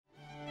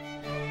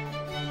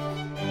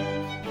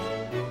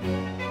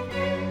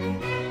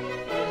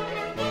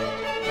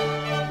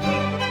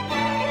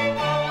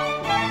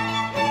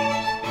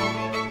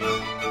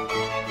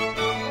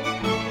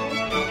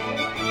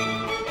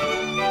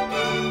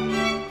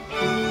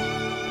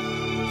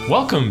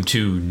Welcome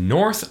to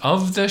North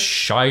of the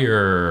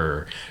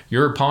Shire,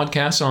 your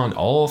podcast on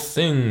all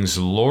things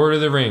Lord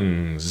of the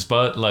Rings.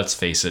 But let's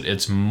face it,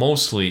 it's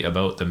mostly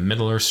about the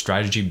Middle-earth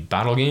strategy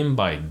battle game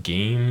by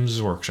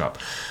Games Workshop.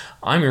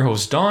 I'm your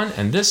host, Don,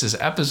 and this is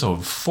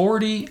episode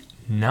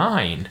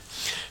 49.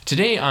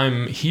 Today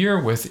I'm here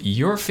with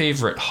your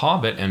favorite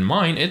hobbit and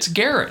mine. It's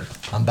Garrett.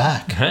 I'm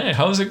back. Hey,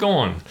 how's it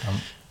going?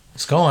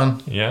 It's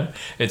going. Yeah,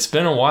 it's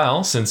been a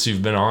while since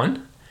you've been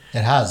on.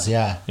 It has,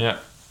 yeah.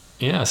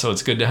 Yeah, so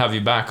it's good to have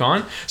you back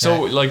on.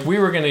 So, we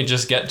were going to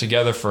just get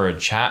together for a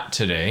chat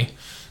today.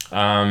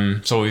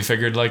 So we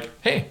figured,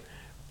 hey,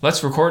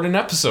 let's record an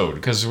episode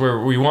because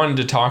we wanted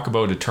to talk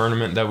about a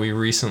tournament that we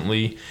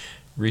recently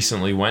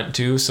went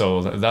to.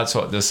 So that's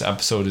what this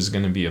episode is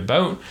going to be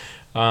about.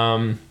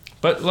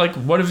 But,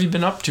 what have you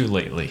been up to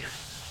lately?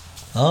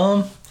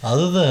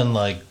 Other than,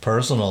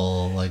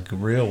 personal,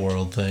 real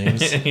world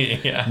things,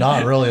 yeah.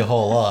 Not really a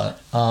whole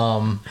lot.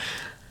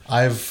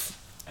 I've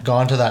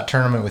gone to that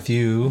tournament with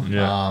you,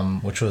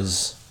 which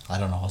was, I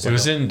don't know. It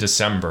was in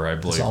December, I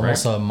believe, It's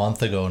almost a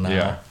month ago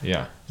now.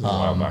 Yeah. It was a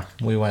while back.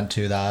 We went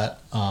to that.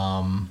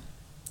 I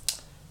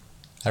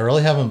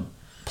really haven't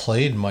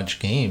played much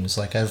games.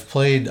 I've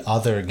played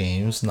other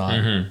games,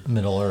 not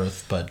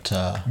Middle-earth, but...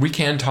 we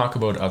can talk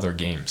about other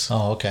games.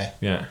 Oh, okay.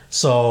 Yeah.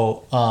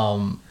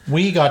 So,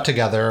 we got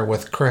together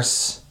with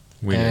Chris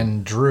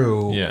and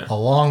Drew a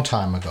long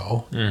time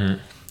ago. Mm-hmm.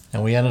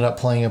 And we ended up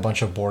playing a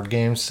bunch of board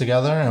games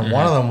together. And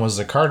one of them was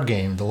the card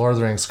game, the Lord of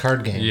the Rings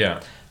card game.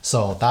 Yeah.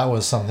 So that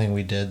was something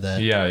we did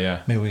that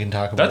maybe we can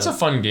talk about. That's a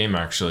fun game,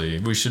 actually.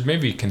 We should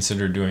maybe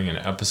consider doing an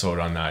episode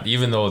on that,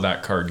 even though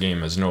that card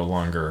game is no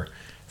longer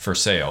for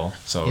sale.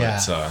 So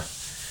it's...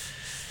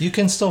 you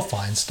can still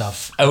find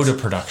stuff. Out of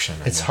production,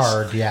 I It's guess.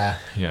 hard, yeah.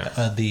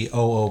 Yeah. The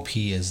OOP,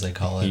 as they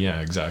call it. Yeah,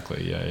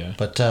 exactly. Yeah.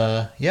 But,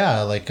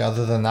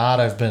 other than that,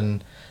 I've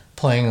been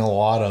playing a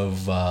lot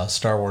of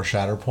Star Wars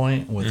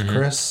Shatterpoint with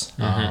Chris,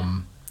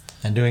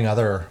 and doing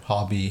other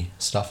hobby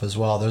stuff as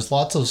well. There's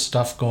lots of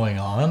stuff going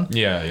on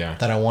that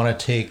I want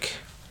to take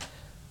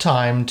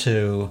time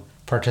to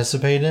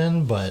participate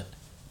in, but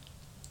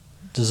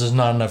this is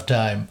not enough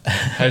time.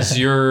 Has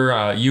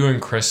your you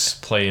and Chris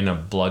play in a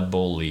Blood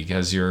Bowl league?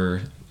 Has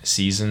your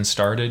season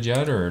started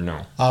yet, or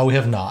no? We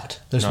have not.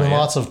 There's been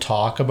lots of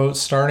talk about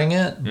starting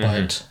it,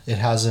 but it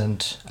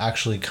hasn't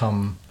actually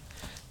come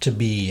to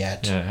be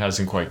yet. Yeah, it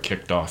hasn't quite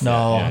kicked off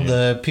yet.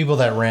 The people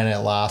that ran it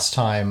last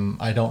time,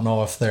 I don't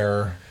know if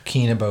they're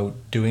keen about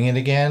doing it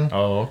again.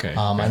 Oh, okay.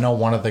 I know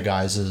one of the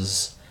guys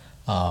is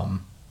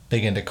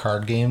big into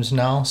card games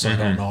now, so I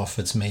don't know if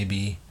it's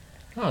maybe...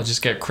 Oh,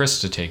 just get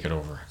Chris to take it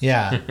over.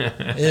 Yeah.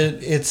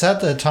 It's at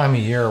the time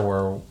of year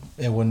where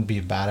it wouldn't be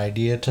a bad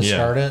idea to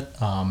start it.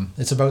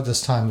 It's about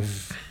this time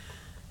of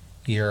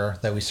year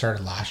that we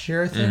started last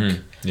year, I think.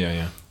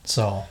 Yeah.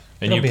 So...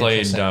 And you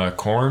played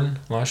Khorne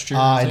last year?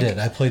 I did.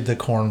 I played the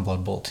Khorne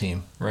Blood Bowl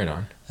team. Right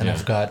on. And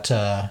I've got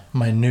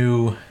my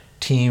new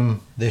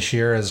team this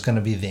year is going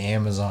to be the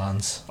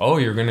Amazons. Oh,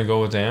 you're going to go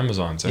with the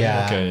Amazons.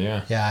 Yeah. Okay,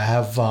 yeah. Yeah, I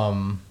have...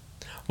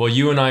 Well,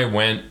 you and I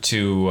went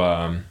to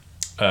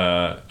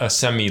a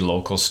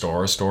semi-local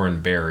store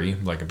in Barrie,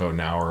 about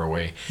an hour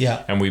away.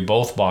 Yeah. And we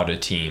both bought a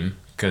team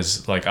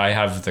because, I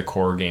have the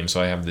core game,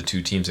 so I have the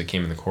two teams that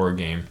came in the core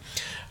game.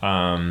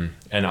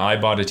 And I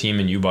bought a team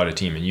and you bought a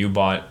team, and you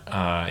bought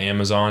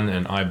Amazon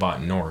and I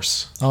bought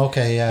Norse.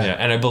 Okay, yeah. Yeah,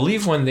 and I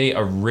believe when they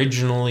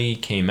originally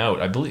came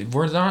out,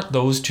 were not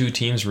those two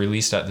teams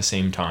released at the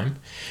same time?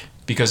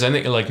 Because I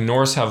think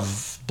Norse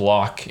have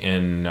Block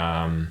and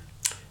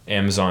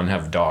Amazon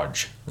have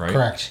Dodge, right?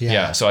 Correct, yeah.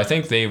 Yeah, so I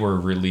think they were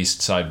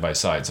released side by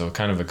side, so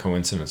kind of a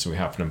coincidence we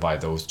happened to buy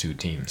those two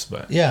teams.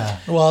 But yeah,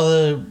 well,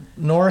 the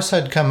Norse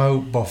had come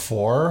out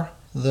before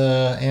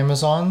the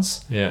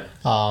Amazons. Yeah.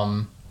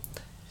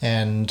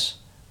 And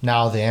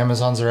now the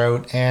Amazons are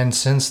out, and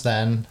since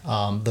then,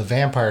 the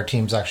Vampire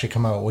team's actually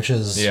come out, which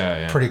is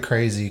pretty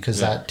crazy because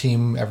that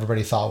team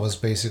everybody thought was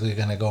basically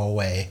going to go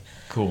away.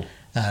 Cool.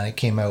 And it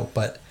came out,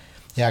 but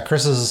yeah,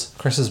 Chris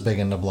is big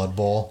into Blood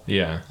Bowl.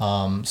 Yeah.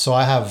 So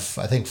I have,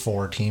 I think,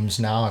 4 teams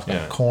now. I've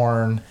got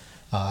Khorne,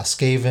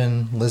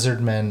 Skaven,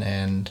 Lizardmen,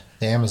 and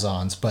the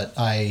Amazons. But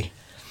I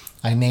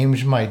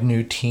named my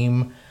new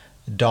team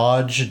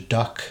Dodge,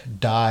 Duck,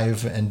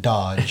 Dive, and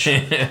Dodge.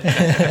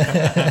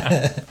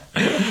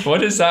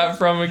 What is that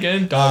from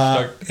again?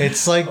 Dodge, Duck.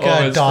 It's like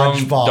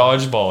dodgeball.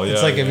 Dodgeball, yeah.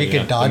 It's if you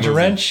could dodge a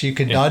wrench, you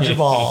could dodge a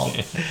ball.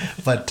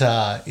 But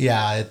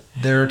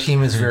their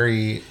team is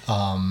very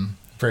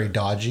very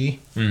dodgy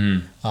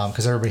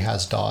because everybody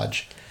has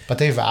dodge. But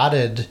they've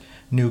added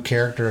new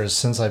characters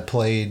since I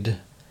played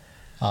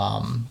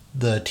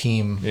the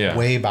team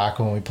way back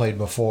when we played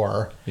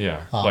before.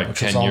 Yeah,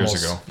 10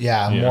 years ago.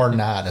 Yeah, more than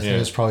that. I think it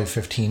was probably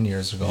 15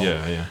 years ago.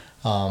 Yeah.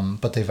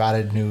 But they've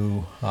added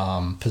new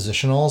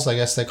positionals, I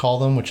guess they call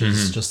them, which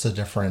is just the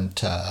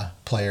different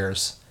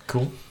players.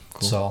 Cool.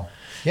 So,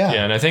 yeah.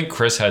 Yeah, and I think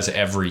Chris has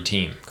every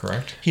team,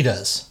 correct? He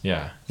does.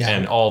 Yeah.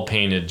 And all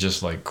painted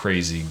just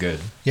crazy good.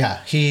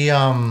 Yeah, he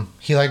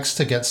likes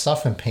to get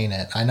stuff and paint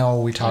it. I know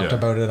we talked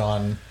about it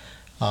on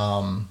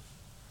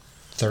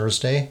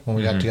Thursday when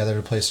we got together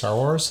to play Star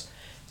Wars,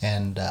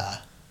 and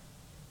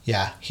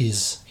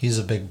he's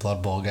a big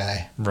Blood Bowl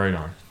guy. Right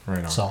on.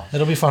 So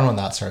it'll be fun when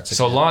that starts again.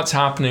 So lots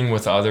happening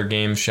with other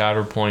games,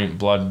 Shatterpoint,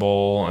 Blood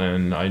Bowl,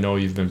 and I know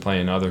you've been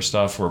playing other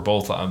stuff. We're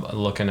both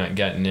looking at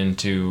getting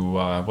into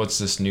what's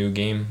this new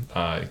game?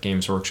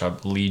 Games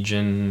Workshop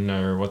Legion,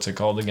 or what's it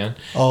called again?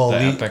 Oh,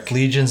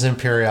 Legions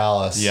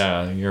Imperialis.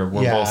 Yeah, we're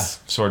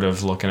both sort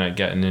of looking at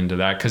getting into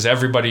that because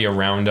everybody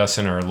around us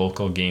in our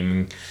local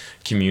gaming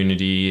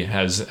community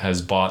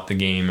has bought the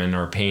game and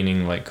are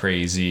painting like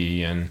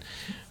crazy, and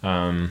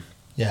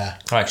yeah.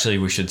 Actually,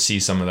 we should see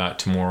some of that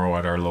tomorrow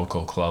at our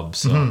local club.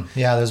 So.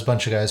 Yeah, there's a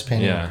bunch of guys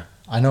painting. Yeah.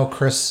 I know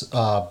Chris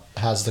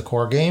has the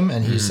core game,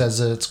 and he says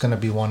that it's going to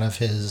be one of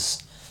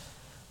his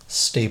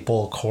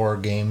staple core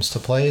games to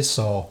play.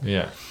 So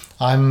yeah,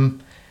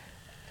 I'm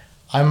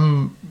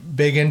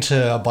big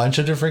into a bunch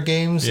of different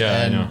games.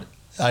 Yeah, and I know.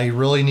 I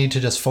really need to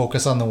just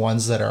focus on the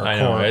ones that are. I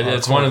know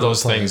it's one of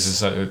those things.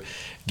 Is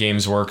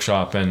Games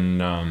Workshop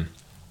and.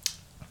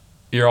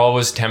 You're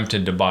always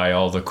tempted to buy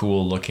all the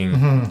cool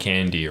looking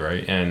candy,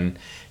 right? And,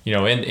 you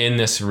know, in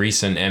this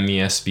recent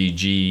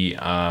MESBG,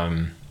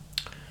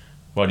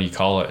 what do you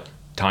call it?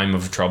 Time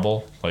of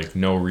trouble, like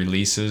no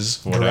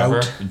releases,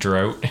 whatever.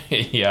 Drought.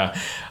 Yeah.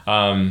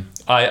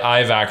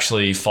 I've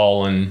actually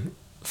fallen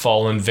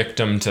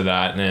victim to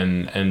that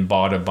and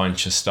bought a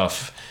bunch of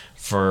stuff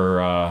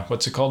for,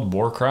 what's it called?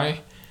 Warcry?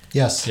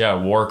 Yes. Yeah,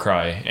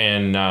 Warcry.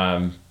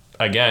 And,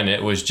 again,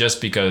 it was just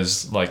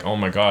because, like, oh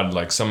my god,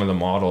 like some of the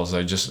models,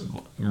 I just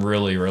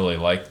really, really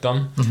liked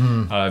them.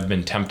 I've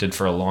been tempted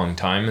for a long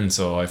time, and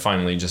so I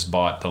finally just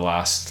bought the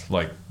last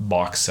like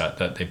box set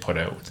that they put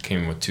out. It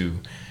came with two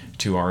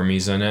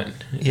armies in it.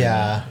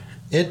 Yeah,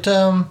 it's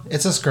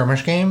a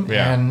skirmish game,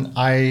 and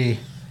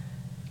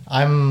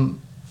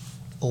I'm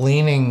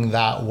leaning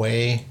that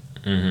way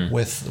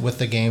with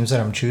the games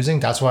that I'm choosing.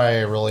 That's why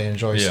I really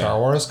enjoy Star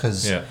Wars,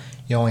 because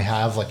you only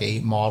have like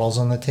 8 models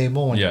on the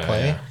table when you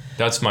play. Yeah.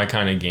 That's my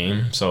kind of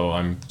game, so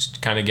I'm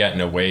kind of getting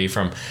away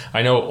from...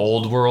 I know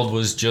Old World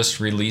was just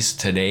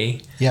released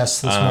today. Yes,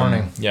 this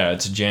morning. Yeah,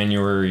 it's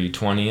January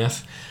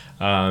 20th.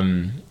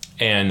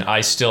 And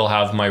I still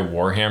have my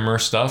Warhammer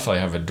stuff. I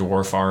have a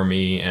dwarf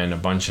army and a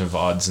bunch of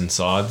odds and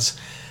sods.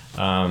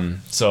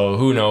 So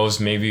who knows,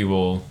 maybe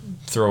we'll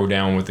throw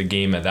down with a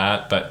game of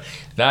that. But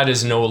that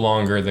is no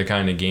longer the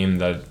kind of game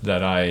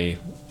that I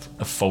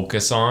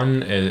focus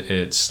on.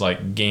 It's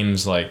like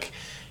games like...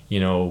 you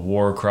know,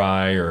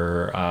 Warcry,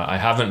 or I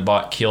haven't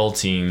bought Kill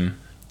Team,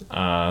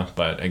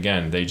 but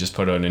again, they just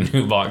put out a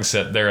new box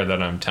set there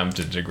that I'm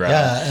tempted to grab.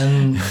 Yeah,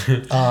 and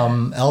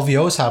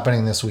LVO is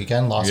happening this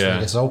weekend, Las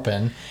Vegas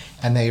Open,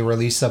 and they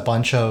released a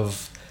bunch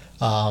of,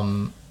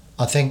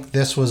 I think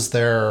this was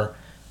their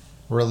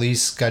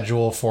release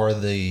schedule for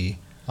the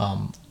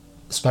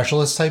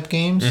specialist type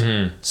games.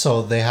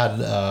 So they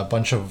had a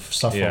bunch of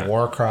stuff for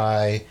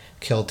Warcry,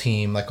 Kill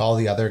Team, like all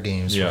the other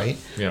games, right?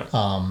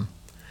 Yeah.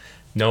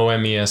 No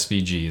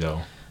MESBG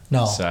though.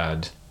 No.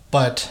 Sad.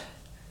 But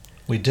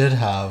we did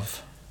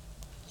have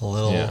a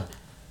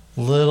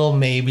little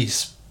maybe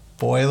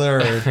spoiler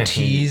or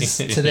tease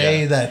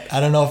today that I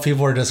don't know if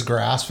people are just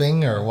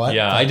grasping or what.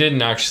 Yeah, I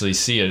didn't actually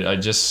see it. I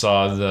just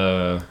saw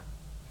the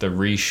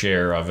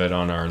reshare of it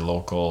on our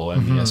local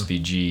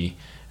MESBG.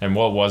 And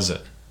what was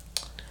it?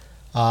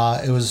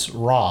 It was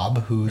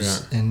Rob,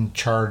 who's in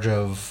charge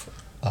of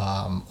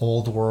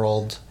Old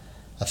World,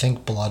 I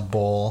think Blood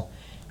Bowl,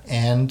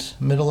 and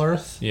Middle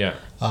Earth. Yeah.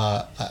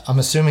 I'm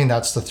assuming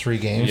that's the 3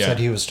 games that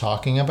he was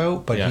talking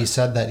about, but he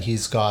said that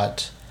he's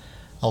got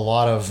a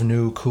lot of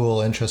new,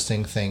 cool,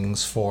 interesting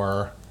things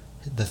for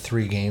the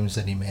 3 games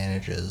that he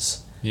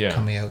manages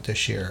coming out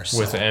this year. So.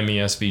 With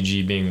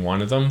MESBG being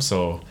one of them,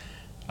 so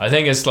I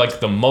think it's like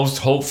the most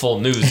hopeful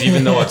news,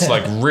 even though it's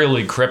like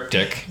really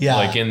cryptic,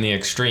 like in the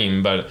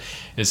extreme, but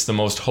it's the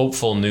most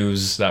hopeful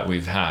news that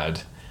we've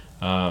had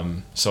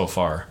so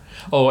far.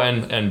 Oh,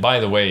 and by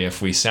the way,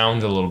 if we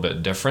sound a little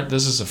bit different,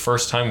 this is the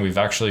first time we've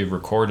actually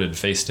recorded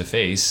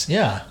face-to-face.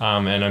 Yeah.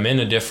 And I'm in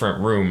a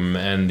different room,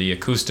 and the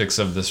acoustics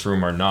of this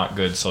room are not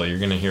good, so you're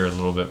going to hear a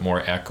little bit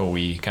more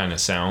echoey kind of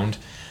sound.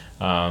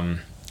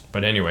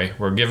 But anyway,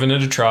 we're giving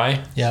it a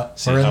try. Yeah,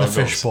 we're in the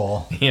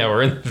fishbowl. Yeah,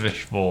 we're in the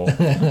fishbowl.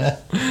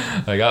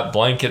 I got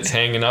blankets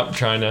hanging up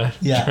trying to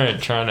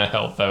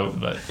help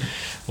out, but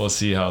we'll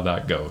see how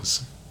that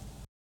goes.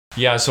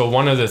 Yeah, so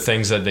one of the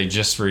things that they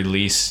just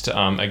released,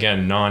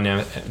 again,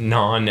 non-MESBG,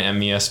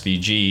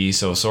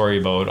 so sorry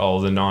about all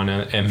the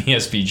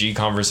non-MESBG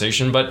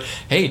conversation, but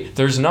hey,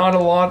 there's not a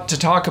lot to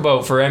talk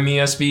about for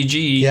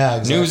MESBG. Yeah,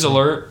 exactly. News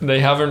alert, they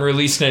haven't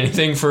released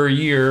anything for a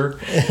year.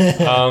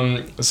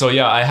 So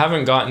yeah, I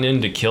haven't gotten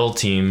into Kill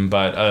Team,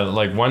 but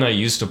like when I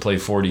used to play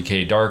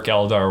 40k, Dark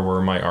Eldar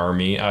were my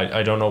army.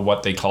 I don't know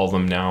what they call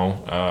them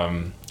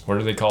now. What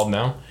are they called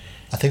now?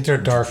 I think they're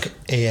Dark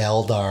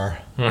Eldar.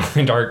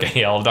 Dark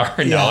Eldar.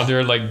 Yeah. No,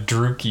 they're like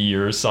Druki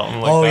or something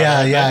like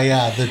that. Oh,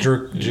 yeah. The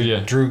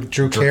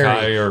Drew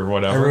Carey or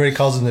whatever. Everybody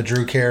calls them the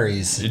Drew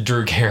Careys.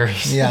 Drew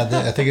Careys. Yeah,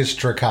 I think it's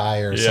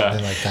Drakai or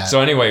something like that.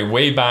 So anyway,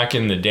 way back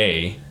in the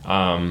day,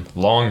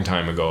 long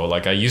time ago.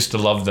 Like, I used to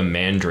love the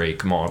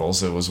Mandrake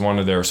models. It was one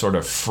of their sort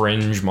of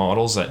fringe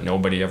models that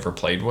nobody ever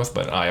played with,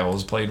 but I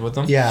always played with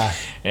them. Yeah.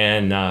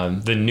 And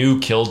the new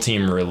Kill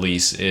Team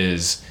release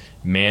is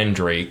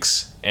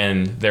Mandrakes,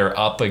 and they're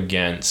up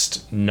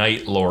against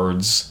Night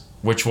Lords,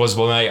 which was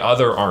my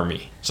other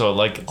army. So,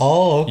 like,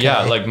 oh, okay.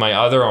 Yeah, like my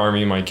other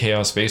army, my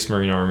Chaos Space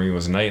Marine army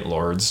was Night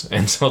Lords,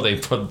 and so they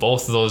put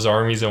both of those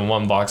armies in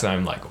one box, and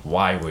I'm like,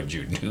 why would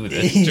you do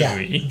this to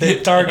me? They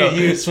target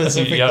you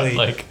specifically. Yeah,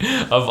 like,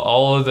 of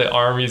all of the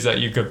armies that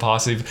you could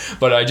possibly...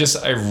 But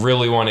I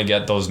really want to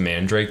get those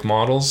Mandrake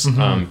models,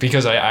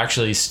 because I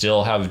actually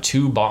still have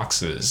 2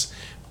 boxes,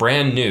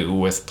 brand new,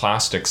 with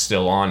plastic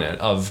still on it,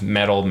 of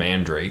metal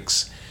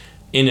Mandrakes,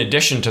 in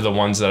addition to the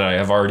ones that I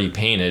have already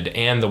painted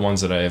and the ones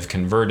that I have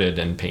converted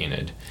and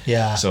painted.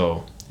 Yeah.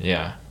 So,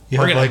 yeah. You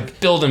We're have, going to like,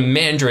 build a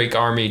Mandrake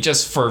army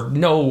just for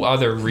no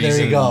other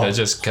reason than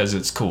just because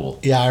it's cool.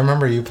 Yeah, I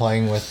remember you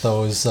playing with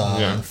those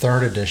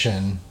 3rd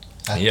edition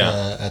at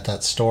at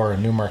that store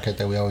in Newmarket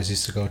that we always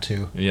used to go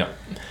to. Yeah.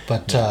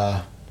 But,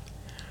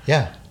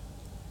 yeah.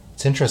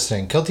 It's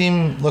interesting. Kill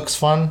Team looks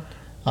fun.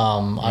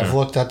 I've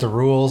looked at the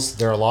rules.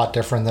 They're a lot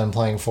different than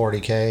playing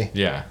 40K.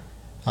 Yeah.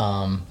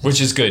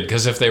 Which is good,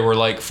 because if they were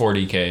like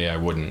 40K, I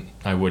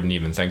wouldn't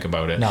even think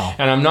about it. No.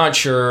 And I'm not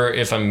sure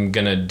if I'm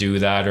gonna do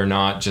that or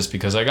not, just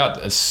because I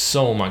got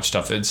so much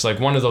stuff. It's like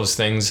one of those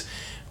things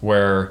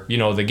where, you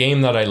know, the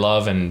game that I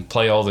love and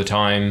play all the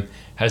time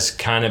has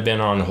kind of been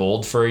on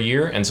hold for a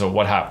year, and so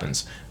what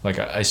happens? Like,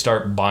 I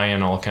start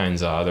buying all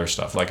kinds of other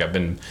stuff. Like, I've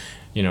been,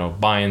 you know,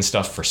 buying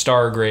stuff for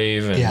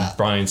Stargrave and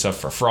buying stuff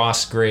for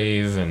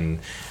Frostgrave and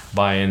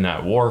buying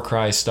that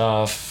Warcry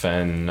stuff,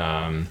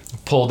 and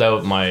pulled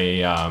out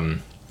my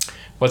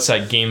what's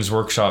that Games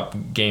Workshop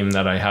game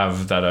that I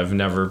have that I've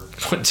never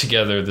put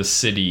together, the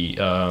city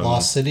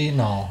Lost City?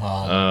 No.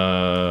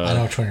 I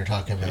know which one you're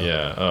talking about.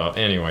 Yeah.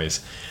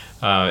 Anyways,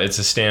 it's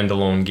a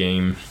standalone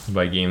game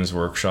by Games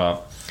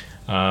Workshop.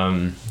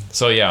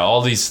 So yeah,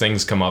 all these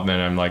things come up,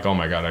 and I'm like, oh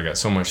my god, I got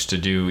so much to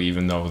do,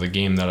 even though the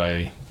game that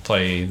I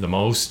play the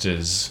most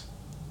is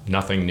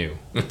nothing new.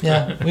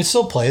 Yeah, we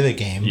still play the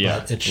game,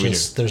 but it's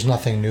just there's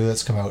nothing new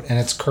that's come out, and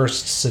it's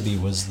Cursed City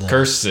was the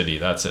Cursed City.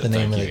 That's it. The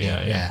name of the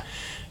game.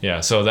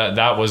 Yeah. So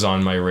that was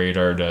on my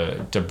radar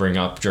to bring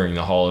up during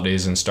the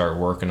holidays and start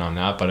working on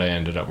that, but I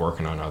ended up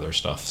working on other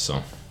stuff,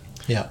 so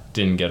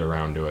didn't get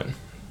around to it.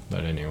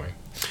 But anyway.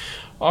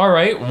 All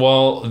right.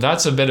 Well,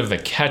 that's a bit of a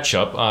catch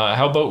up.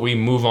 How about we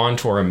move on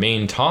to our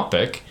main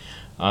topic,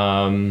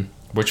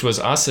 which was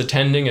us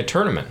attending a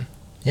tournament.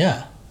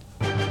 Yeah.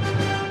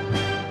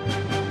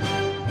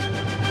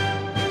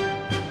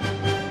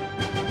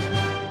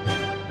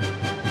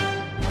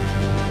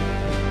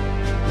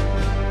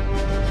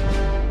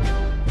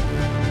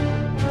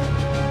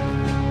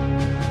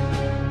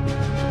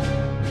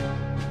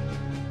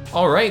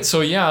 All right,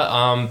 so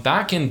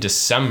back in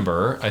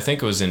December, I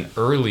think it was in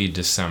early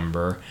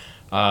December,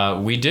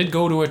 we did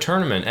go to a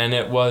tournament, and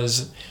it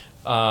was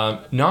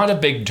not a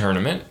big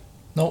tournament.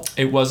 Nope.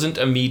 It wasn't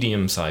a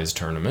medium-sized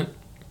tournament.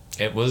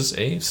 It was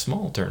a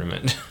small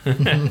tournament.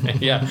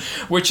 Yeah,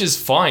 which is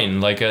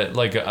fine.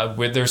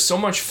 There's so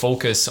much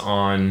focus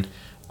on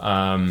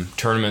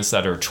tournaments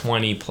that are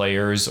 20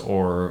 players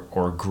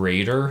or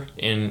greater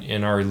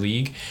in our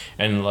league,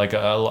 and like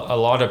a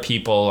lot of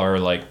people are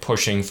like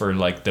pushing for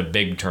like the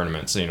big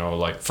tournaments, you know,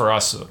 like for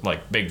us,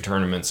 like big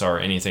tournaments are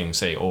anything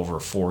say over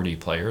 40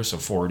 players, so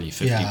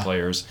 50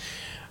 players.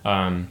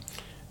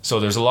 So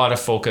there's a lot of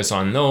focus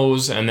on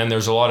those, and then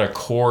there's a lot of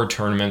core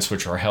tournaments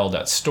which are held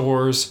at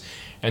stores,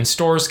 and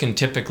stores can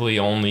typically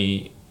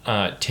only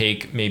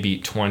take maybe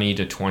 20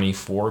 to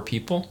 24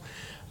 people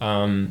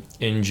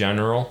in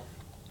general.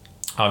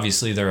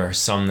 Obviously, there are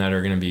some that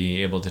are going to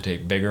be able to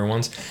take bigger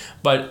ones,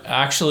 but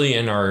actually,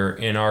 in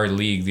our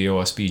league, the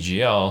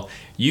OSBGL,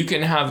 you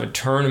can have a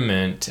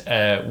tournament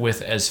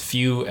with as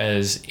few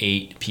as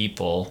 8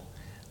 people,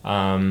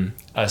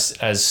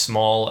 as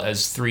small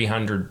as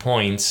 300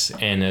 points,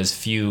 and as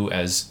few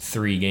as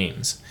 3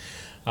 games.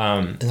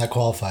 And that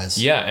qualifies.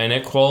 Yeah, and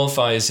it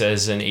qualifies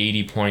as an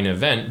 80-point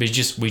event, but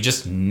we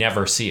just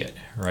never see it,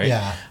 right?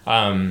 Yeah.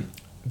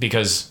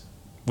 Because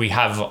we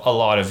have a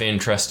lot of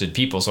interested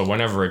people, so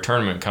whenever a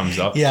tournament comes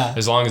up,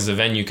 as long as the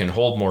venue can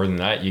hold more than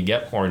that, you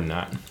get more than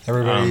that.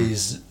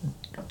 Everybody's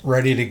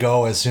ready to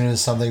go as soon as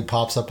something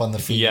pops up on the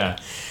feed. Yeah.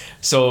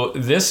 So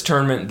this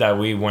tournament that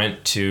we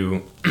went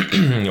to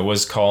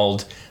was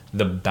called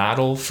the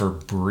Battle for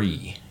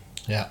Bree.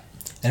 Yeah.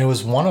 And it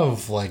was one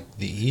of like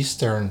the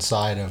eastern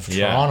side of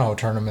Toronto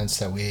tournaments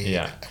that we've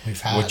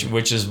had.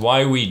 Which is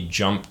why we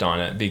jumped on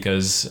it,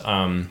 because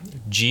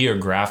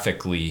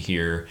geographically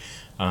here,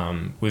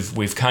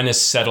 we've kind of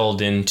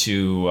settled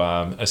into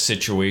a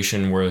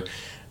situation where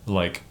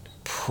like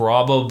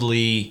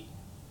probably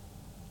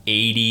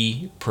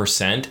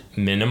 80%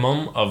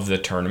 minimum of the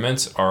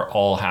tournaments are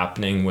all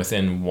happening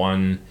within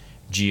one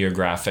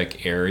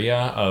geographic area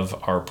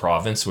of our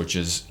province, which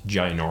is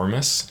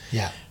ginormous.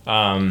 Yeah.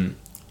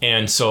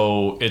 And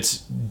so it's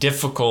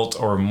difficult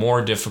or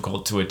more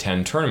difficult to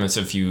attend tournaments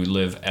if you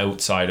live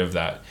outside of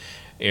that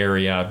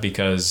area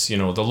because, the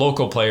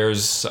local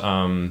players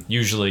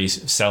usually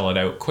sell it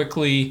out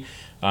quickly.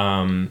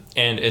 And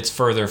it's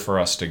further for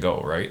us to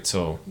go, right?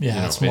 So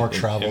it's more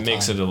travel. It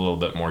makes it a little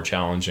bit more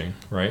challenging,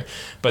 right?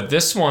 But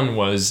this one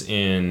was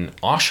in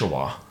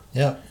Oshawa.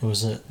 Yeah,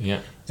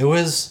 it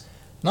was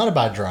not a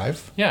bad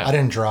drive. Yeah, I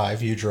didn't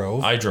drive. You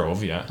drove. I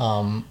drove.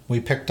 Yeah. We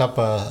picked up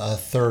a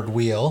third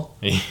wheel.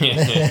 We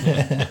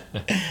did.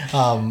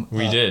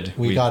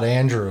 We got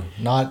Andrew,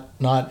 not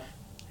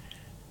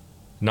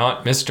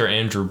Mr.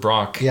 Andrew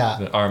Brock.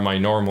 Yeah. Are my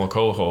normal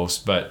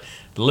co-host, but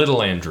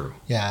little Andrew.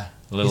 Yeah.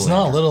 He's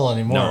not little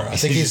anymore. No, I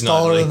think he's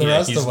taller than the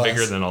rest of us. He's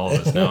bigger than all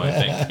of us now,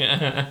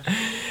 I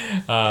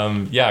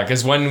think.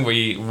 Because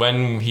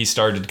when he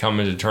started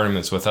coming to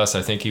tournaments with us,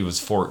 I think he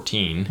was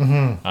 14.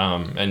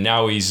 Mm-hmm. And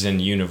now he's in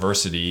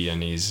university,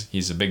 and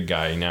he's a big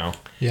guy now.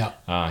 Yeah.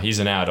 He's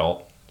an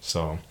adult.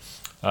 So,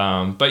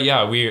 but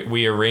yeah,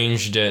 we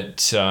arranged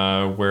it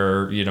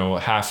where,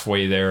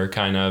 halfway there,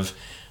 kind of.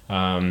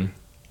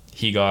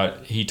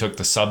 He took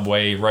the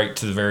subway right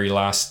to the very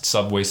last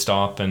subway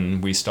stop,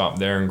 and we stopped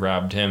there and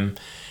grabbed him,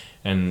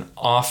 and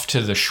off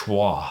to the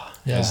schwa,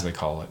 as they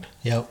call it.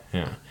 Yep.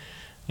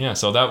 Yeah.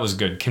 So that was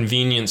good.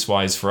 Convenience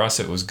wise for us,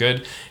 it was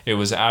good. It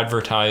was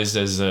advertised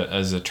as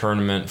a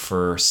tournament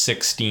for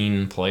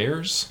 16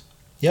 players.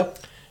 Yep.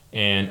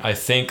 And I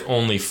think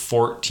only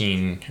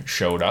 14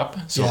 showed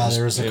up. So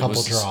there was a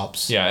couple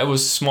drops. Yeah, it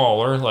was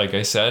smaller, like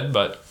I said,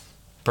 but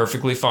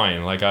perfectly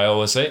fine. Like I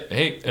always say,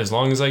 hey, as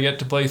long as I get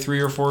to play 3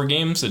 or 4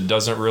 games, it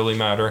doesn't really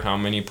matter how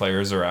many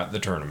players are at the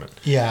tournament.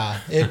 Yeah,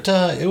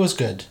 it was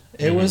good.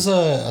 It was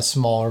a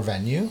smaller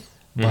venue,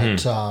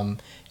 but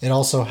it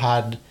also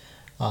had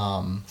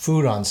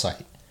food on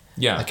site.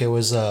 Yeah, like it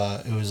was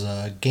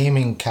a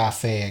gaming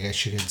cafe, I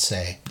guess you could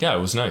say. Yeah, it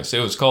was nice.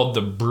 It was called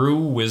the Brew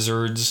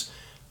Wizards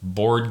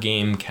Board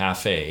Game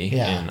Cafe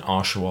in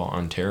Oshawa,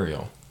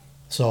 Ontario.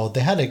 So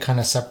they had it kind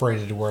of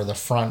separated where the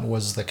front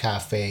was the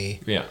cafe.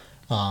 Yeah.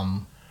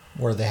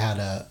 Where they had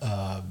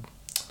a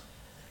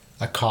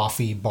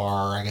coffee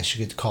bar, I guess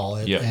you could call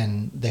it,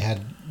 and they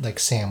had like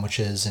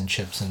sandwiches and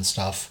chips and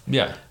stuff.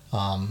 Yeah.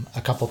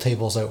 A couple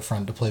tables out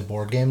front to play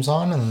board games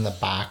on, and then the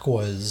back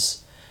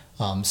was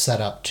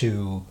set up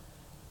to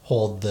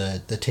hold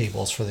the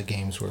tables for the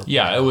games.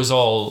 It was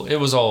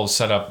all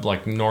set up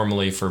like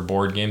normally for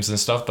board games and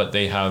stuff, but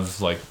they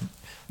have like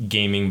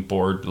gaming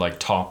board like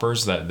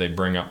toppers that they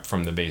bring up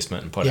from the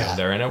basement and put out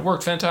there, and it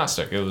worked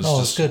fantastic. It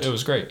was good. It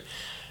was great.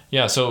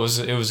 Yeah, so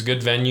it was a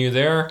good venue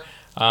there.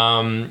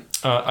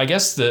 I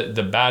guess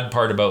the bad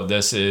part about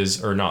this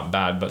is, or not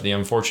bad, but the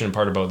unfortunate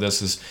part about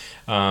this is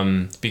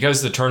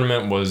because the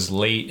tournament was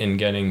late in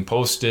getting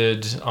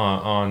posted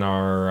on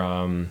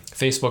our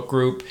Facebook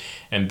group,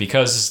 and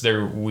because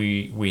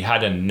we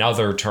had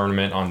another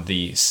tournament on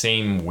the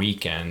same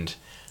weekend,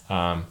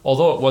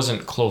 although it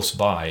wasn't close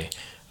by.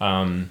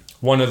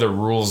 One of the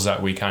rules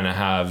that we kind of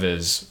have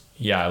is,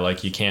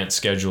 like you can't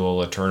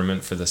schedule a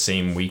tournament for the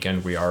same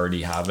weekend we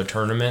already have a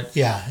tournament.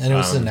 Yeah, and it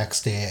was the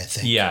next day, I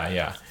think.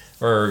 Yeah.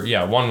 Or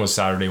one was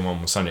Saturday,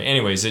 one was Sunday.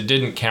 Anyways, it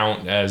didn't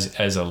count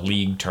as a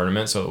league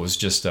tournament, so it was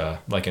just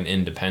like an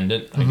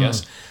independent, I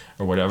guess,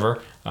 or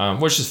whatever,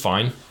 which is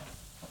fine.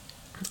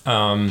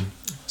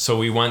 So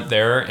we went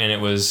there, and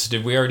it was,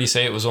 did we already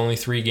say it was only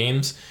 3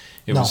 games?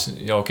 It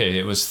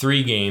was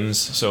 3 games.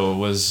 So it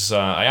was,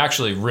 I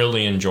actually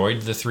really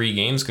enjoyed the 3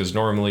 games because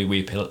normally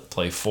we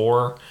play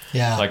 4.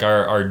 Yeah. Like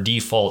our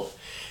default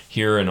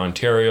here in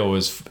Ontario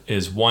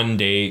is 1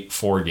 day,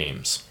 4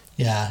 games.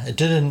 Yeah, it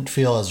didn't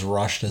feel as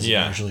rushed as it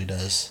usually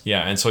does.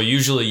 Yeah, and so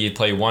usually you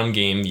play 1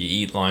 game, you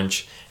eat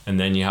lunch, and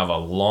then you have a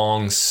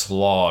long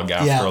slog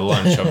after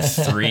lunch of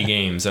 3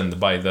 games. And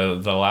by the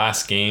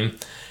last game,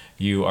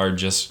 you are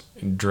just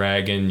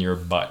dragging your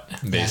butt,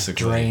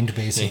 basically. Drained,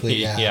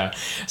 basically, Yeah.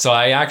 So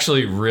I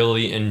actually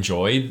really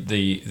enjoyed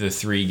the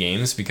 3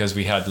 games because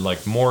we had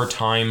like more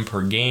time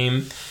per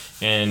game,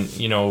 and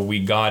we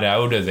got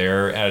out of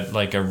there at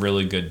like a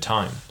really good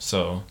time.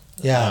 So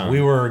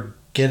we were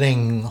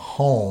getting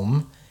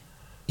home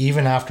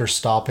even after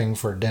stopping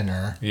for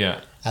dinner.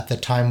 Yeah. At the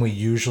time we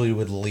usually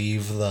would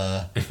leave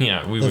the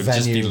we would venue.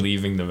 Just be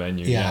leaving the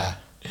venue. Yeah.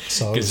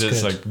 So because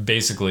it's like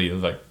basically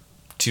like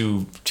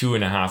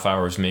 2.5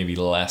 hours, maybe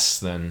less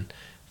than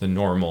the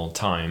normal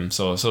time.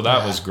 So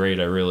that was great.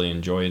 I really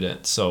enjoyed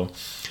it. So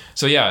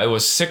it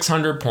was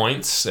 600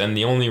 points, and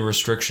the only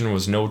restriction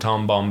was no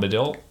Tom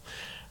Bombadil.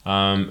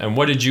 And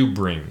what did you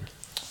bring?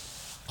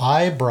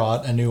 I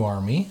brought a new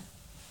army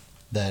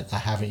that I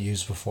haven't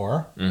used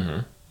before,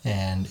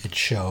 and it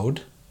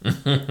showed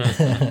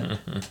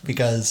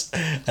because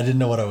I didn't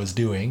know what I was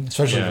doing,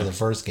 especially for the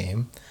first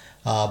game.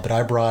 But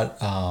I brought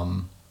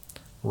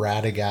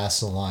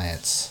Radagast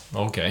Alliance.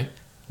 Okay.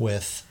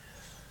 With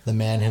the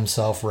man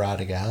himself,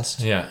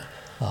 Radagast. Yeah.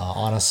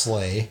 On a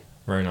sleigh.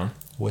 Right on.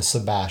 With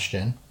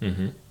Sebastian,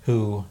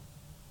 who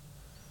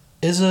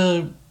is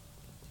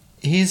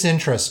he's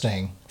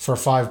interesting for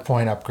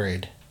 5-point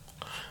upgrade.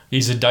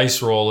 He's a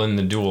dice roll in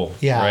the duel,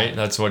 right?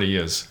 That's what he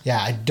is.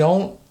 Yeah, I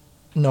don't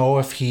know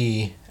if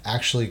he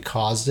actually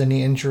caused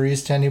any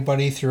injuries to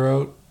anybody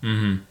throughout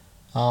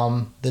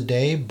the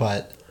day,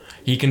 but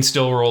he can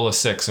still roll a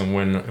 6 and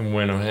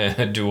win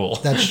a duel.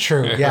 that's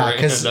true. Yeah,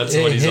 because that's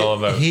what he's all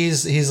about.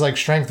 He's like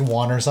strength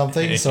 1 or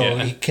something, so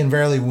Yeah. he can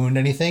barely wound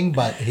anything,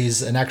 but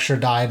he's an extra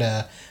die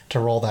to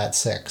roll that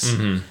 6.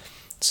 Mm-hmm.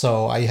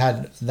 So I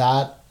had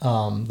that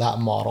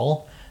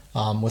model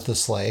with the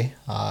sleigh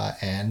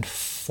and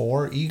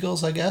 4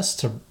 eagles, I guess,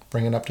 to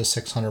bring it up to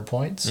 600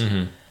 points.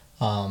 Mm-hmm.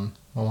 I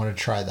want to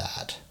try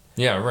that.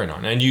 Yeah, right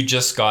on. And you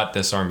just got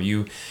this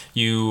army.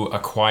 You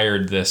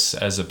acquired this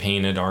as a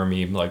painted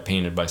army, like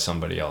painted by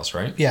somebody else,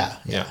 right? Yeah.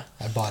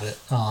 I bought it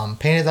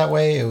painted that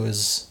way. It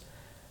was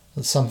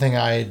something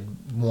I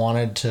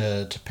wanted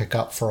to pick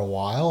up for a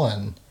while,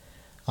 and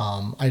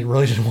I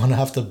really didn't want to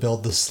have to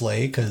build the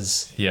sleigh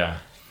because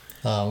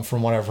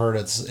from what I've heard,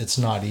 it's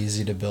not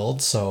easy to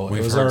build. So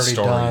it was already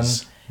done.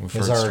 It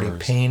was already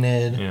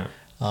painted. Yeah.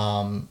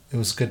 It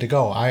was good to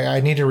go. I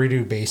need to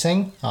redo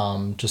basing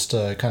just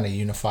to kind of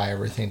unify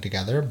everything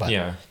together. But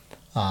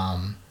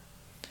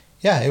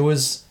it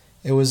was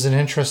an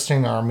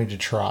interesting army to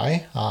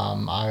try.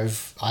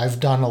 I've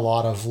done a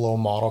lot of low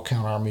model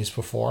count armies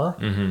before.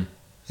 Mm-hmm.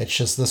 It's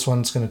just this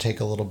one's going to take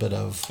a little bit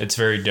of. It's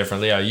very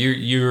different. Yeah,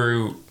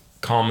 you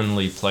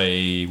commonly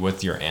play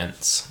with your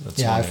Ents.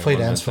 I've played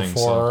Ents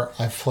before.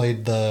 I've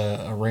played the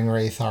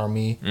Ringwraith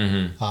army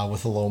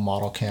with a low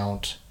model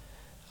count.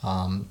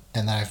 And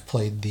then I've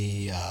played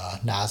the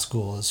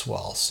Nazgul as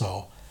well.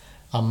 So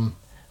I'm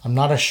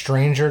not a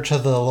stranger to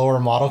the lower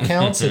model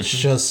counts. It's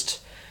just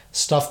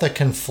stuff that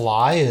can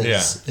fly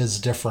is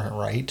different,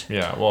 right?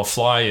 Yeah, well,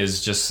 fly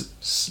is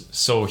just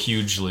so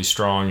hugely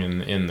strong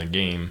in the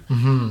game.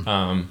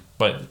 Mm-hmm.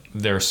 But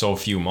there are so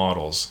few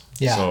models.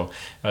 Yeah. So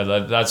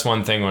that's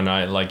one thing when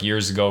I, like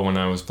years ago when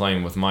I was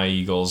playing with my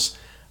Eagles,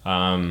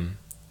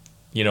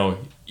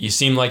 you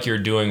seem like you're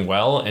doing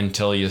well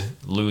until you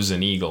lose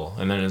an eagle.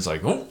 And then it's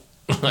like, oh,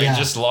 I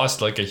just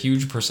lost like a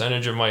huge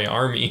percentage of my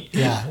army.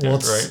 Yeah, well,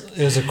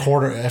 it was a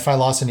quarter. If I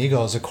lost an eagle,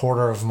 it was a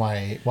quarter of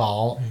my,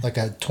 like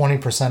a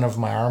 20% of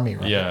my army,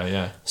 right?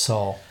 Yeah.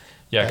 So...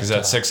 Yeah, because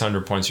at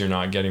 600 points, you're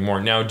not getting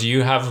more. Now, do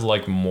you have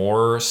like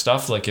more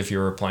stuff? Like if you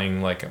were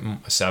playing like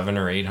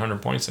 700 or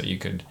 800 points that you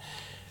could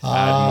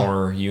add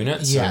more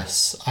units?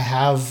 Yes, I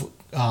have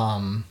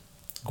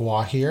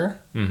Gwahir.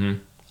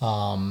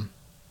 Mm-hmm.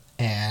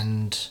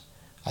 And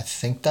I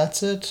think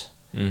that's it.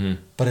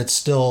 Mm-hmm. But it's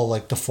still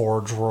like the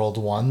Forge World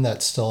one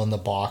that's still in the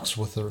box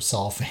with the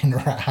cellophane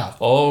wrap.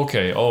 Oh,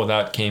 okay. Oh,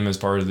 that came as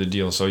part of the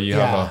deal. So you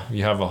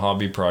have a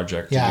hobby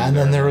project. Yeah, and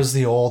then there was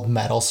the old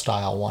metal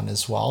style one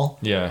as well.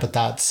 Yeah. But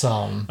that's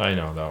I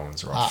know that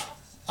one's rough.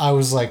 I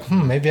was like,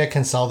 maybe I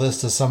can sell this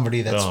to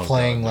somebody that's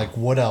playing like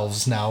Wood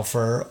Elves now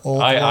for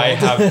old. I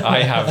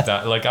have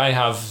that. Like I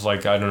have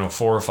like I don't know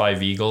 4 or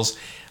 5 eagles.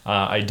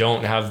 I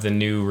don't have the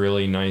new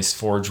really nice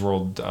Forge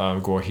World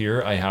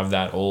Gwahir. I have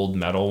that old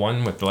metal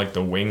one with like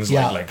the wings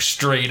like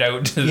straight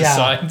out to the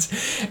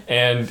sides.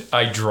 And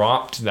I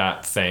dropped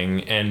that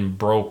thing and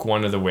broke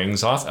one of the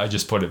wings off. I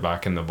just put it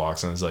back in the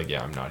box and I was like,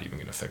 I'm not even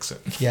going to fix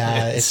it.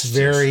 Yeah, it's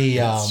very...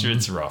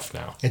 it's rough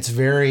now. It's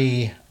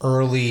very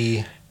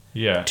early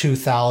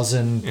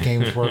 2000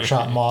 Games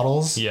Workshop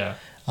models. Yeah.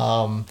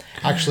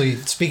 Actually,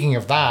 speaking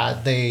of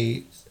that,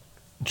 they...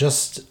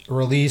 just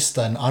released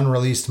an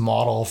unreleased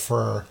model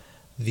for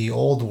the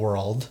old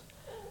world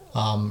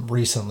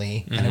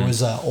recently, and it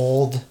was an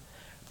old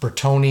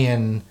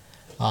Bretonnian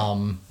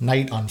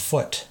knight on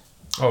foot.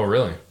 Oh,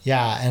 really?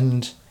 Yeah,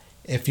 and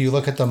if you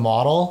look at the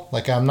model,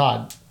 like I'm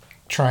not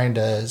trying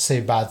to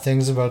say bad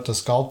things about the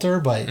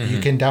sculptor, but you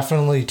can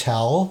definitely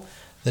tell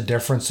the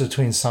difference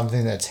between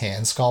something that's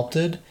hand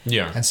sculpted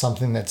and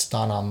something that's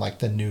done on like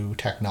the new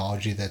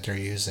technology that they're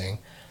using.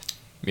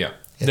 Yeah.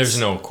 There's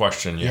no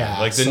question,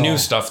 like the new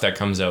stuff that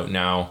comes out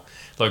now,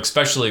 like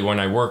especially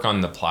when I work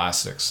on the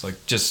plastics, like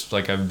just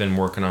like I've been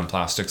working on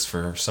plastics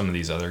for some of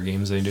these other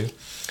games they do,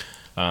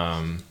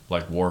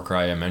 like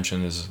Warcry I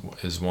mentioned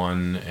is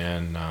one,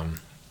 and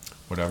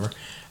whatever.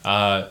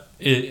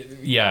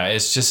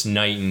 It's just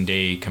night and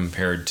day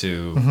compared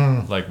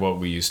to like what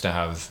we used to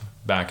have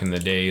back in the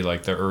day,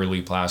 like the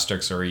early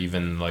plastics or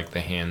even like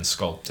the hand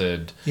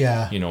sculpted,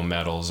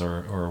 metals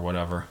or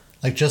whatever.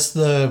 Like just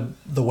the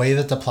way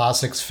that the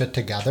plastics fit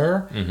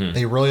together,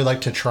 they really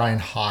like to try and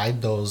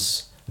hide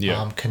those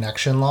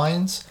connection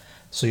lines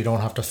so you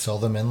don't have to fill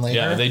them in later.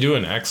 Yeah, they do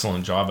an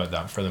excellent job at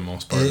that for the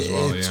most part as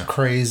well. It's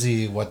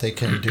crazy what they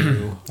can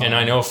do. And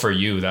I know for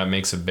you that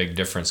makes a big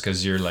difference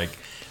because you're like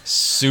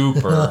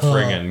super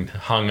friggin'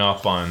 hung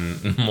up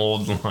on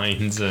mold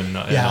lines and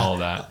all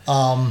that.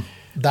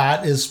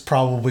 That is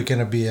probably going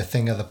to be a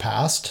thing of the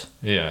past.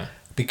 Yeah.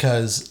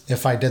 Because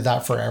if I did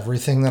that for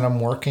everything that I'm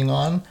working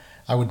on,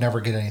 I would never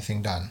get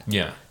anything done.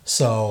 Yeah.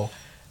 So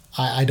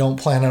I don't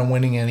plan on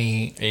winning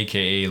any...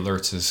 AKA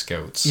Lurtz's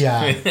Scouts.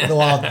 Yeah.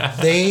 Well,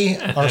 they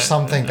are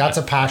something... That's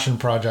a passion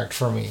project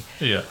for me.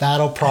 Yeah.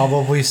 That'll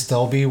probably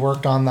still be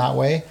worked on that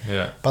way.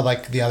 Yeah. But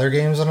like the other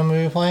games that I'm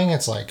going to be playing,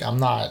 it's like I'm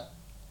not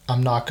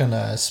going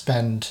to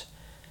spend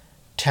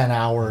 10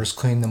 hours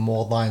cleaning the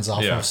mold lines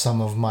off of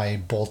some of my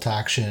bolt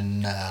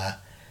action,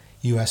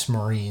 U.S.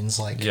 Marines.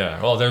 Like,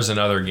 Yeah. Well, there's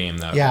another game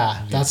that.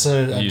 yeah, that's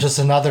just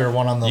another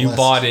one on the You list.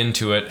 bought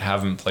into it,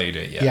 haven't played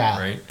it yet, Yeah,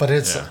 right? but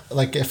it's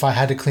like if I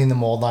had to clean the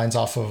mold lines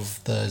off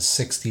of the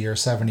 60 or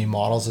 70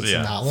 models, it's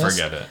in that list.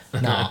 Forget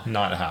it. No.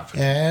 Not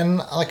happening. And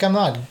like I'm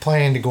not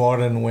planning to go out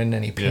and win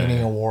any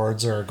painting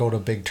awards or go to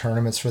big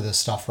tournaments for this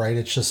stuff, right?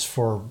 It's just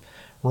for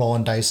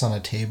rolling dice on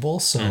a table.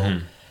 So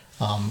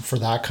for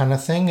that kind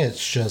of thing,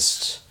 it's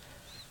just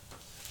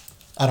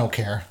I don't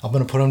care. I'm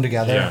gonna put them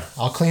together. Yeah.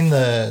 I'll clean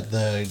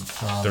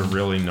the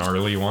really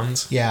gnarly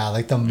ones. yeah,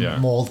 like the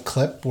mold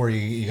clip where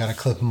you got to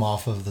clip them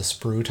off of the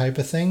sprue type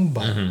of thing.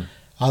 But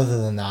other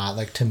than that,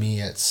 like to me,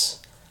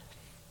 it's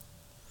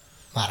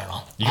I don't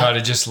know. You got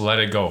to just let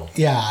it go.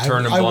 Yeah,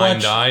 Turn a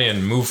blind eye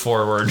and move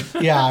forward.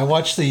 Yeah, I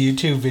watched the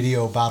YouTube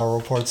video battle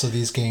reports of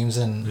these games,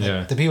 and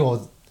like, the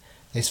people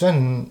they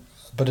spend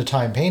a bit of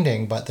time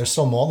painting, but there's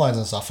still mold lines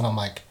and stuff, and I'm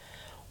like,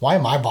 why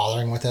am I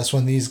bothering with this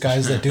when these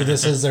guys that do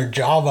this as their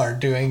job are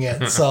doing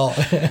it? So,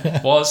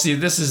 well, see,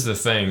 this is the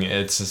thing.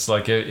 It's just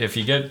like if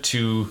you get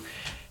too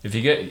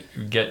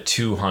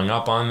hung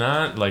up on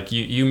that, like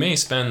you may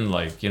spend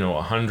like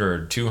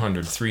 $100, $200,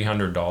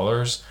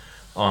 $300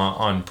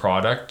 on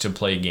product to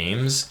play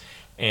games.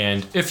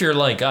 And if you're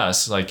like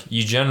us, like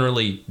you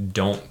generally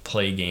don't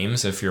play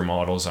games if your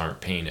models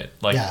aren't painted.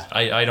 Like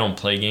I don't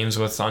play games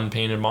with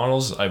unpainted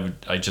models.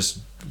 I just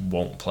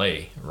won't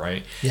play,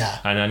 right? Yeah.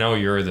 And I know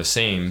you're the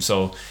same.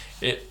 So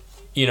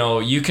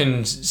you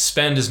can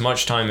spend as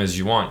much time as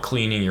you want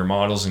cleaning your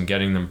models and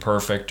getting them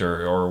perfect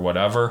or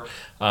whatever.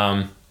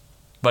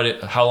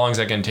 But how long is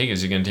that going to take?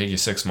 Is it going to take you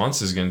 6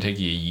 months? Is it going to take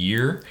you a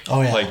year?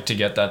 Oh, yeah. Like to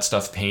get that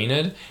stuff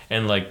painted,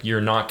 and like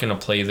you're not going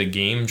to play the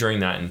game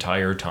during that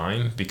entire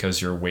time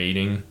because you're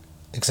waiting.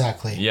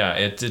 Exactly. Yeah,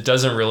 it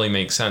doesn't really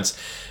make sense,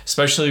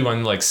 especially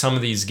when like some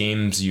of these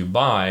games you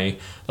buy,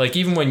 like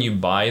even when you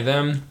buy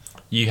them,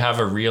 you have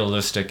a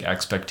realistic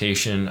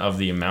expectation of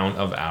the amount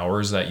of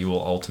hours that you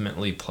will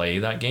ultimately play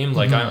that game.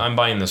 Like I'm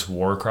buying this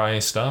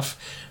Warcry stuff,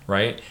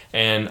 right?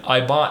 And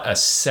I bought a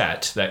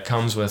set that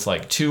comes with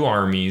like 2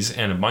 armies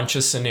and a bunch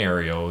of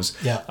scenarios.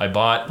 Yeah. I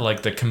bought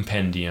like the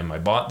compendium. I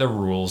bought the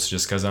rules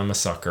just because I'm a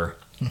sucker,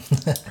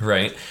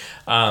 right?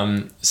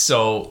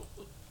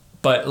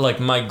 But like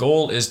my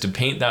goal is to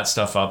paint that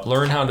stuff up,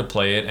 learn how to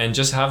play it, and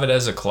just have it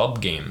as a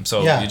club game.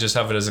 So you just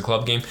have it as a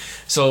club game.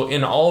 So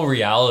in all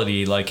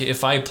reality, like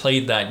if I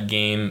played that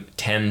game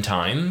 10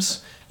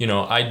 times,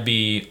 I'd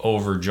be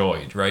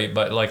overjoyed, right?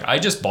 But like I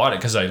just bought it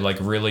because I like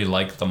really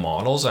like the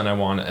models and I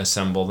want to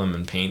assemble them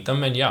and paint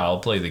them. And yeah, I'll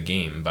play the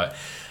game. But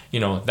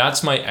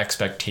that's my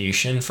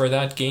expectation for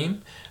that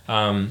game.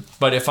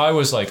 But if I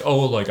was like,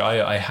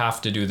 I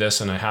have to do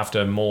this and I have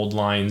to mold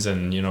lines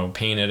and,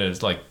 paint it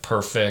as like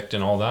perfect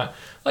and all that,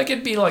 like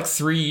it'd be like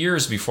 3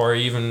 years before I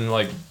even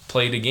like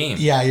played a game.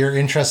 Yeah, your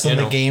interest in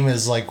the game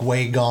is like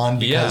way gone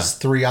because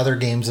 3 other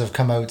games have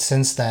come out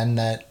since then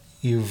that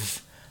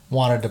you've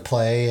wanted to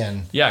play.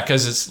 And yeah,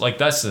 because it's like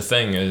that's the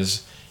thing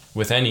is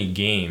with any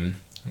game,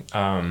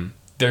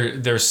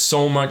 there's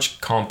so much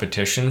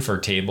competition for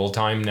table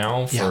time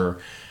now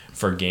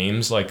for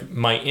games. Like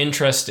my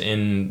interest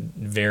in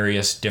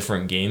various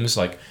different games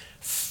like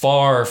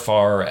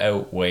far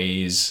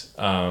outweighs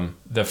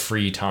the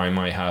free time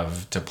I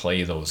have to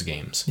play those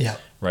games. Yeah.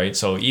 Right.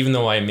 So even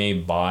though I may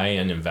buy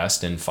and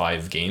invest in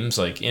 5 games,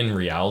 like in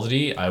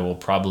reality I will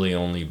probably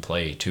only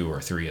play 2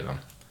 or 3 of them.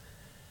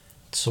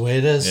 It's the way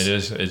it is. It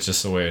is. It's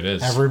just the way it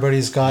is.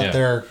 Everybody's got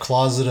their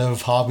closet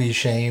of hobby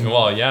shame.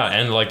 Well, yeah.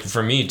 And like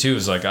for me too,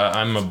 it's like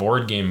I'm a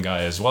board game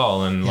guy as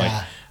well. And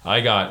like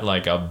I got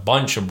like a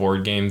bunch of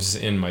board games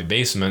in my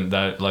basement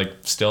that like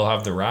still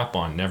have the wrap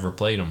on. Never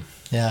played them.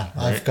 Yeah.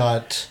 Right? I've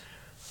got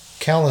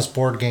countless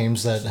board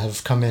games that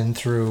have come in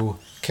through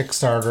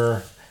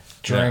Kickstarter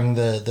during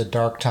the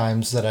dark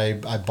times that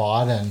I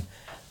bought. And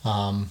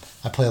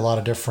I play a lot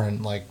of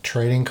different like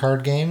trading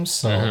card games.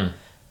 So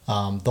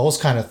those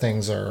kind of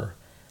things are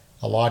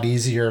a lot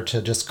easier to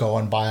just go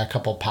and buy a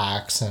couple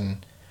packs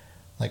and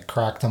like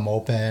crack them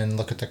open,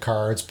 look at the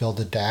cards, build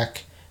a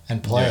deck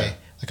and play. Yeah.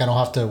 Like I don't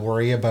have to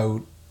worry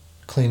about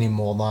cleaning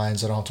mold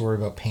lines. I don't have to worry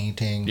about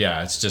painting.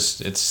 Yeah,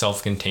 it's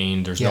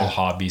self-contained. There's no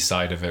hobby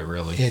side of it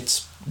really.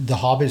 It's the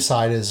hobby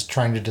side is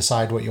trying to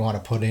decide what you want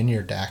to put in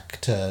your deck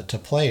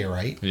to play,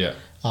 right? Yeah.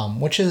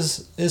 Which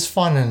is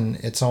fun in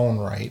its own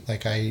right.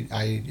 Like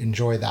I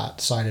enjoy that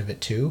side of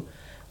it too.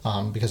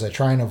 Because I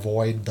try and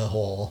avoid the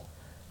whole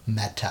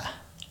meta.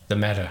 The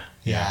meta.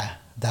 Yeah,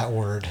 that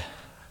word.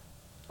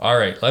 All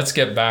right, let's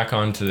get back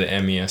onto the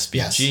MESBG.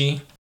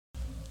 Yes.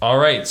 All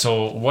right,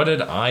 so what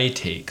did I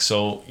take?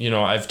 So,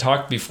 I've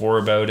talked before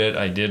about it.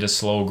 I did a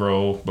slow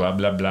grow, blah,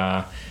 blah,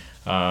 blah.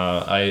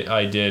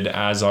 I did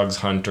Azog's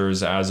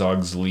Hunters,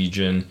 Azog's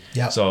Legion.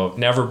 Yep. So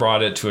never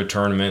brought it to a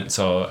tournament.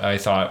 So I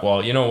thought,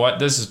 well, you know what?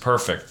 This is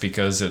perfect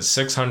because it's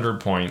 600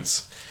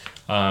 points.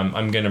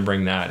 I'm going to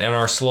bring that. And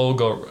our slow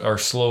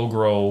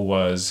grow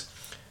was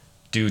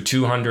do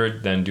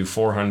 200, then do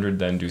 400,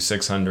 then do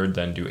 600,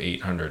 then do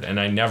 800. And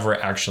I never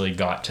actually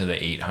got to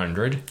the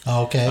 800.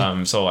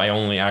 Okay. So I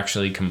only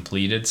actually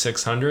completed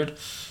 600.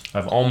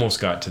 I've almost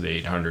got to the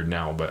 800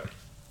 now, but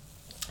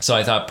So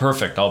I thought,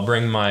 perfect. I'll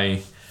bring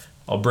my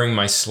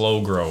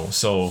slow grow.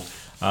 So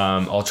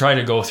I'll try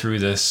to go through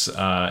this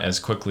as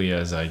quickly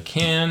as I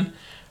can.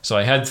 So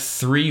I had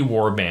 3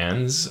 war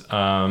bands.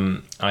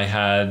 I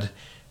had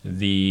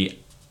the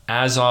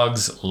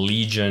Azog's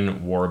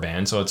Legion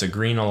warband. So it's a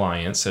Green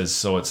Alliance.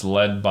 So it's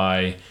led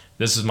by,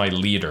 this is my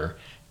leader,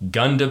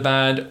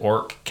 Gundabad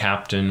Orc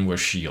Captain with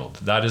Shield.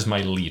 That is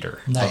my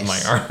leader of my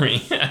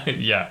army.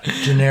 Yeah.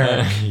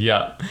 Generic.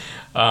 Yeah.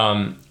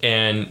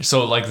 And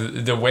so like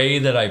the way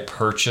that I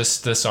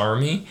purchased this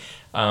army,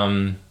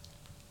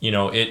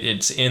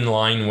 it's in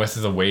line with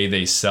the way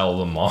they sell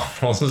the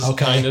models,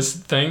 kind of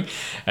thing.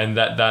 And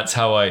that's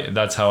how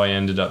I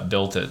ended up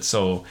built it.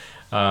 So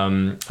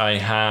I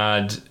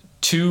had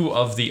 2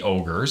 of the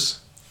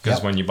ogres,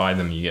 because when you buy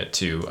them you get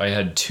 2. I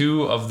had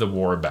 2 of the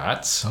war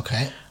bats.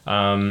 Okay.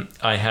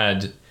 I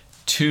had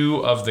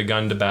 2 of the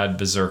Gundabad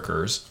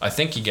berserkers. I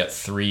think you get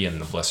 3 in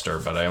the blister,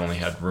 but I only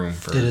had room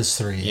for... It is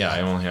 3. Yeah,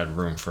 I only had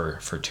room for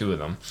 2 of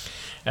them.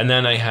 And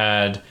then I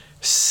had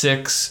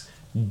 6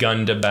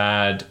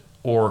 Gundabad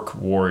orc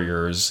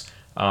warriors,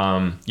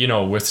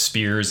 with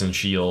spears and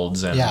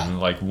shields, and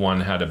like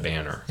one had a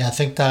banner. Yeah, I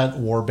think that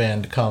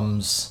warband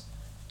comes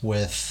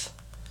with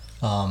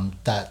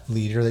that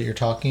leader that you're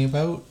talking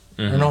about.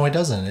 Or no, it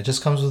doesn't. It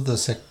just comes with the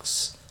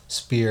 6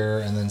 spear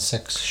and then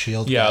 6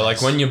 shield. Yeah, guys.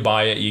 like when you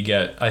buy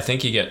it, I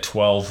think you get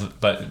 12,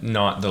 but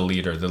not the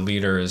leader. The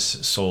leader is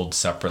sold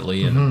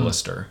separately in a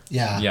blister.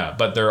 Yeah. Yeah,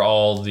 but they're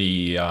all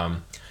the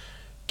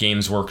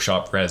Games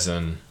Workshop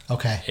resin.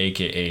 Okay.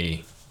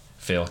 AKA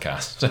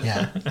Failcast.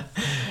 Yeah.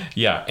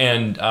 Yeah,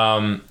 and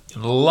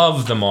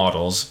love the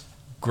models.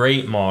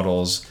 Great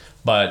models,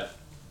 but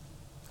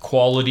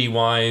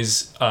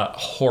quality-wise,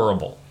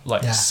 horrible.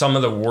 Like some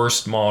of the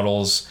worst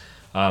models.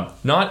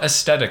 Not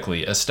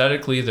aesthetically.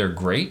 Aesthetically, they're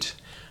great.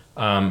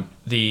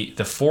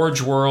 The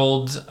Forge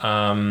World,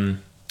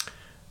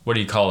 what do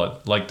you call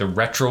it? Like the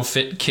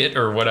retrofit kit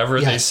or whatever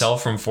they sell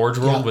from Forge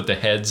World with the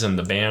heads and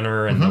the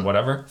banner and the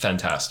whatever.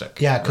 Fantastic.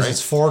 Yeah, because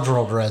it's Forge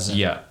World resin.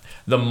 Yeah.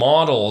 The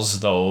models,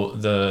 though,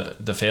 the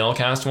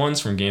Failcast ones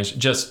from Games,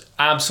 just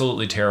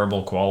absolutely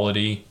terrible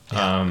quality.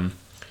 Yeah.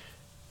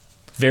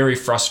 Very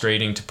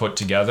frustrating to put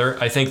together.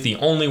 I think the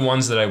only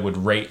ones that I would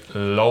rate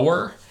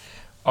lower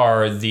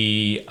are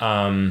the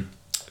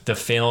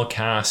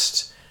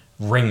Failcast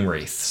Ring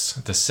Wraiths,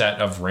 the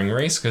set of Ring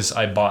Wraiths, because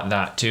I bought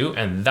that too,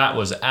 and that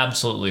was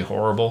absolutely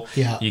horrible.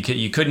 Yeah.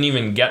 You couldn't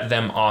even get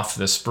them off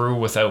the sprue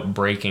without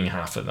breaking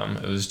half of them.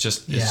 It's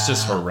just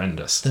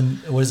horrendous.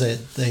 What do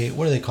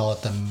they call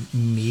it? The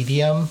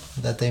medium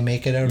that they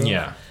make it out of?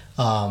 Yeah.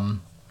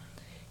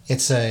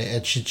 It's a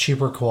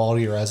cheaper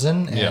quality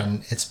resin,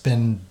 and it's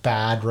been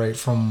bad right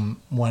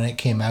from when it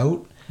came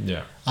out.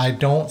 Yeah. I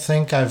don't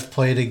think I've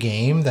played a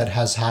game that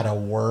has had a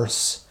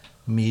worse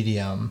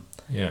medium.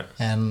 Yeah.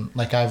 And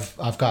like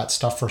I've got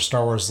stuff for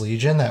Star Wars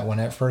Legion that when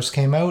it first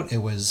came out, it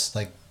was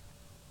like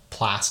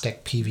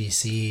plastic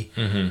PVC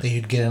that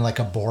you'd get in like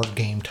a board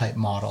game type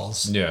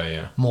models. Yeah,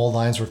 yeah. Mold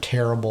lines were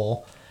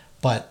terrible,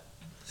 but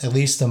at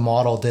least the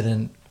model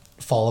didn't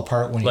fall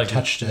apart when you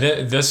touched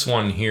it. This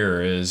one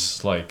here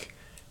is like,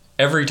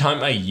 every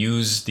time I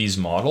use these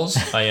models,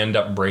 I end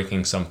up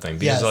breaking something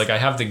because like I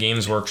have the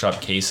Games Workshop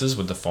cases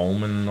with the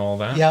foam and all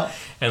that. Yeah.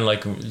 And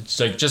like it's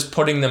like just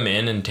putting them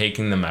in and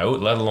taking them out,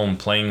 let alone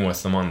playing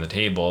with them on the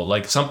table,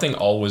 like something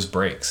always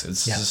breaks.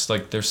 It's just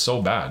like they're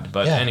so bad.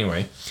 But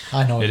anyway,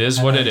 I know it is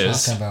what it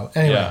is.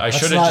 Anyway, I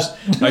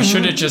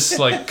should have just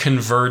like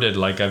converted,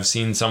 like I've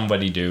seen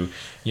somebody do.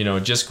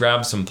 Just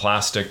grab some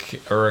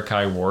plastic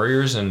Urukai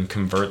warriors and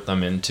convert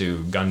them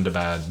into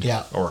Gundabad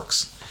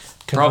orcs.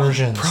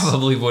 Conversions.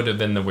 Probably would have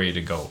been the way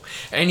to go.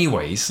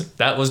 Anyways,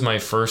 that was my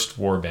first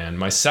warband.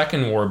 My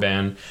second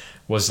warband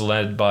was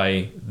led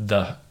by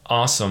the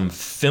awesome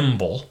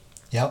Thimble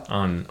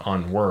on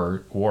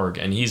Warg,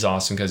 and he's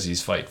awesome because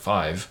he's fight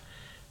 5.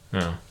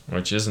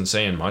 Which isn't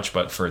saying much,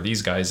 but for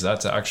these guys,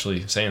 that's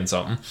actually saying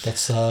something.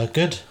 That's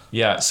good.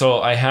 Yeah,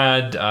 so I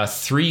had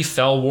 3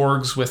 Fell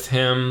Wargs with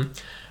him.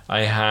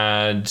 I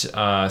had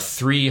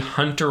 3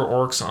 Hunter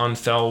Orcs on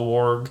Fell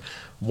Warg,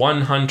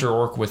 1 Hunter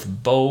Orc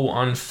with bow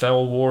on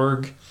Fell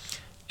Warg,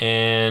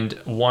 and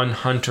 1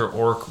 Hunter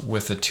Orc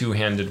with a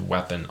 2-handed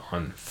weapon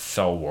on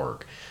Fell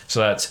Warg. So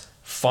that's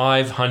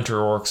 5 Hunter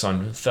Orcs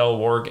on Fell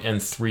Warg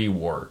and 3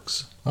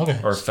 Wargs. Okay.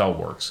 Or Fell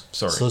Wargs,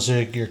 sorry. So those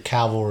are your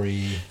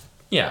cavalry.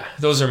 Yeah,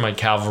 those are my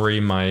cavalry,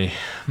 my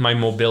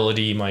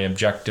mobility, my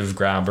objective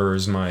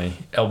grabbers, my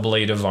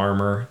ablative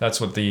armor.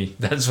 That's what the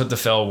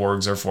Fell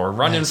Wargs are for.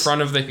 Run in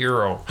front of the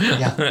hero.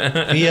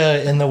 Yeah. Be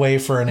in the way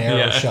for an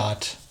arrow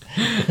shot.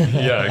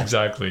 Yeah,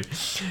 exactly.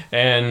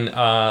 And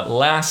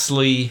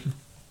lastly,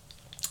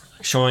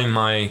 showing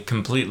my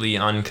completely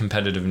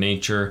uncompetitive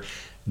nature,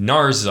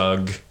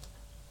 Narzug,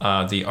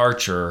 the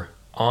archer,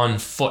 on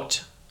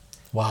foot.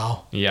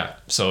 Wow. Yeah,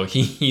 so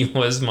he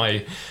was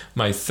my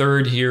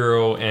third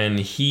hero, and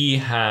he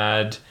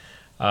had,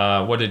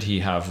 what did he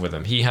have with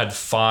him? He had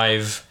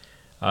 5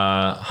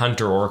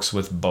 hunter orcs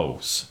with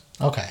bows.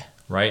 Okay.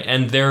 Right,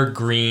 and their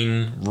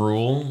green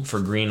rule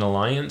for Green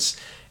Alliance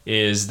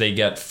is they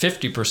get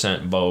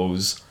 50%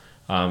 bows,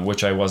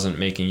 which I wasn't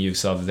making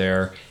use of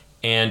there,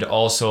 and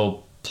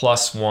also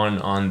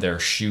 +1 on their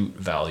shoot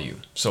value.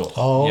 So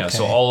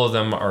so all of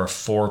them are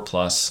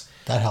 4+.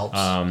 That helps.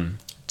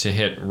 To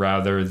hit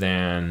rather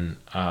than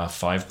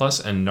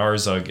 5+, and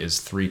Narzug is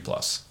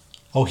 3+.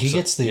 Oh, he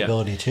gets the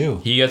ability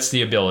too. He gets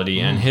the ability,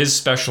 and his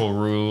special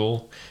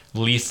rule,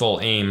 lethal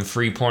aim,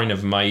 3 point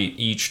of might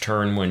each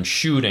turn when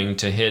shooting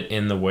to hit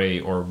in the way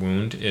or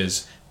wound,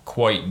 is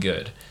quite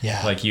good.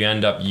 Yeah. Like, you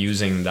end up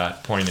using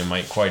that point of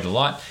might quite a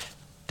lot.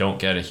 Don't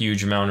get a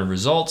huge amount of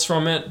results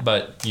from it,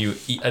 but you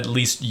at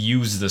least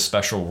use the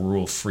special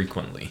rule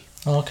frequently.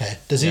 Okay.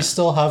 Does he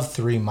still have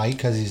 3 might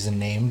because he's a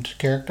named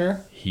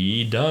character?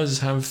 He does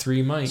have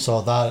 3 might.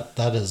 So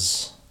that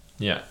is...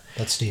 Yeah.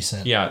 That's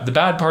decent. Yeah, the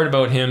bad part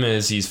about him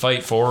is he's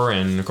fight 4,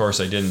 and of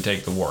course I didn't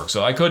take the warg.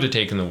 So I could have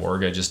taken the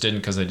warg, I just didn't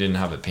because I didn't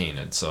have it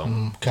painted.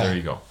 So there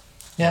you go.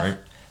 Yeah, right?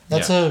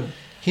 That's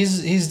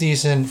he's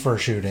decent for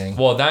shooting.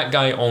 Well, that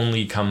guy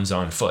only comes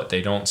on foot.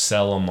 They don't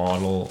sell a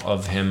model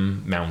of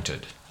him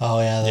mounted.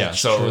 Oh yeah, that's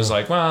so true. It was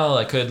like, well,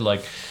 I could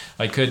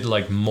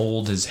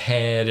mold his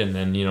head, and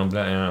then and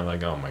I'm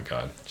like, oh my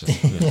god, just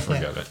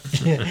forget it.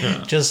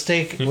 Just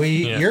take. Well,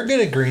 you're good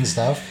at green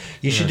stuff.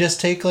 You should just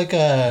take like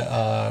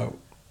a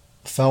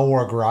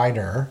Felwarg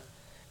rider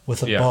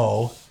with a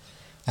bow,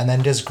 and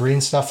then just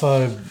green stuff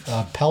a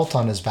pelt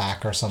on his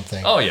back or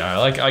something. Oh yeah,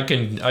 like I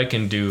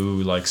can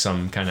do like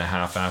some kind of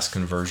half-ass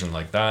conversion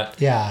like that.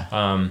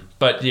 Yeah.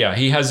 But yeah,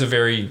 he has a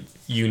very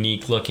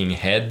unique looking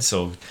head.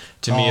 So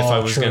to me, if I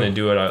was gonna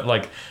do it,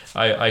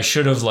 I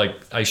should have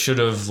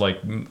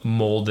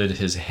molded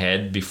his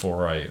head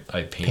before I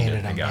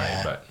painted the guy.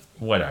 Yeah. But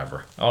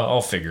whatever, I'll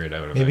figure it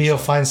out eventually. Maybe you'll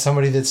find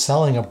somebody that's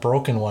selling a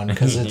broken one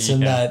because it's in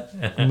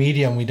that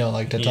medium we don't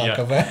like to talk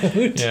about.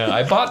 Yeah,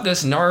 I bought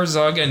this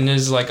Narzug and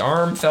his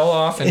arm fell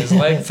off and his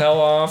leg fell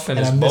off and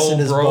his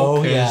bow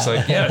broke. And it's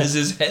like, is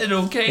his head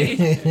okay?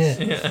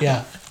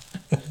 Yeah.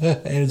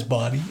 And his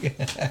body.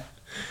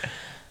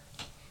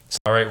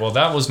 All right, well,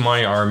 that was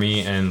my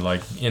army, and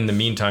in the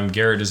meantime,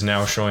 Garrett is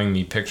now showing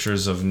me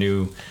pictures of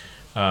new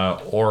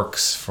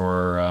orcs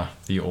for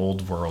the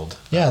old world.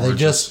 Yeah, they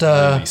just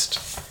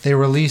released. They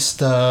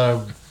released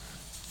a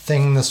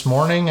thing this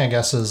morning, I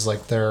guess, is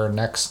their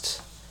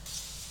next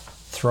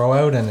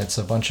throwout, and it's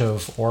a bunch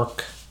of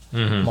orc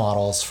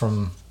models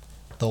from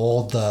the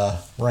old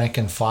rank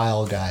and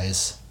file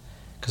guys,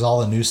 because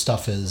all the new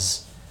stuff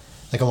is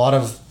a lot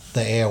of the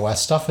AOS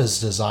stuff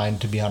is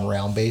designed to be on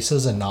round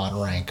bases and not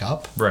rank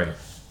up. Right.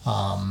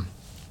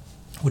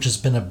 Which has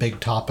been a big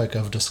topic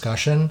of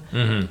discussion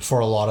for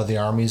a lot of the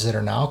armies that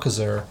are now, because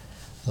they're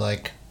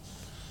like,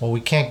 well, we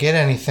can't get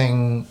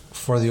anything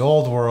for the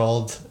old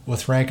world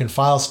with rank and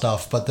file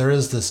stuff, but there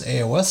is this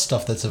AOS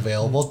stuff that's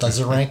available. Does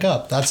it rank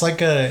up? That's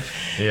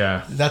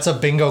that's a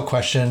bingo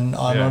question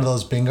on one of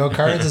those bingo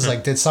cards. Is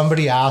did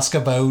somebody ask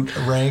about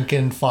rank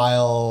and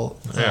file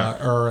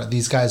or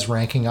these guys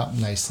ranking up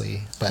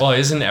nicely? But, well,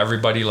 isn't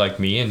everybody like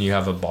me and you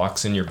have a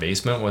box in your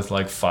basement with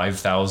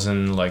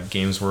 5,000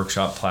 Games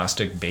Workshop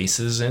plastic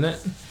bases in it?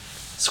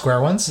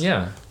 Square ones?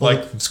 Yeah.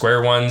 Well,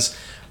 square ones.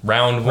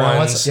 Round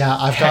ones,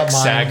 I've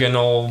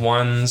hexagonal got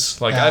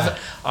ones.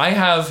 I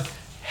have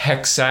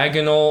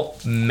hexagonal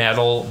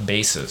metal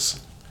bases.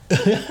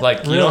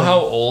 You know how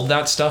old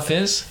that stuff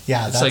is?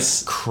 Yeah,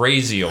 it's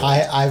crazy old.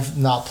 I've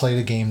not played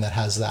a game that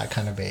has that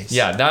kind of base.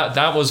 Yeah,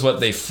 that was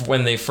what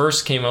when they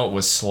first came out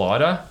with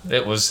Slaughter.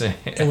 It was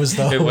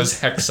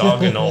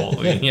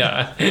hexagonal.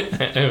 Yeah,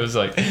 it was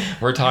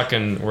we're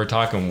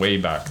talking way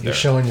back there. You're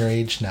showing your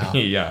age now.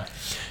 Yeah.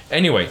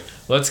 Anyway,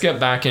 let's get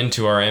back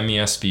into our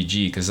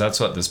MESBG, because that's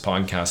what this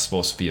podcast is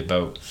supposed to be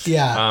about.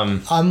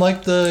 Yeah, I'm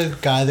like the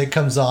guy that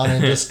comes on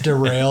and just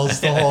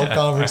derails the whole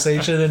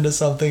conversation into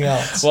something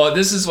else. Well,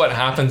 this is what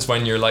happens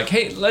when you're like,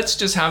 hey, let's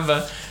just have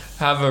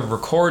a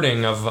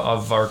recording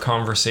of our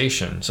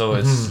conversation. So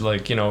it's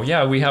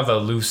we have a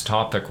loose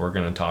topic we're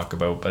going to talk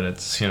about, but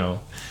it's,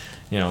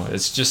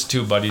 it's just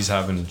two buddies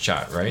having a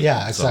chat, right?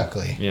 Yeah,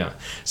 exactly.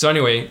 So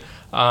anyway,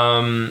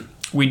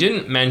 we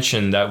didn't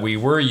mention that we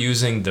were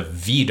using the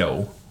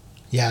Veto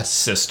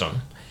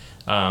system.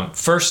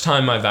 First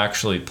time I've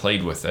actually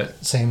played with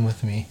it. Same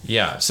with me.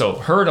 Yeah, so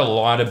heard a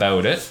lot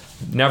about it.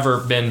 Never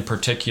been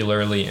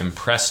particularly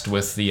impressed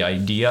with the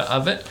idea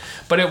of it,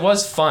 but it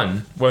was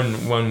fun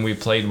when we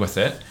played with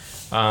it.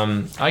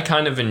 I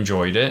kind of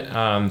enjoyed it.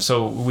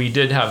 So we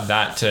did have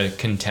that to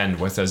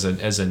contend with as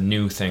a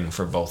new thing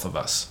for both of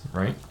us,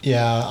 right?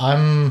 Yeah,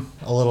 I'm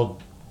a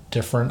little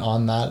different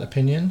on that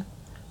opinion.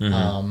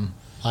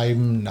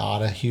 I'm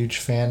not a huge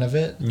fan of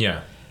it.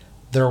 Yeah.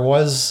 There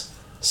was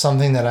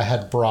something that I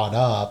had brought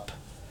up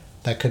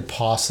that could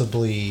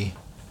possibly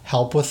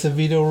help with the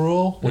veto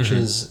rule, which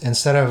is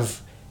instead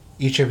of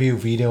each of you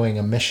vetoing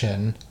a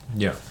mission,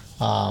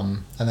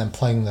 and then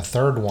playing the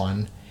third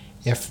one,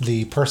 if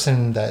the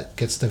person that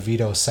gets the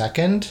veto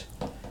second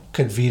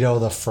could veto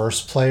the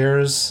first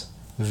player's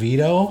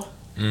veto,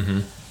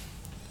 and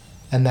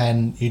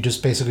then you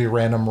just basically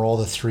random roll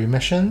the 3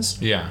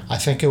 missions, I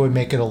think it would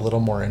make it a little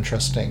more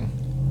interesting.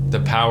 the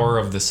power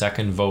of the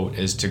second vote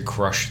is to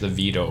crush the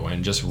veto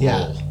and just roll.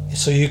 Yeah.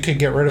 So you could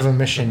get rid of a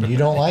mission you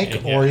don't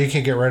like, Yeah. or you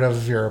could get rid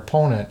of your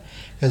opponent.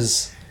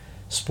 Because,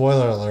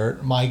 spoiler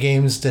alert, my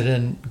games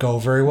didn't go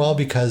very well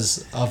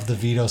because of the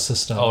veto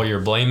system. Oh, you're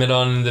blaming it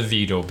on the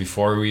veto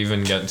before we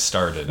even get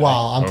started.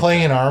 Well, I'm Okay.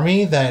 playing an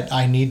army that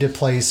I need to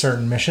play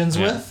certain missions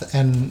Yeah. with,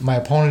 and my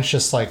opponent's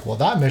just like, well,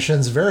 that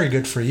mission's very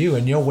good for you,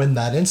 and you'll win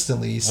that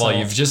instantly. So Well,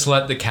 you've just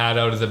let the cat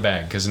out of the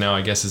bag, because now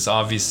I guess it's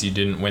obvious you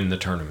didn't win the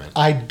tournament.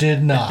 I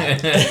did not.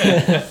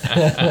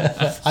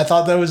 I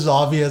thought that was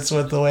obvious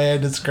with the way I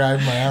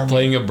described my army.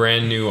 Playing a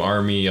brand new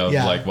army of,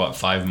 Yeah.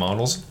 5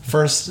 models?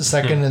 First,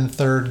 second, and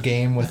third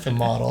game with the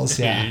models,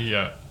 yeah.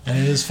 Yeah. And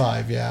it is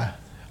 5, yeah.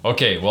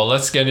 Okay, well,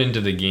 let's get into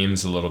the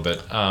games a little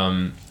bit.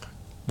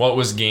 What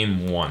was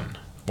game 1?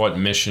 What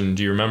mission?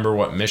 Do you remember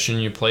what mission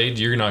you played?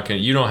 You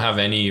don't have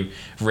any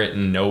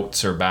written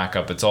notes or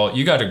backup. It's all,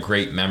 you got a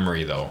great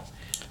memory though.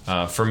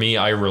 For me,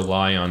 I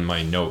rely on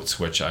my notes,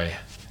 which I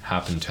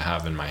happen to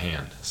have in my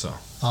hand. So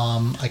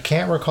I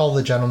can't recall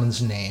the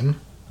gentleman's name.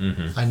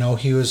 Mm-hmm. I know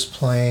he was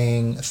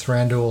playing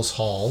Thranduil's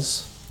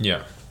Halls.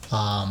 yeah,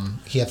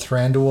 He had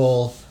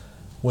Thranduil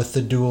with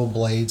the dual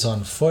blades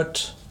on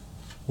foot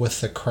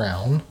with the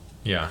crown,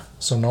 yeah.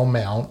 so no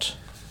mount.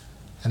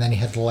 And then he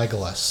had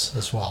Legolas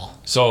as well.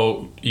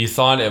 So you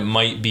thought it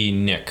might be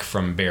Nick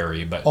from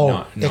Barry, but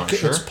Oh, not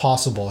sure. it's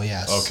possible,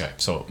 yes. Okay,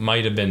 so it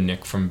might have been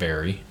Nick from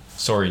Barry.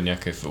 Sorry,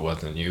 Nick, if it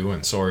wasn't you,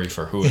 and sorry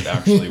for who it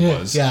actually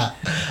was. Yeah.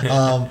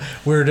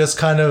 We were just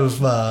kind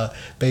of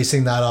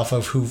basing that off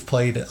of who've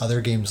played other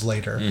games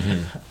later.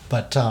 Mm-hmm.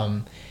 But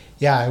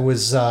yeah, it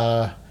was,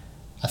 I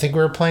think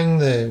we were playing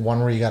the one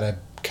where you got to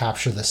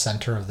capture the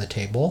center of the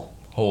table.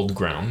 Hold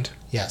ground.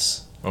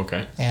 Yes.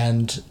 Okay.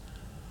 And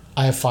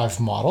I have 5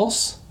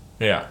 models,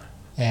 Yeah.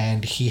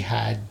 and he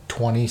had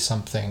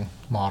 20-something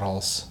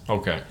models.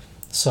 Okay.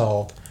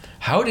 So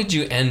How did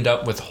you end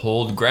up with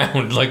hold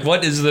ground? Like,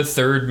 what is the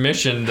third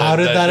mission? how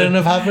did that end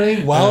up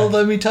happening? Well,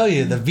 let me tell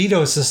you, the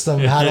veto system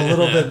had a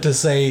little bit to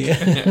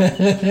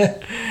say.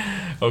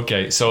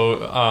 Okay,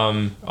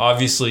 so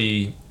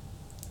obviously,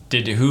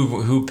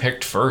 who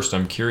picked first?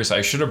 I'm curious.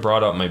 I should have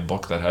brought up my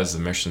book that has the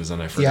missions,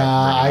 and I forgot.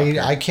 Yeah, to bring it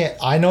up I can't.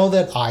 I know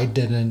that I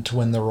didn't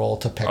win the role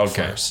to pick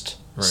Okay, first.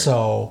 right.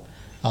 So,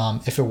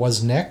 if it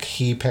was Nick,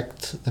 he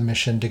picked the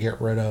mission to get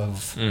rid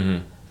of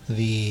Mm-hmm.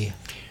 the.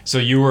 So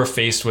you were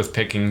faced with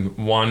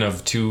picking one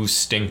of 2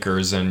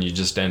 stinkers, and you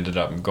just ended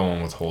up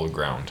going with hold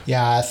ground.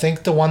 Yeah, I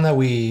think the one that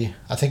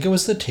I think it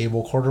was the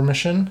table quarter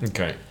mission.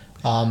 Okay.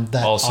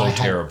 That Also I had,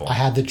 terrible. I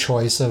had the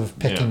choice of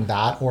picking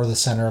that or the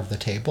center of the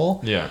table.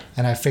 Yeah.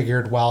 And I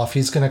figured, well, if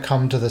he's going to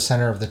come to the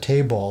center of the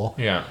table,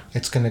 Yeah.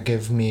 it's going to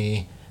give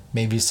me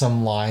maybe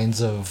some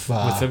lines of.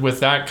 With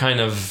that kind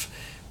of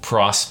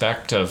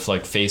prospect of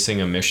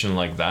facing a mission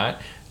like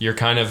that, you're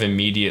kind of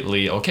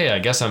immediately, okay, I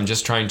guess I'm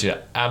just trying to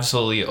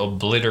absolutely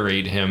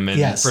obliterate him and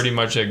Yes. pretty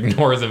much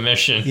ignore the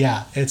mission.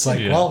 Yeah, it's like,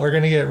 Yeah. well, we're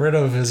going to get rid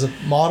of his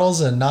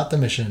models and not the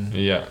mission.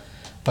 Yeah.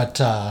 But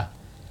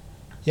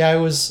yeah, it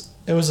was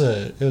a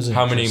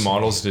How many interesting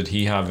models did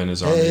he have in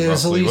his army It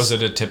was at roughly? least- Was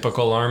it a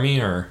typical army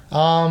or?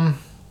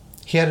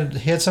 He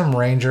had some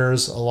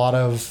rangers, a lot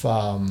of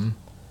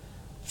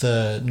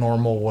the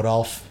normal wood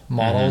elf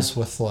models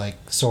with like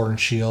sword and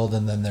shield,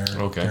 and then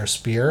their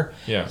spear.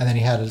 Yeah. And then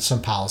he had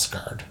some palace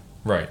guard.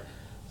 Right.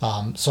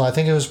 So I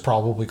think it was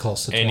probably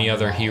close to 20 Any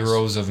other models.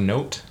 heroes of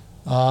note?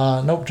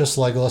 Nope, just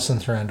Legolas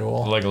and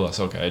Thranduil. Legolas.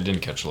 Okay, I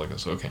didn't catch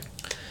Legolas. Okay.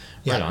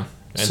 Yeah. Right on.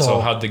 And So- so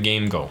how'd the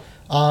game go?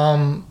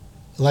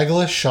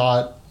 Legolas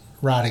shot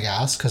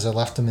Radagast because I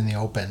left him in the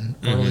open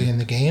Mm-hmm. early in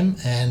the game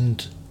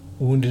and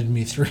wounded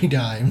me 3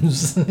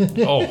 times.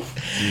 Oh,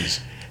 jeez.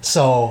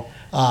 So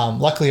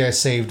luckily I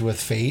saved with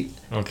fate.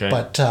 Okay.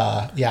 But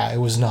yeah, it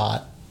was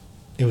not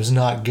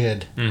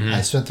good. Mm-hmm.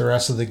 I spent the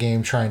rest of the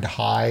game trying to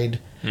hide.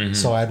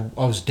 So I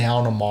was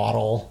down a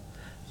model.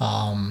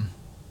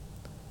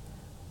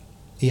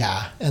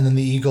 Yeah, and then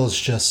the Eagles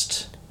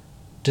just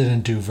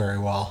didn't do very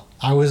well.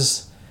 I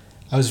was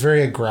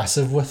very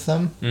aggressive with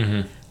them.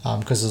 Mm-hmm.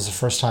 Because it was the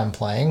first time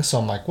playing, so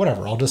I'm like,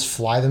 whatever, I'll just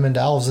fly them into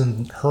elves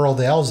and hurl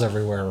the elves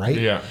everywhere, right?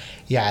 Yeah.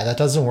 Yeah, that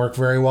doesn't work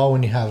very well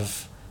when you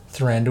have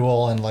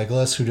Thranduil and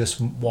Legolas who just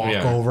walk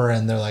Yeah. over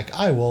and they're like,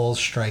 I will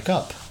strike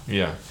up.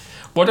 Yeah.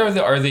 What are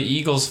the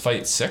Eagles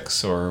fight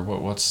 6 or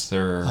what's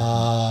their? They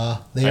I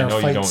are know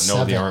fight you don't know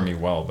 7. the army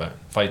well, but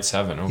fight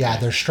 7. Okay. Yeah,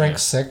 they're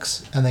strength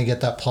 6, and they get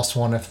that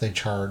 +1 if they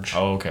charge.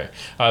 Oh, okay.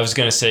 I was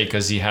gonna say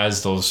because he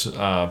has those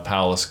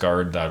palace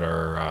guard that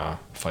are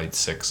fight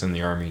 6 in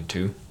the army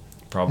too,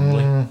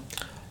 probably.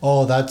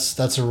 Oh,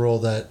 that's a rule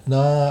that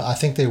I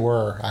think they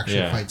were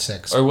actually fight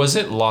 6. Or was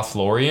it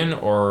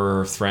Lothlorien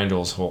or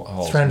Thranduil's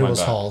halls? Thranduil's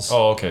My bad. halls.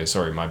 Oh, okay.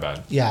 Sorry, my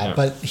bad. Yeah,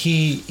 but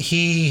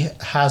he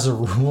has a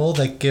rule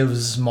that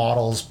gives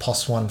models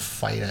 +1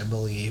 fight, I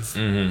believe.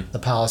 Mm-hmm. The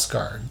palace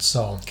guard.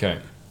 So Okay.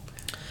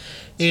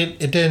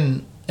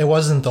 it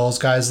wasn't those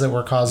guys that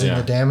were causing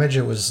Yeah. the damage.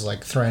 It was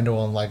like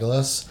Thranduil and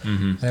Legolas.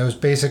 Mm-hmm. And it was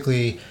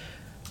basically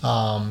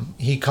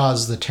He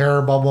caused the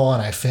terror bubble,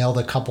 and I failed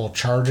a couple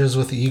charges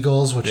with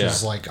eagles, which Yeah.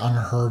 is like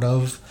unheard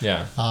of.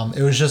 Yeah.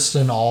 It was just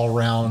an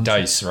all-around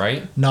Dice,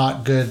 right?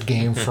 not good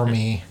game for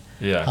me.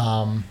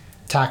 Yeah.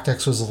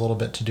 Tactics was a little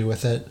bit to do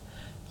with it,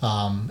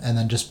 and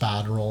then just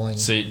bad rolling.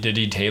 So did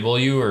he table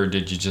you, or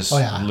did you just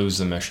lose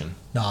the mission?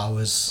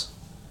 No,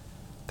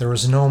 there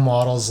was no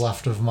models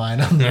left of mine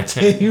on the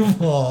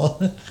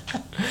table.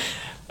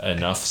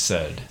 Enough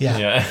said.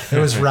 Yeah. It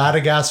was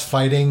Radagast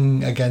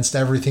fighting against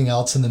everything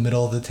else in the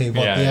middle of the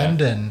table at the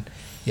end, and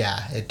it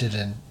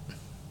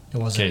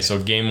wasn't. Okay, so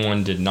game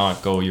 1 did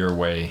not go your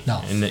way.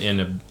 No.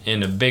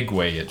 In a big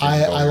way, it didn't go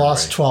I your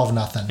lost way.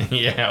 12-0.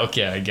 Yeah,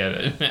 okay, I get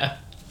it.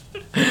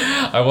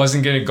 I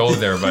wasn't gonna go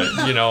there, but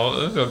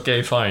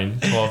okay, fine.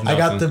 12-0. I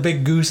got the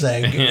big goose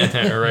egg.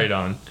 Right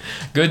on.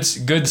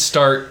 Good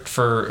start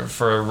for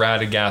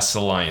Radagast's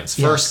Alliance.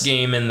 First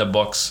game in the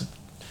books.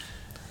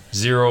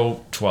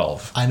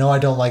 0-12. I know I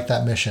don't like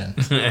that mission.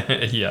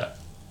 Yeah.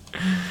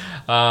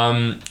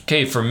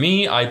 Okay, for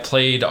me, I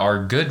played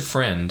our good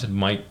friend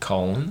Mike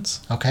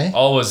Collins. Okay.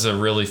 Always a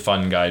really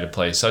fun guy to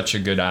play. Such a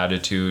good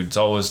attitude. It's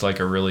always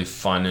like a really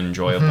fun,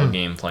 enjoyable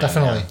game playing.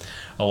 Definitely.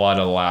 A lot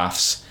of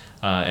laughs.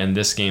 And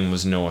this game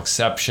was no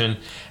exception.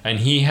 And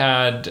he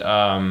had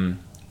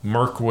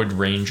Mirkwood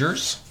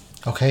Rangers.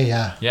 Okay,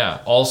 yeah. Yeah.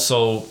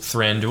 Also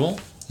Thranduil.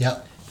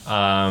 Yep.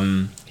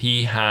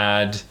 He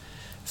had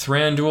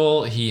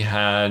Thranduil, he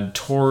had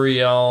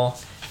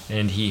Toriel,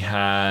 and he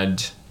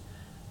had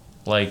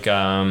like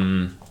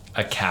a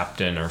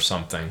captain or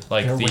something.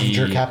 Like the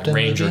Ranger captain,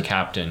 Ranger maybe?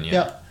 captain,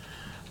 yeah.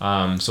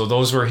 Yep. So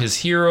those were his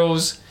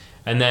heroes.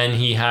 And then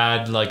he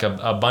had like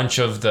a bunch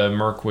of the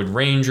Mirkwood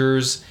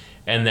Rangers,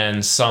 and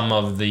then some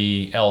of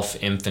the elf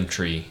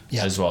infantry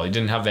as well. He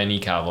didn't have any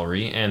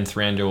cavalry, and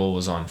Thranduil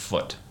was on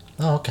foot.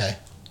 Oh, okay.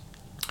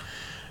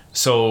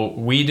 So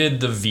we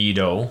did the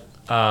veto,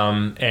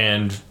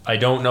 and I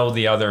don't know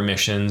the other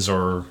missions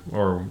or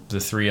the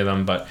three of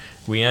them, but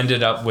we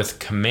ended up with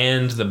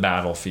command the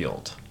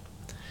battlefield,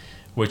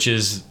 which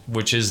is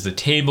the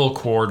table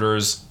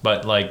quarters,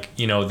 but like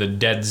the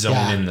dead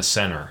zone in the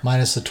center,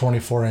 minus the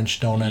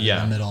 24-inch donut in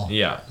the middle.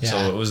 Yeah. So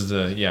it was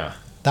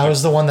That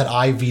was the one that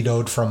I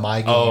vetoed from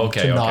my game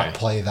to not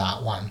play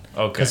that one.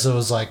 Okay. Because it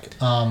was like,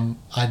 I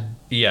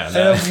that,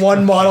 have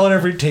one model in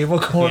every table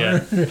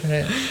corner.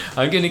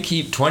 I'm going to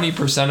keep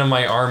 20% of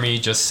my army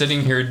just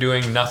sitting here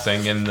doing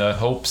nothing in the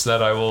hopes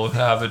that I will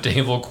have a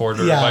table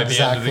quarter by the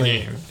end of the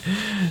game.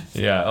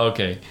 Yeah,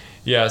 okay.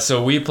 Yeah,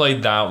 so we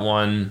played that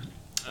one.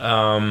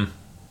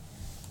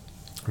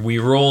 We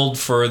rolled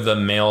for the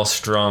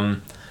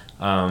Maelstrom.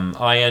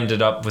 I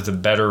ended up with a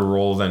better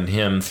roll than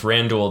him.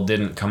 Thranduil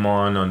didn't come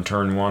on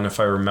turn 1, if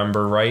I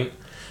remember right.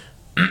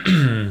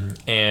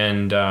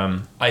 And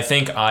I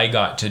think I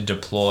got to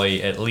deploy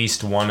at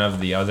least one of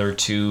the other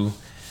two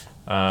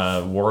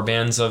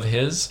warbands of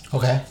his.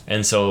 Okay.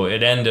 And so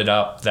it ended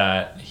up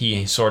that he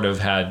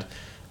had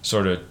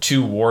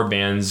two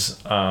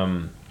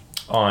warbands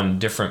on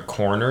different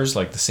corners,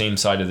 like the same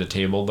side of the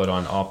table, but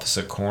on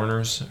opposite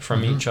corners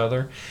from each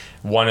other.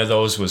 One of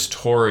those was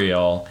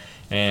Toriel.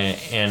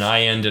 And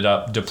I ended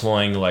up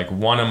deploying like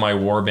one of my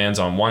warbands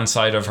on one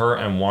side of her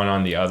and one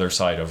on the other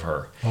side of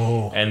her.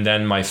 Oh. And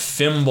then my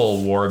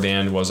Fimble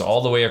warband was all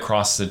the way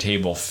across the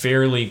table,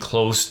 fairly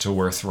close to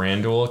where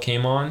Thranduil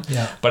came on.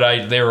 Yeah.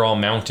 But they were all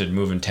mounted,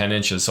 moving 10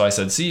 inches. So I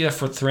said, see ya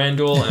for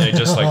Thranduil. And I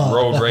just like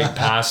rode right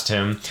past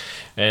him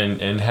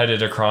and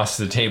headed across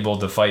the table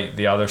to fight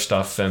the other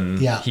stuff. And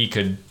he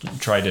could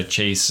try to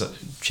chase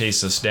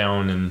us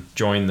down and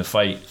join the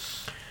fight.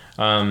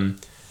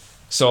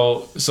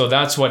 So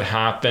that's what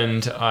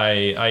happened.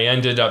 I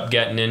ended up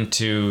getting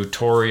into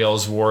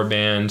Toriel's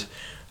warband.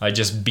 I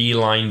just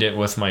beelined it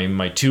with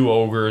my two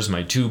ogres,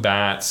 my two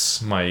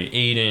bats, my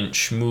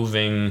 8-inch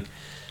moving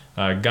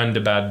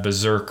Gundabad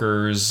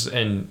berserkers,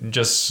 and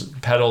just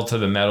pedal to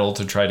the metal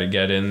to try to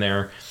get in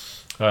there.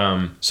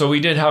 So we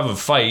did have a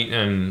fight,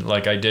 and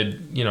like I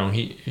did,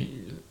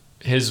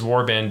 his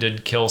warband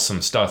did kill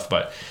some stuff,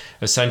 but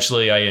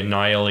essentially I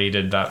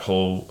annihilated that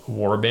whole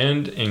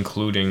warband,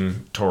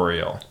 including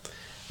Toriel.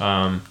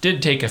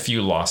 Did take a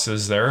few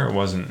losses there. It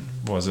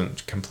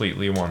wasn't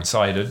completely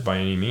one-sided by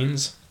any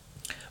means.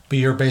 But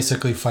you're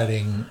basically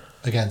fighting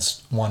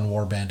against one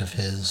warband of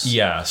his.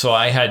 Yeah, so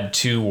I had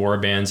two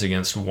warbands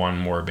against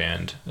one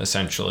warband,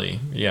 essentially.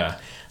 Yeah.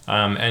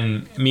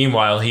 And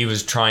meanwhile, he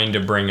was trying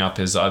to bring up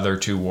his other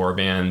two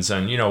warbands,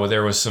 and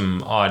there was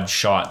some odd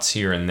shots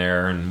here and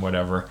there and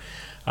whatever.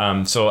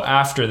 So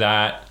after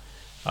that,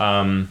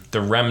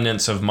 the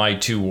remnants of my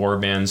two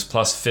warbands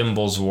plus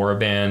Fimble's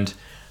warband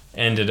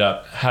ended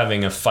up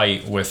having a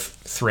fight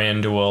with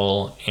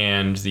Thranduil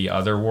and the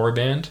other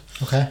warband.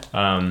 Okay.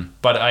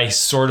 But I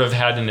sort of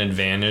had an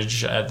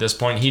advantage at this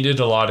point. He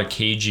did a lot of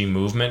cagey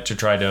movement to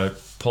try to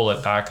pull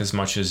it back as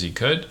much as he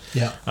could.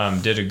 Yeah.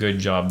 Did a good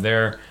job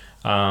there.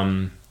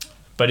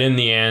 But in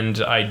the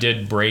end, I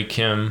did break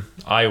him.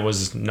 I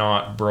was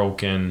not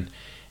broken.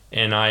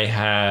 And I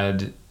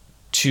had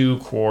 2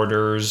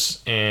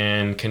 quarters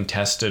and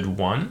contested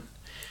 1.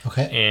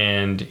 Okay.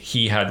 and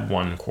he had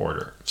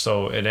 1/4.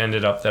 So it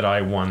ended up that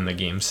I won the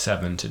game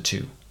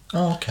 7-2.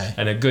 Oh, okay.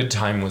 And a good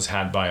time was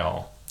had by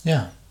all.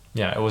 Yeah.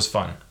 Yeah, it was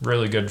fun.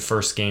 Really good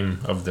first game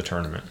of the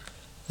tournament.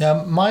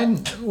 Yeah,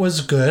 mine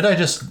was good.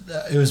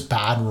 It was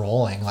bad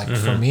rolling, like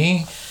for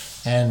me,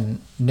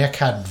 and Nick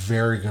had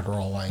very good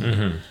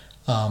rolling.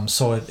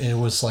 So it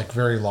was like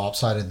very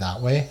lopsided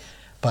that way.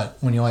 But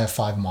when you only have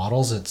 5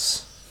 models,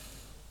 it's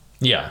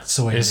the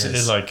way it is.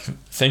 It's like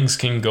things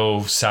can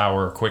go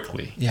sour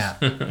quickly. Yeah.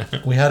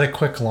 We had a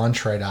quick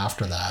lunch right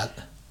after that.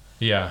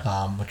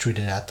 Yeah. Which we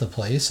did at the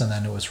place, and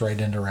then it was right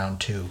into round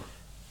 2.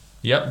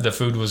 Yep, the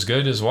food was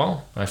good as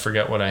well. I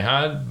forget what I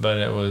had, but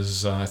it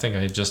was, I think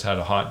I just had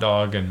a hot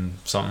dog and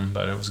something,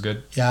 but it was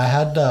good. Yeah, I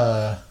had,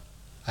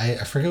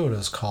 I forget what it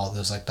was called. It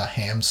was like the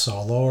ham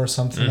solo or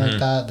something like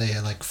that. They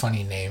had like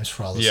funny names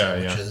for all the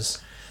sandwiches.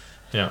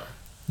 Yeah.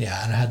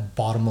 Yeah, and I had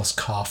bottomless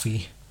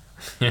coffee.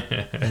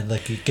 And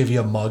like you give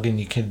you a mug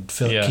and you can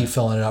keep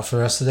filling it up for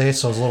the rest of the day.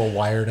 So I was a little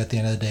wired at the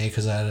end of the day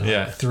because I had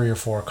like 3 or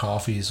 4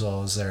 coffees while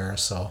I was there.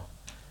 So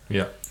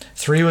yeah,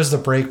 3 was the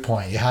break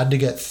point. You had to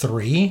get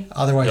 3,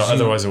 otherwise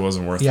it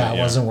wasn't worth it. Yeah, it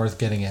wasn't worth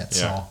getting it.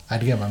 So I had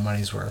to get my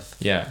money's worth.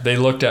 Yeah, they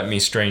looked at me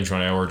strange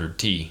when I ordered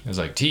tea. It was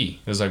like, tea?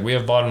 It was like, we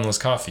have bottomless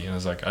coffee. And I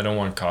was like, I don't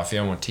want coffee,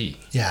 I want tea.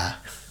 Yeah.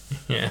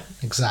 Yeah.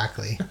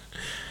 Exactly.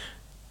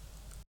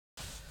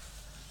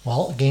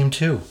 Well, game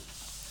 2.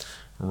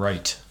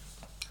 Right.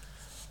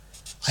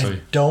 So, I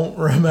don't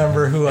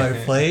remember who I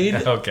played.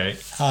 Okay.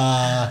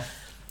 I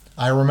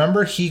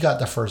remember he got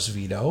the first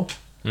veto,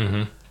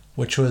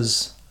 which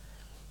was,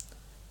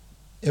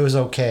 it was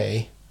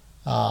okay.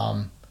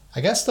 I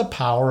guess the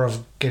power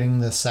of getting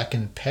the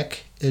second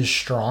pick is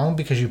strong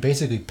because you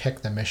basically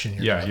pick the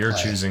mission you're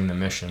choosing the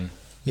mission.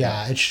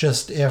 Yeah, it's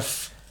just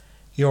if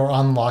you're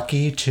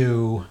unlucky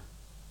to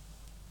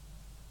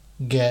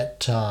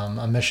get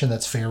a mission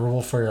that's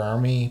favorable for your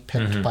army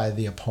picked by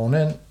the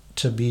opponent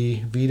to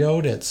be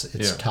vetoed,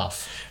 it's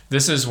tough.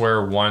 This is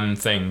where one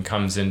thing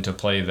comes into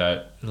play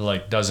that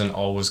like doesn't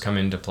always come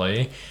into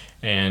play,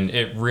 and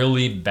it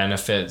really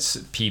benefits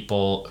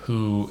people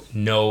who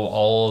know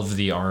all of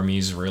the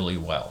armies really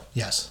well.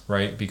 Yes.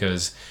 Right?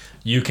 Because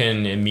you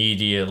can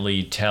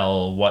immediately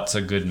tell what's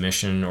a good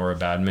mission or a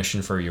bad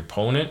mission for your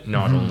opponent,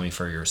 not only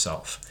for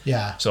yourself.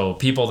 Yeah. So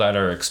people that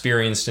are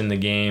experienced in the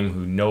game,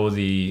 who know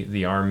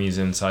the armies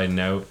inside and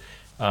out,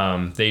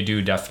 they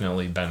do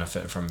definitely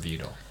benefit from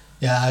veto.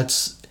 Yeah,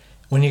 it's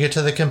when you get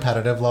to the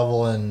competitive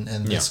level in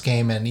this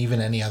game and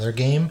even any other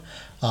game,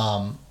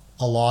 a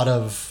lot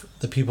of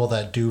the people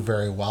that do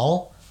very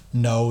well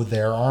know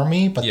their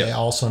army, but they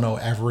also know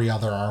every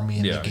other army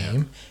in the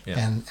game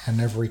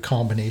and every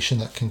combination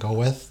that can go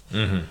with,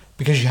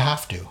 because you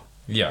have to.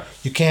 Yeah,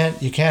 you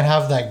can't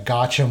have that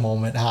gotcha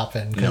moment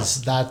happen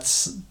because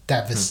that's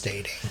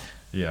devastating.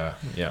 Yeah.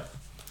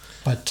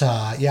 But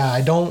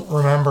I don't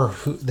remember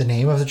the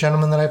name of the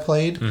gentleman that I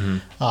played.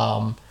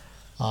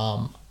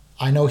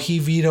 I know he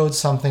vetoed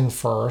something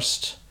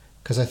first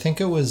because I think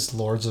it was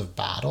Lords of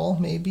Battle,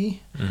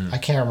 maybe. I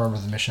can't remember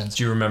the missions.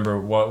 Do you remember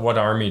what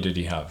army did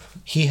he have?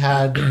 He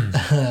had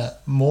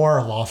more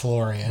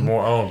Lothlorien.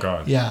 More. Oh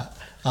God. Yeah.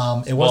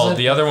 It wasn't. Well,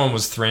 the other one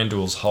was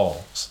Thranduil's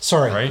Halls.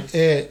 Sorry. Right.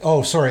 It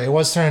was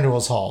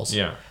Thranduil's Halls.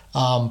 Yeah.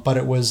 But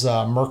it was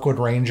Mirkwood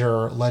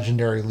Ranger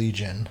Legendary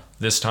Legion.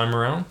 This time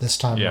around.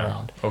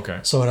 Around. Okay.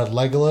 So it had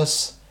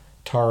Legolas,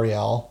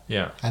 Tariel.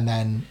 Yeah. And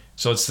then.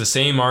 So it's the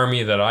same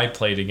army that I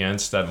played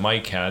against that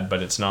Mike had,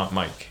 but it's not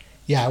Mike.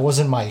 Yeah, it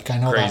wasn't Mike. I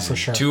know that for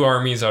sure. 2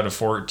 armies out of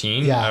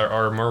 14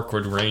 are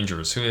Mirkwood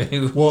Rangers.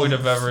 Who would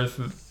have ever...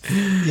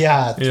 3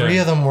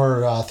 of them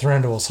were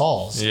Thranduil's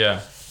Halls.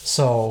 Yeah.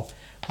 So,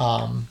 he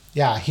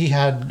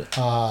had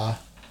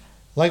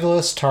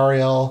Legolas,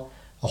 Tariel,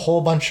 a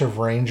whole bunch of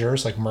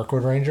Rangers, like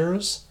Mirkwood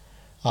Rangers,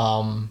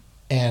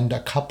 and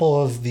a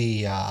couple of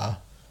the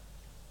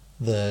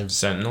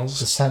Sentinels?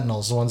 The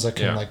Sentinels, the ones that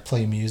can like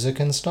play music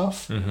and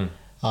stuff. And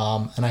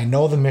I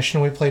know the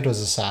mission we played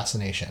was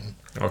Assassination.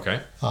 Okay.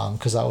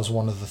 Because that was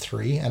one of the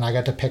 3. And I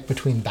got to pick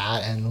between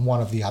that and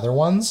one of the other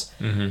ones.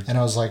 And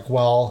I was like,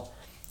 well,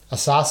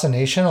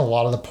 Assassination, a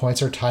lot of the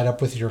points are tied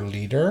up with your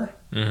leader.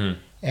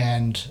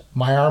 And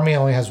my army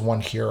only has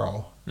 1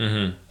 hero.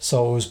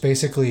 So it was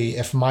basically,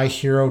 if my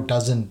hero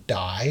doesn't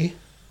die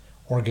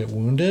or get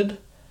wounded,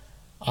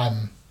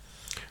 I'm...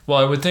 Well,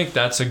 I would think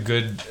that's a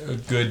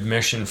good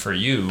mission for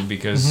you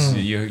because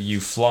you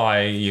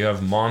fly, you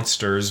have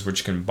monsters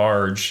which can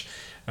barge,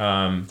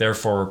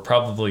 therefore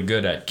probably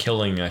good at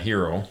killing a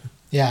hero.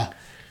 Yeah,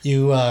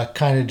 you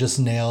kind of just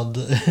nailed.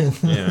 You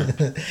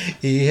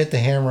hit the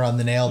hammer on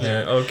the nail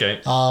there. Yeah,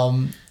 okay.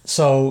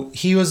 So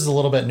he was a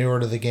little bit newer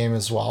to the game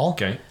as well.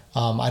 Okay.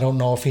 I don't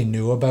know if he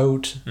knew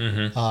about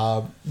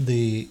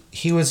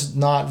he was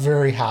not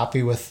very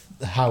happy with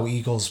how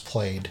Eagles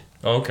played.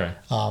 Okay.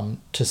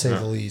 To say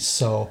the least.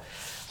 So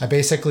I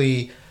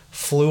basically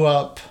flew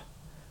up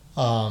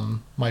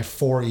my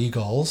 4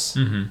 Eagles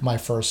my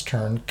first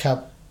turn,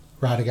 kept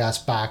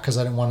Radagast back because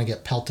I didn't want to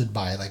get pelted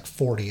by like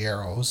 40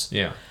 arrows.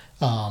 Yeah.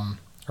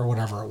 Or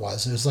whatever it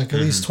was. It was like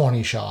at least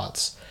 20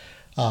 shots.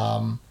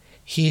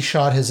 he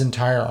shot his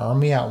entire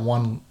army at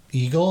one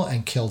eagle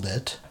and killed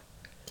it.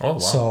 Oh, wow.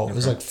 So it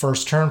was like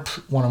first turn,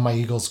 one of my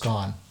eagles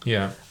gone.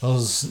 Yeah. I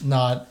was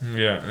not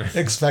Yeah.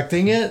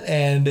 expecting it,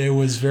 and it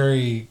was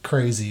very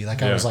crazy.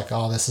 Like I was Yeah. like,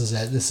 oh, this is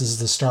it. This is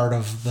the start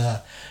of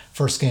the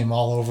first game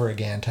all over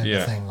again type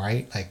of thing,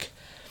 right? Like,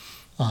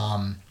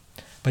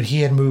 but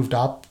he had moved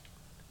up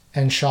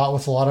and shot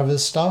with a lot of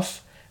his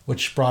stuff,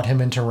 which brought him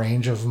into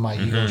range of my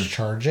eagles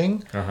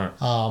charging.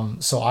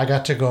 So I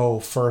got to go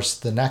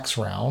first the next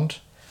round,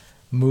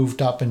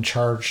 moved up and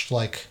charged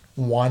like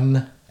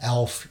one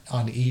elf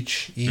on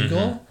each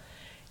eagle,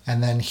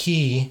 and then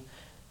he,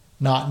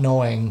 not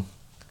knowing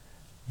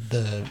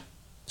the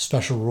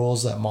special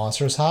rules that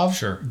monsters have,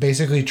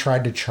 basically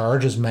tried to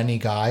charge as many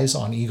guys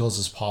on eagles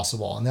as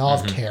possible, and they all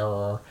have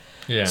terror.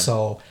 Yeah.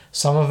 So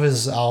some of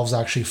his elves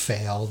actually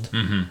failed.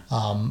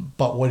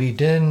 But what he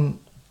did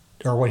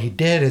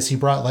is he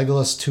brought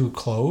Legolas too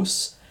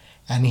close,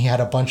 and he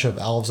had a bunch of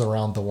elves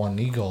around the one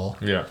eagle.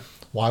 Yeah.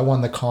 Well, I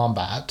won the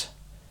combat.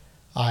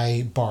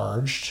 I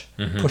barged,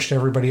 pushed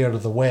everybody out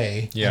of the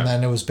way, and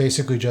then it was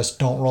basically just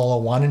don't roll a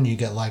 1 and you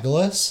get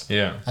Legolas.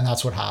 Yeah. And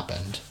that's what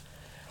happened.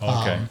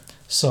 Okay.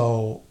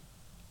 So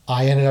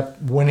I ended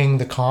up winning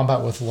the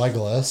combat with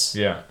Legolas.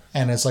 Yeah.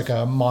 And it's like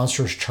a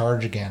monstrous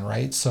charge again,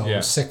 right?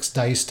 So 6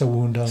 dice to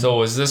wound him. So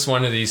was this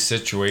one of these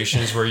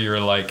situations where you're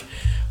like,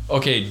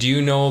 okay, do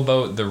you know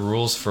about the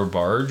rules for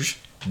barge?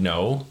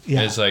 No.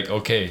 Yeah. It's like,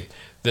 okay,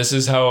 this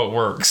is how it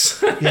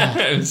works. Yeah.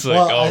 It's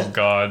like,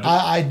 God.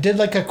 I did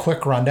like a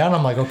quick rundown.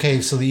 I'm like,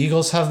 okay, so the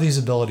Eagles have these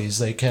abilities.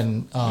 They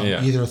can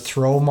either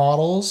throw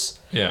models.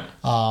 Yeah.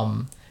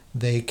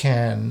 They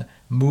can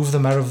move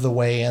them out of the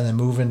way and then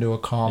move into a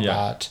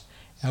combat.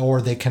 Yeah.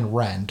 Or they can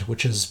rend,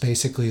 which is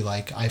basically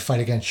like I fight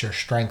against your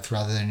strength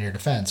rather than your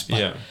defense.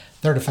 But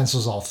their defense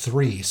was all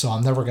 3, so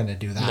I'm never going to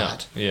do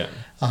that. No. Yeah.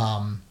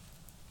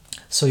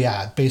 So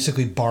yeah,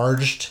 basically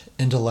barged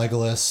into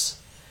Legolas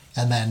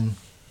and then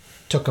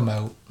took him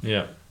out.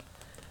 Yeah.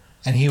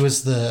 And he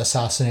was the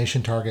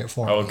assassination target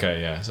for me. Okay,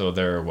 yeah. So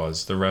there it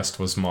was. The rest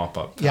was mop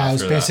up. Yeah, it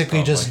was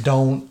basically just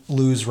don't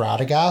lose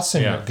Radagast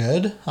and you're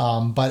good.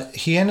 But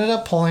he ended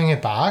up pulling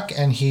it back,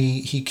 and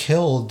he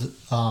killed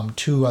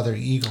 2 other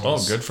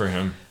eagles. Oh, good for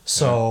him.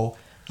 So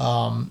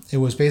it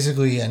was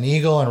basically an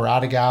eagle and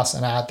Radagast,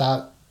 and at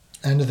that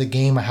end of the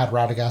game, I had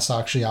Radagast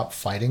actually up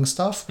fighting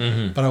stuff,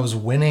 but I was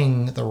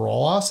winning the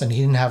roll-offs, and he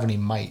didn't have any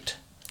might.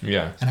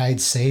 Yeah. And I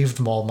had saved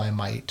all my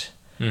might.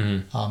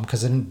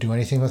 Because I didn't do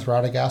anything with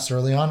Radagast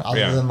early on,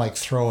 other than like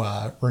throw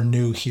a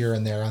renew here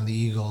and there on the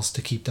eagles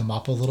to keep them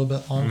up a little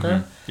bit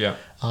longer. Yeah.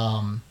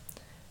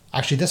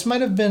 Actually, this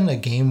might have been a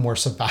game where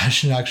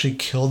Sebastian actually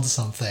killed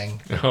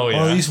something. Oh, yeah.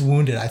 Or at least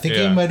wounded. I think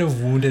he might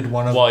have wounded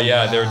one of Well,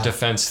 yeah, they're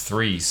defense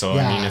 3, so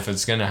I mean, if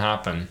it's going to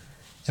happen.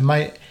 It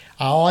might...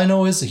 All I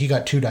know is that he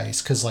got 2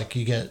 dice, because like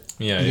you get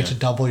to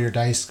double your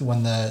dice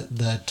when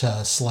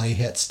the sleigh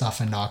hits stuff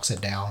and knocks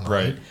it down.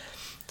 Right.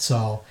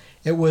 So...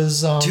 It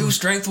was 2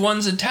 strength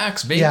 1s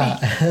attacks, baby.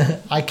 Yeah,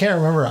 I can't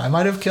remember. I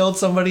might have killed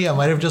somebody. I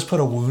might have just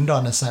put a wound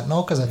on a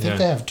sentinel because I think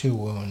they have 2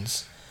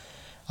 wounds.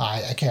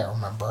 I can't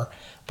remember,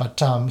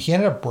 but he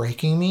ended up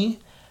breaking me.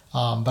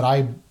 But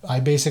I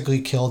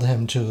basically killed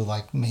him to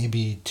like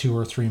maybe 2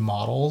 or 3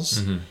 models,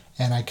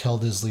 and I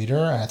killed his leader.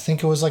 And I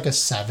think it was like a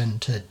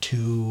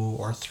 7-2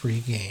 or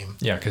 3 game.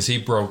 Yeah, because he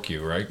broke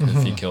you, right?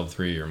 If he killed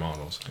 3 of your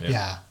models.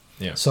 Yeah.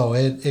 Yeah. So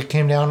it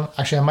came down.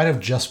 Actually, I might have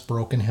just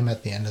broken him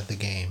at the end of the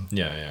game.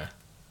 Yeah, yeah.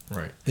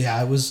 Right.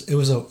 Yeah, it was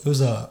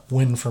a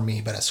win for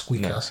me, but a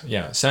squeaker. Nice.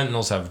 Yeah,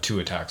 Sentinels have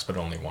 2 attacks, but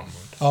only 1 wound.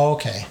 Oh,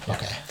 okay. Yeah.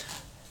 Okay.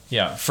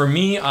 Yeah, for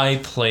me,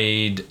 I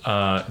played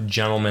a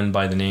gentleman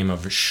by the name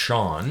of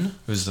Sean.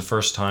 It was the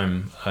first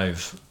time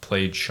I've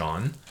played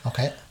Sean.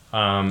 Okay.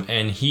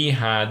 And he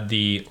had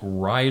the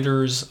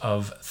Riders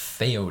of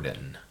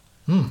Theoden.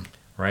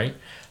 Right?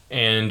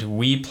 And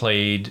we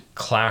played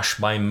Clash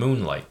by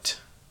Moonlight.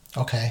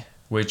 Okay.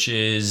 Which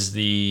is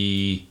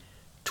the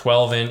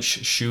 12-inch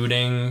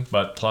shooting,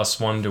 but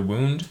 +1 to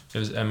wound.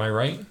 Am I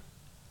right?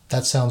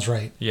 That sounds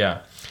right.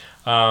 Yeah.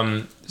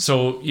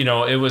 So,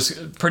 it was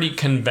pretty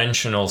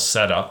conventional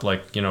setup.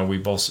 Like, we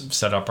both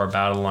set up our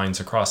battle lines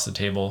across the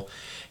table.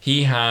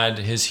 He had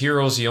his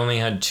heroes, he only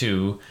had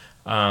 2.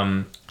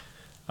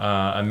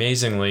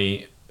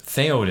 Amazingly,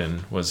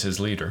 Theoden was his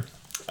leader.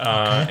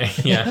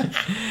 Yeah.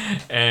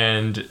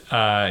 And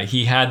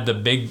he had the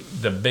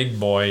big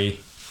boy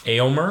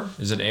Éomer.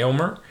 Is it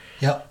Éomer?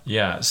 Yep.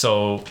 Yeah.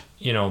 So,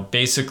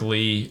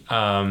 basically,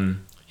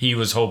 he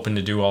was hoping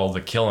to do all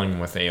the killing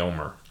with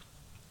Éomer.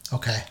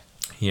 Okay.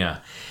 Yeah.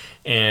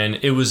 And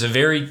it was a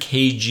very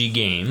cagey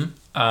game.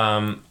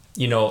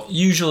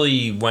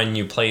 Usually when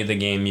you play the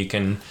game, you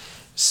can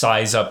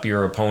size up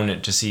your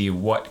opponent to see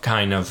what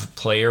kind of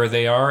player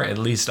they are. At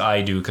least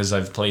I do, because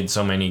I've played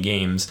so many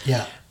games.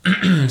 Yeah.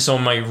 So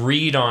my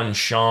read on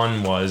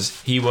Sean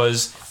was he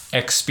was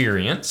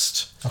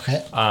experienced.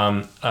 Okay.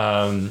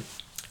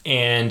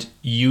 And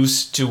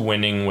used to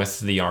winning with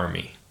the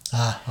army.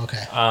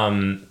 Okay.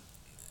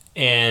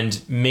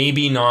 And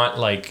maybe not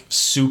like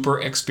super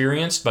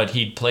experienced, but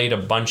he'd played a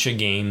bunch of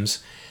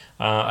games.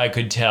 I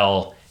could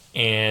tell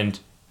and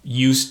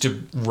used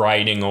to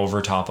riding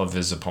over top of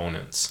his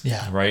opponents.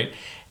 Yeah. Right.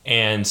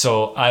 And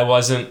so I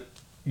wasn't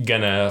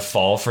gonna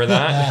fall for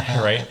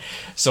that. Right.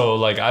 So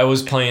like I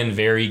was playing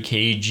very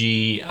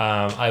cagey.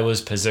 I was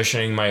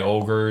positioning my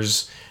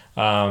ogres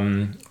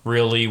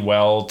really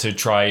well to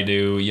try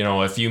to,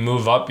 if you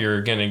move up,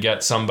 you're gonna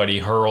get somebody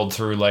hurled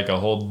through like a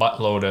whole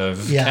buttload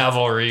of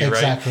cavalry,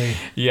 exactly. right?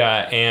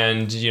 Yeah,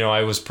 and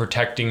I was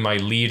protecting my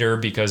leader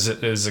because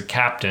it is a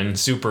captain,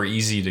 super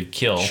easy to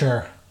kill.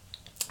 Sure.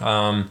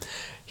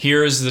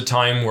 Here's the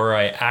time where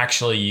I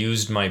actually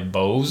used my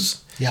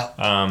bows. Yeah.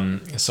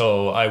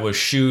 So I was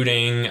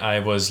shooting. I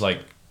was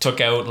like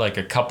took out like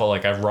a couple,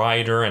 like a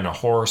rider and a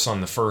horse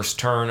on the first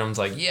turn. I was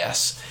like,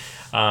 yes.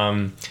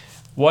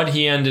 What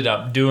he ended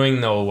up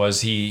doing, though,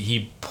 was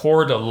he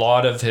poured a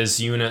lot of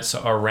his units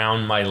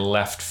around my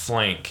left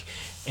flank.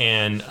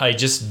 And I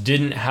just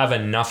didn't have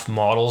enough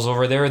models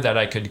over there that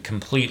I could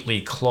completely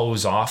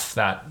close off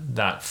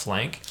that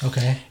flank.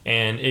 Okay.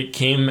 And it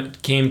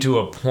came to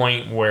a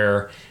point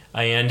where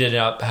I ended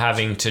up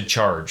having to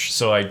charge.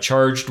 So I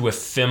charged with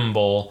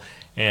Thimble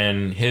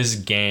and his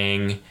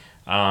gang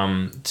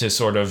to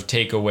sort of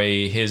take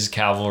away his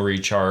cavalry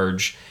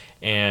charge,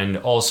 and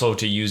also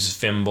to use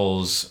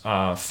Fimble's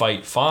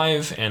Fight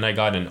 5, and I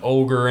got an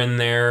Ogre in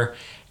there.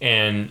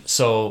 And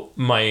so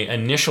my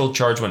initial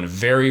charge went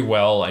very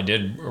well. I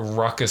did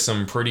ruckus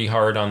him pretty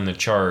hard on the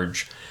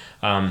charge.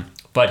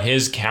 But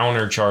his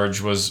counter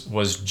charge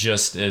was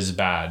just as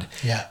bad.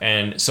 Yeah.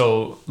 And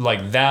so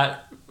like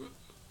that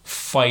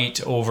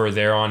fight over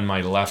there on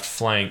my left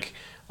flank,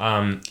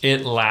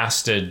 it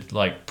lasted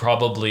like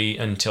probably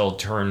until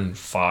turn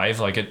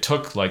 5. Like it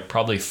took like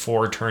probably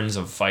 4 turns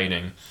of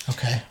fighting.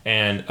 Okay.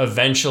 And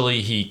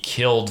eventually he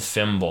killed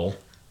Fimble.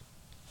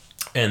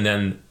 And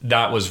then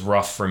that was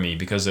rough for me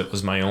because it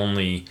was my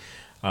only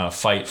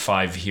Fight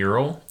 5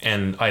 hero,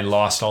 and I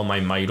lost all my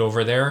might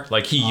over there.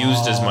 Like he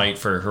used his might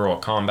for heroic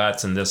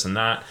combats and this and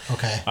that.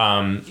 Okay.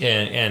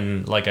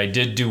 And like I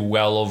did do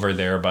well over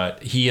there,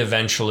 but he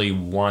eventually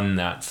won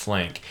that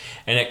flank.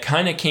 And it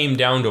kind of came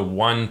down to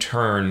one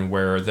turn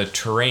where the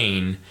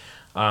terrain,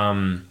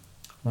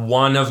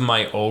 one of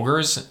my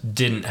ogres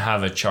didn't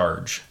have a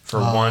charge for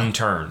one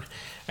turn.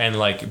 And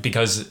like,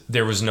 because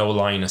there was no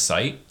line of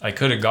sight, I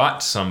could have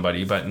got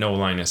somebody, but no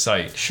line of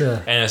sight.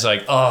 Sure. And it's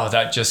like, oh,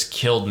 that just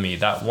killed me,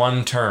 that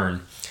one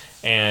turn.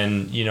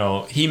 And,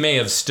 he may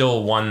have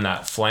still won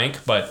that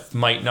flank, but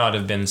might not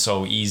have been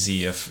so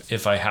easy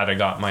if I had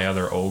got my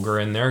other ogre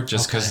in there,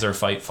 just because they're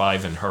Fight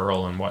 5 and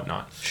hurl and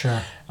whatnot.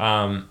 Sure.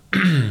 In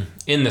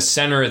the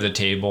center of the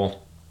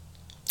table,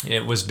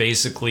 it was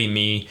basically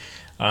me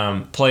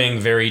playing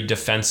very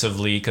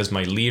defensively because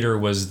my leader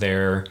was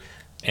there.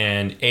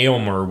 And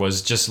Aylmer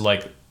was just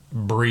like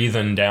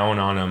breathing down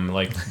on him,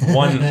 like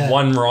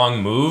one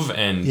wrong move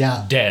and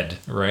dead,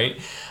 right?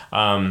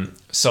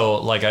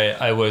 So like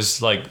I was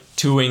like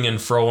toing and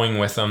froing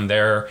with him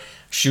there,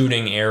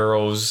 shooting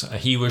arrows.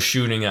 He was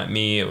shooting at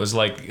me. It was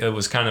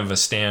kind of a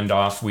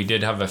standoff. We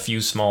did have a few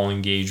small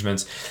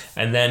engagements,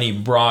 and then he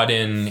brought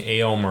in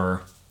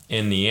Aylmer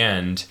in the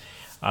end.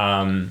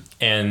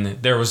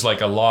 And there was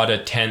like a lot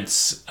of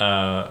tense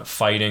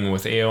fighting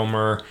with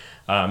Aylmer.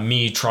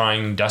 Me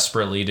trying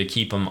desperately to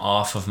keep him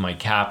off of my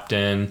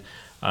captain,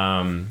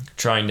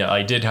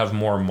 I did have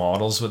more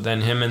models than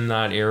him in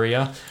that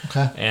area.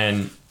 Okay.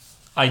 And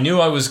I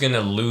knew I was going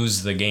to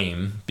lose the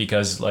game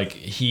because like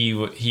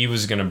he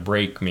was going to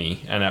break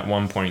me. And at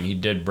one point he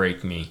did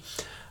break me.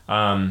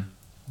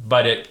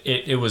 But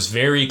it was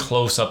very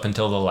close up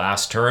until the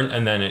last turn.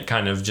 And then it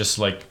kind of just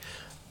like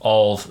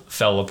all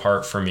fell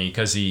apart for me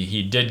because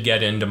he did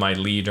get into my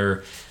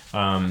leader.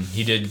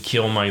 He did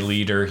kill my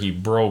leader. He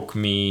broke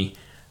me.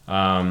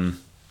 I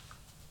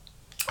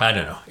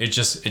don't know. It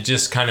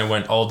just kind of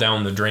went all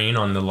down the drain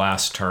on the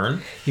last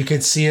turn. You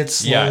could see it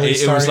slowly.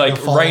 Yeah, it was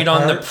like right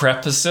apart. on the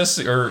precipice,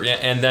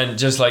 and then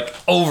just like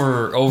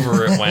over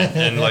it went,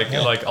 and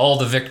like all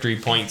the victory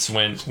points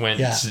went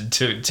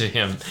to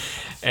him.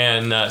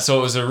 And so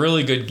it was a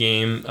really good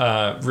game,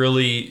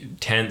 really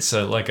tense,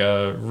 like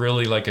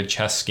a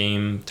chess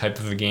game type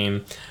of a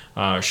game.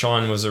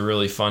 Sean was a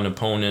really fun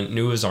opponent,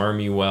 knew his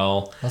army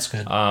well. That's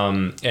good.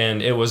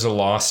 And it was a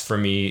loss for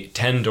me,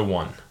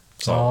 10-1.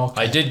 So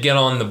I did get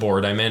on the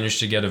board. I managed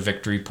to get a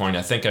victory point.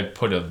 I think I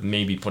put a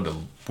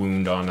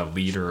wound on a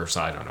leader or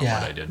so. I don't know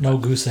what I did. No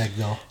goose egg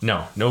though.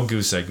 No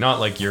goose egg. Not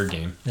like your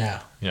game.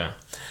 Yeah. Yeah.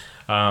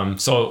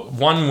 So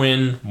 1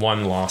 win,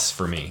 1 loss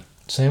for me.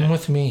 Same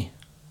with me.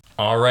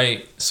 All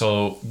right.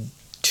 So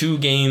 2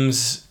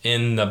 games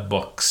in the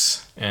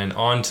books, and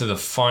on to the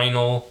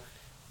final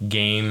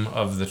game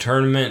of the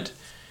tournament.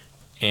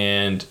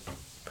 And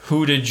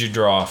who did you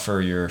draw for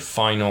your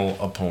final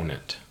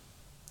opponent?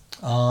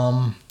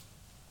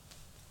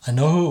 I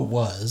know who it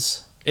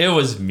was. It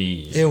was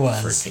me. It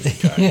was.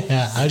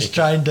 Yeah, I was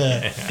trying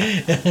to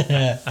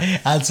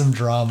add some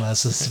drama,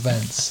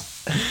 suspense.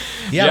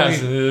 Yeah,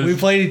 yes, we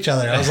played each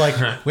other. I was like,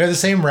 we have the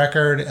same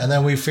record, and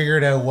then we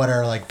figured out what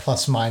our like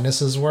plus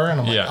minuses were,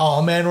 and I'm like,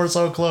 oh man, we're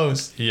so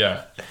close.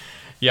 Yeah.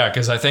 Yeah,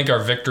 because I think our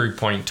victory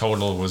point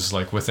total was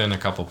like within a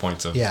couple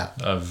points of Yeah.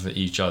 of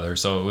each other.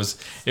 So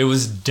it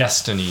was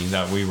destiny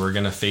that we were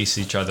gonna face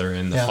each other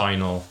in the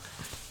Yeah.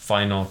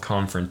 final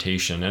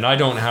confrontation. And I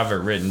don't have it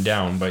written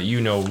down, but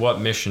you know,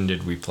 what mission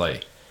did we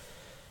play?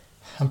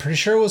 I'm pretty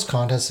sure it was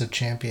Contest of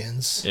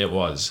Champions. It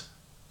was.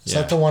 Is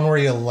that the one where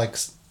you like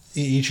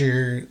each of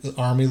your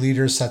army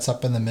leaders sets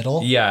up in the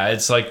middle? Yeah,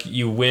 it's like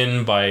you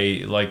win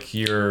by like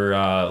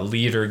your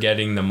leader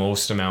getting the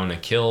most amount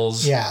of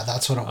kills. Yeah,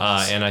 that's what it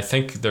was. And I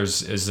think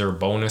is there a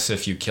bonus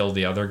if you kill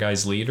the other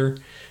guy's leader?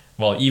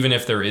 Well, even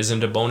if there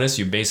isn't a bonus,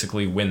 you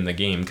basically win the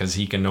game because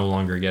he can no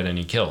longer get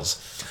any kills.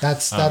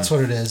 That's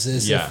what it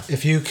is. Yeah.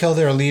 If you kill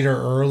their leader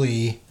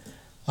early,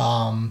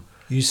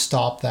 you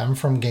stop them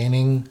from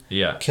gaining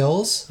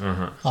kills,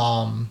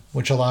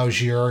 which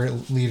allows your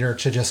leader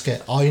to just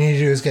get, all you need to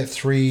do is get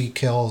 3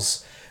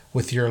 kills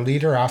with your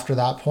leader after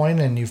that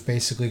point, and you've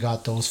basically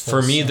got those.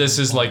 For me, this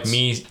is like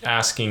me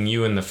asking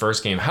you in the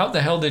first game, how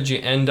the hell did you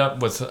end up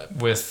with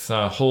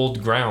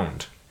hold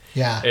ground?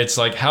 Yeah. It's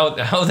like, how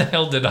the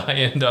hell did I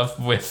end up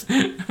with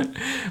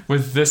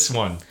with this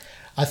one?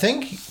 I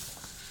think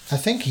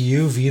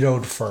you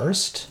vetoed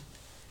first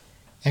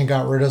and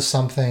got rid of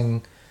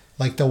something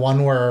like the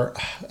one where,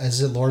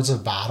 is it Lords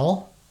of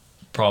Battle?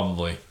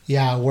 Probably.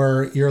 Yeah,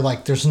 where you're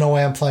like, there's no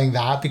way I'm playing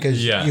that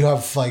because you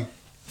have like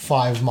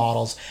 5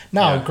 models.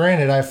 Now,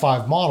 granted, I have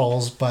 5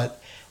 models,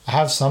 but I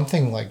have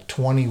something like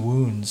 20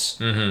 wounds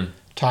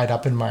tied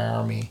up in my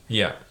army.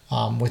 Yeah.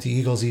 With the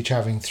Eagles each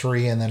having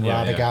 3, and then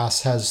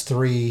Radagast has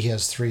 3. He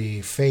has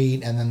 3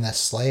 fate, and then the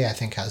Slay I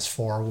think has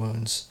 4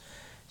 wounds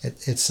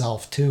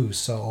itself too.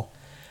 So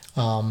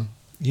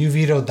you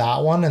vetoed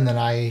that one, and then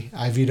I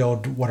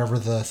vetoed whatever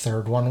the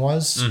third one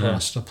was for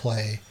us to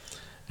play.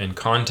 And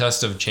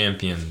Contest of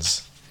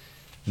Champions,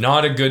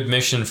 not a good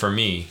mission for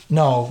me.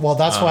 No, well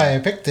that's why I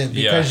picked it,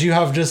 because you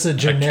have just a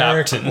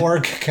generic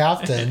orc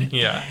captain.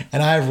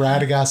 And I have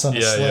Radagast on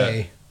the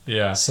Slay.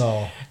 Yeah.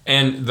 So,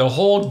 and the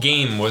whole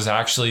game was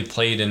actually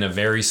played in a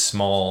very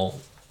small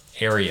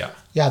area.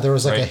 Yeah, there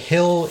was like a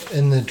hill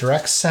in the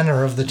direct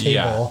center of the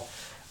table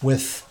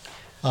with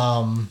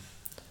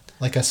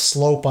like a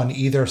slope on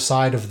either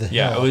side of the hill.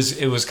 Yeah,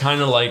 it was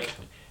kind of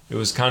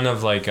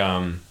like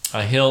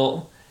a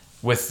hill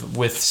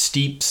with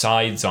steep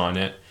sides on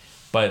it,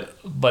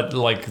 but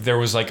like there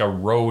was like a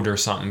road or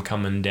something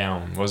coming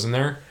down, wasn't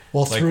there?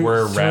 Well, like through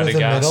the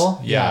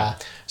middle, yeah.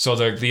 So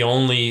the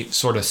only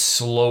sort of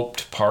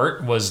sloped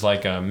part was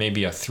like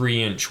maybe a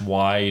 3-inch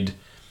wide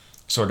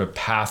sort of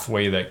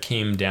pathway that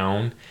came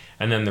down,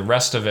 and then the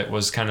rest of it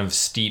was kind of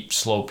steep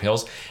slope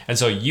hills. And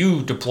so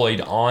you deployed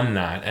on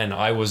that, and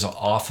I was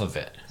off of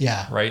it.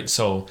 Yeah. Right.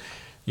 So,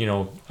 you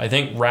know, I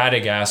think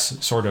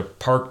Radagast sort of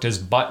parked his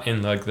butt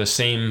in like the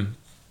same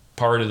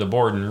part of the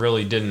board and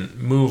really didn't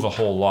move a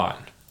whole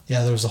lot.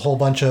 Yeah, there was a whole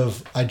bunch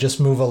of I just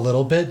move a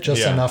little bit,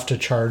 just enough to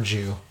charge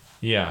you.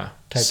 Yeah.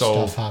 Type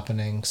stuff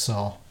happening.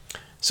 So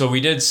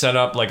we did set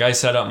up, like I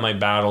set up my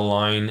battle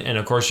line, and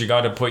of course you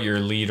got to put your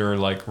leader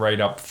like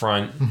right up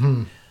front.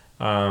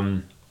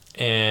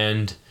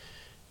 And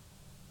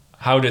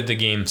how did the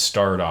game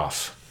start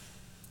off?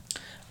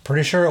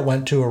 Pretty sure it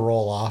went to a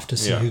roll off to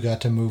see who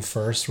got to move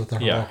first with the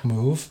heroic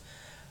move,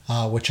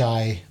 which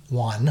I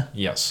won.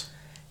 Yes.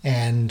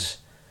 And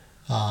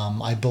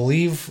I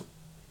believe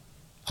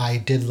I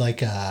did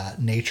like a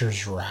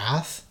Nature's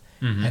Wrath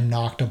and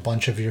knocked a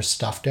bunch of your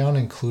stuff down,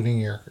 including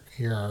your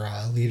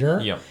leader.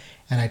 Yep.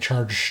 And I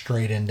charged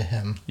straight into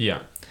him.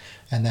 Yeah.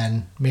 And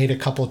then made a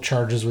couple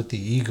charges with the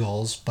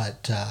Eagles,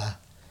 but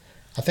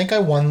I think I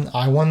won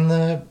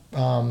the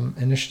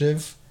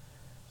initiative.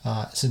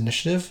 Is it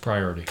initiative?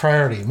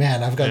 Priority.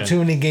 Man, I've got too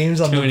many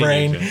games on the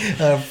brain.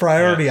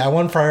 Priority. I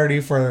won priority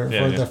for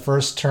the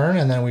first turn,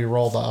 and then we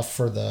rolled off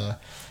for the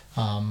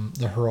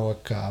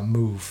heroic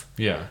move.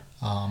 Yeah.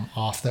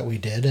 Off that we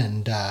did,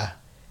 and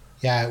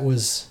it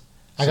was.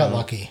 I got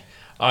lucky.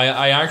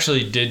 I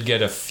actually did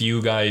get a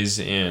few guys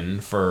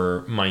in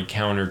for my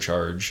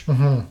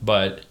countercharge,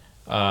 but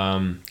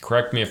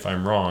correct me if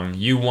I'm wrong.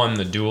 You won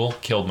the duel,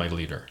 killed my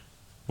leader.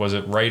 Was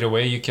it right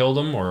away you killed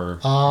him, or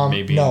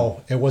maybe?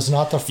 No, it was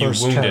not the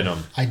first turn. You wounded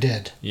him. I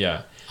did.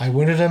 Yeah. I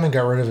wounded him and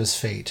got rid of his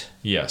fate.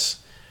 Yes.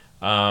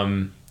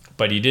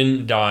 But he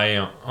didn't die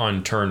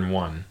on turn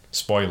 1.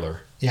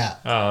 Spoiler. Yeah.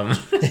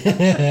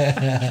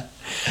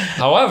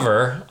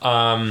 However,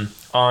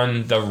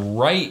 on the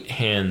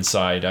right-hand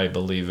side, I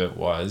believe it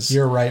was.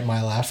 Your right,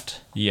 my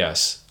left.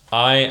 Yes.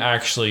 I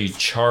actually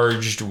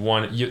charged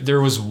one. There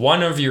was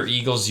one of your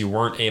eagles you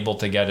weren't able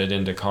to get it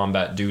into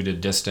combat due to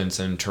distance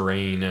and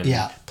terrain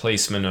and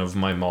placement of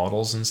my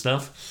models and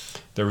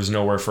stuff. There was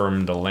nowhere for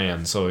him to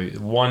land. So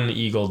one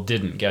eagle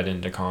didn't get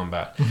into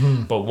combat.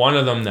 But one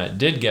of them that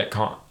did get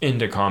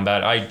into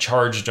combat, I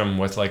charged him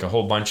with like a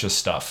whole bunch of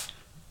stuff.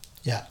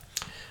 Yeah.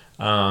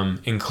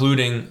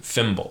 Including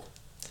Fimble.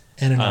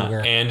 And an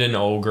ogre. And an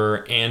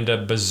ogre and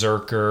a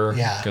berserker.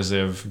 Yeah. Because they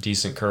have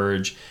decent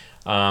courage.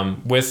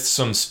 With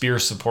some spear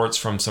supports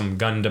from some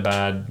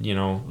Gundabad,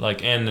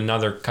 and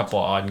another couple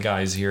odd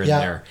guys here and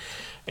there.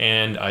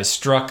 And I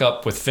struck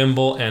up with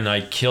Fimble and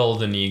I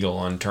killed an eagle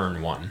on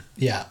turn 1.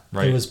 Yeah,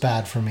 Right. It was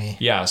bad for me.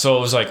 Yeah, so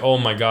it was like, oh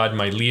my god,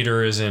 my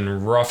leader is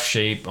in rough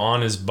shape,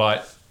 on his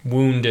butt,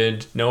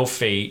 wounded, no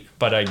fate,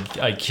 but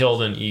I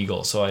killed an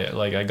eagle. So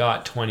I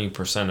got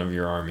 20% of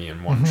your army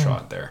in one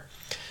shot there.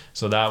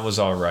 So that was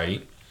all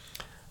right.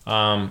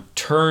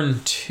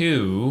 Turn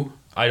 2,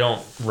 I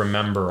don't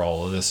remember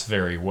all of this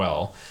very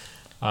well.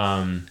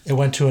 It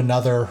went to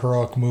another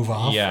heroic move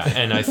off. Yeah,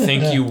 and I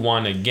think you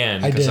won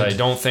again because I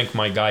don't think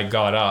my guy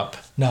got up.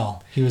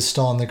 No, he was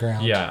still on the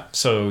ground. Yeah,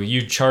 so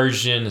you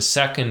charged in a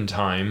second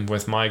time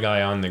with my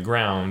guy on the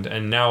ground,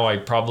 and now I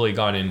probably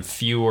got in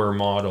fewer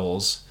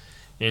models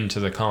into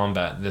the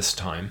combat this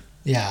time.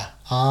 Yeah.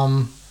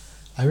 I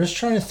was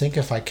trying to think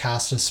if I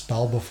cast a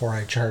spell before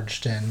I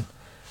charged in.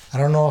 I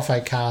don't know if I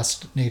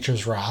cast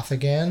Nature's Wrath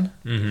again.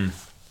 Mm-hmm.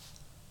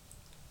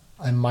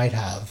 I might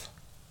have.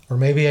 Or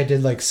maybe I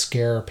did like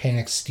Scare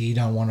Panic Steed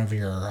on one of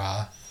your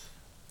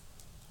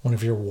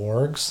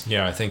wargs.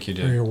 Yeah, I think you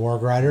did. Or your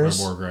warg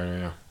riders. My warg rider,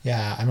 yeah.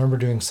 Yeah, I remember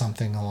doing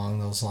something along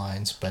those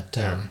lines. But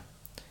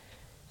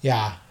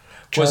yeah.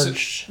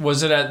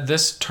 Was it at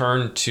this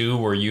turn 2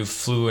 where you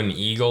flew an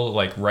eagle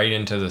like right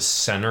into the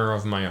center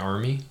of my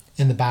army?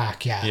 In the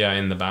back, yeah. Yeah,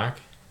 in the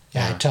back.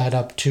 Yeah, I tied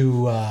up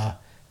two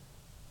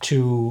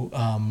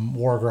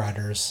warg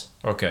riders.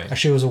 Okay.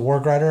 Actually, it was a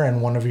warg rider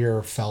and one of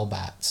your fell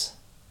bats.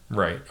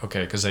 Right.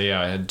 Okay. Because I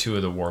had 2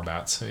 of the war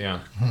bats. Yeah.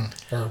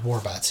 Mm-hmm. Or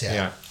war bats.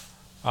 Yeah.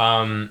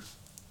 Yeah.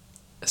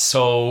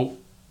 So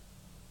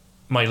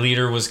my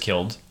leader was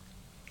killed.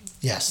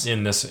 Yes.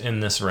 In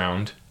this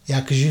round. Yeah,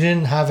 because you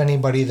didn't have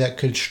anybody that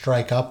could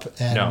strike up,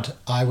 and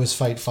I was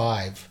fight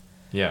 5.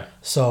 Yeah.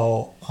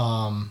 So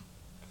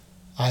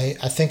I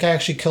think I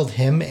actually killed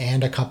him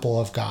and a couple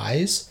of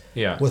guys.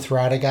 Yeah. With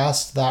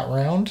Radagast that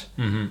round.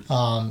 Mm-hmm.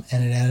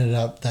 And it ended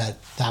up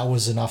that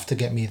was enough to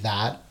get me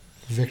that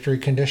victory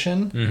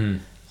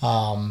condition.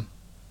 Mm-hmm.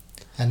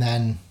 And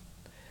then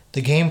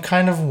the game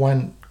kind of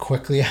went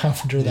quickly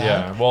after that.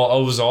 Yeah. Well, I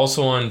was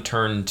also on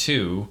turn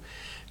 2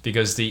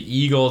 because the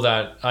eagle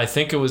I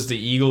think it was the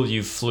eagle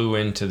you flew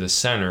into the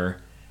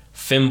center,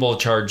 Fimble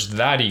charged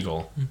that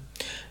eagle.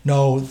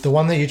 No, the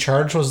one that you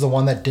charged was the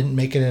one that didn't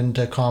make it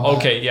into combat.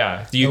 Okay,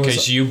 yeah.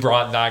 Because you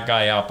brought that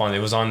guy up it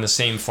was on the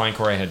same flank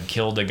where I had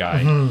killed a guy,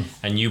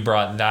 and you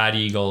brought that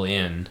eagle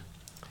in.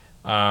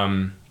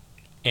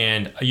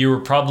 And you were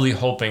probably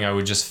hoping I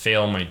would just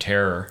fail my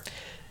terror.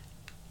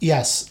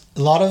 Yes.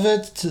 A lot of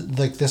it,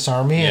 like this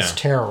army, is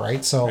terror,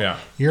 right? So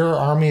your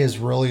army is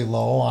really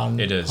low on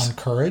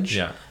courage.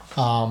 Yeah.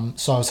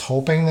 So I was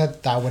hoping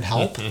that would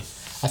help.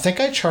 I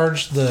think I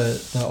charged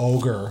the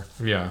ogre.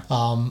 Yeah.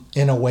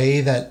 In a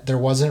way that there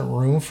wasn't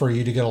room for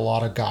you to get a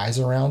lot of guys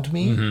around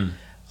me.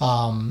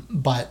 Mm-hmm.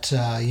 But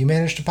you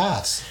managed to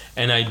pass.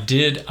 And I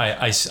did.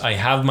 I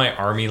have my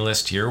army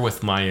list here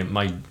with my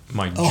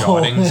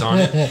jottings on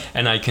it,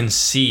 and I can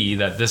see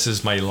that this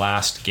is my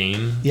last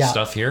game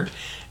stuff here.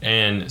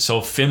 And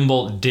so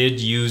Fimble did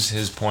use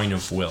his point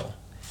of will.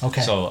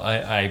 Okay. So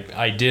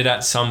I did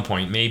at some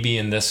point, maybe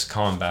in this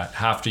combat,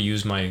 have to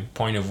use my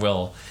point of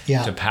will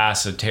to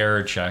pass a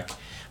terror check.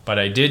 But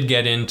I did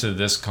get into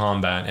this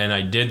combat, and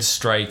I did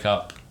strike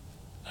up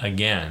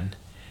again,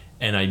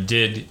 and I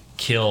did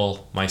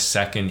kill my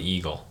second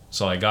eagle.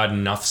 So I got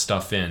enough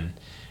stuff in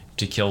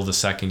to kill the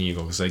second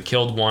eagle, because I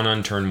killed one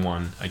on turn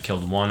 1. I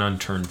killed one on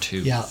turn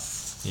 2.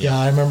 Yeah,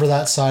 I remember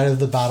that side of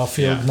the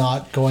battlefield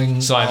not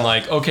going. So I'm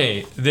like,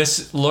 okay,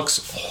 this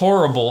looks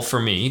horrible for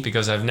me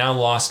because I've now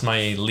lost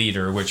my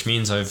leader, which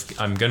means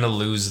I'm gonna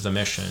lose the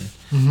mission.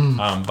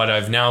 Mm-hmm. But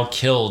I've now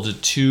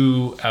killed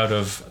 2 out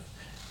of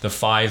the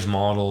 5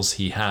 models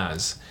he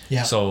has.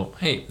 Yeah. So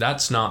hey,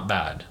 that's not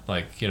bad.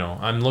 Like,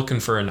 I'm looking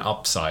for an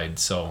upside.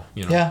 So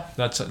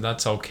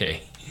that's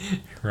okay,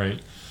 right?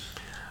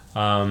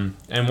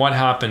 And what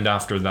happened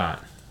after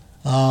that?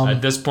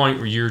 At this point,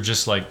 where you're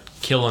just like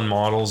killing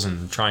models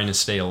and trying to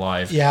stay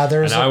alive. Yeah,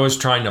 I was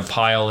trying to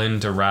pile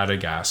into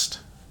Radagast.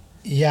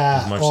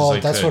 Yeah,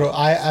 that's what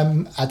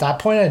I'm. At that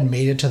point, I'd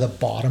made it to the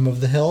bottom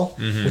of the hill,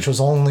 which was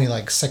only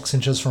like 6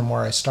 inches from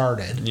where I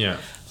started. Yeah.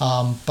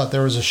 But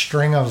there was a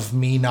string of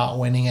me not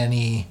winning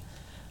any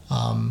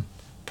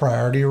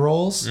priority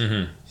rolls,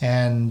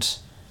 and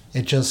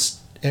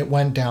it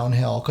went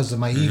downhill because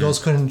my eagles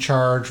couldn't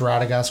charge,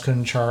 Radagast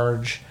couldn't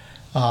charge.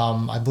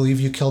 I believe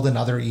you killed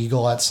another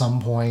eagle at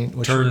some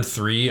point. Turn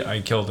 3,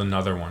 I killed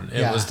another one.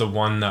 It was the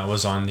one that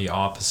was on the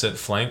opposite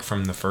flank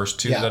from the first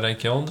 2 that I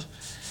killed.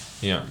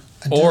 Yeah.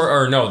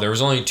 Or no, there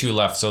was only 2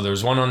 left. So there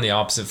was one on the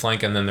opposite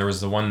flank, and then there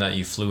was the one that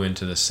you flew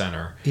into the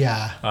center.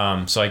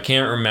 Yeah. So I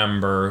can't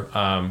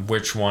remember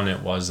which one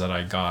it was that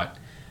I got.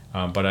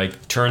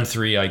 But turn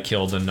 3, I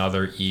killed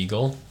another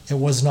eagle. It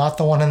was not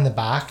the one in the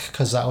back,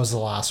 because that was the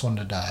last one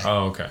to die.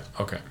 Oh,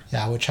 okay.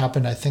 Yeah, which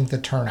happened, I think, the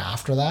turn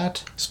after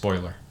that.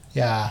 Spoiler.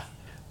 Yeah.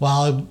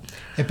 Well,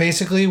 it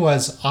basically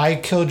was I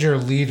killed your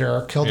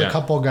leader, killed a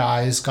couple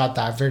guys, got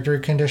that victory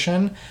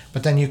condition,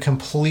 but then you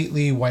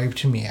completely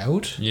wiped me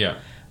out. Yeah.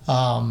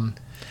 What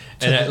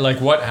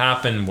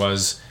happened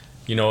was,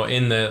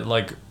 in the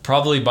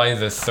probably by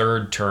the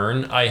third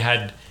turn, I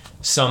had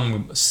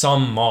some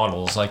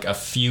models, like a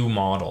few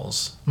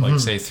models, like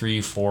say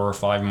 3, 4, or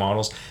 5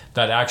 models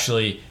that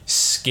actually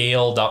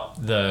scaled up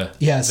the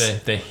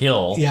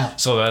hill,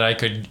 so that I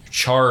could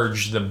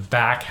charge the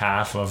back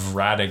half of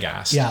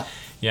Radagast.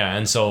 Yeah,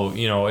 and so,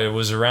 you know, it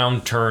was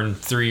around turn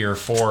 3 or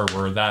 4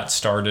 where that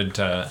started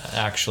to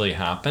actually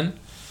happen.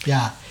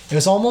 Yeah, it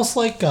was almost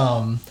like,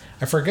 I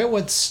forget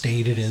what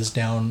state it is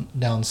down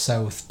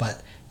south,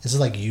 but is it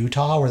like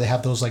Utah where they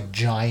have those like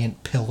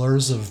giant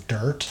pillars of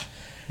dirt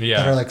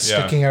that are like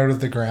sticking out of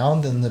the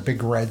ground, and the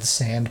big red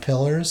sand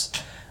pillars?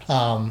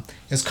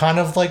 It's kind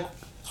of like,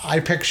 I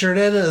pictured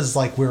it as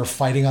like we were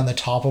fighting on the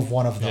top of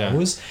one of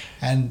those.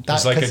 And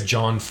that's like a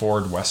John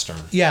Ford Western.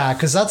 Yeah,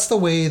 because that's the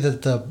way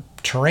that the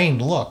terrain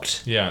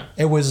looked. Yeah.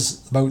 It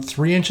was about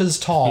 3 inches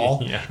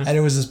tall, and it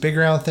was this big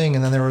round thing,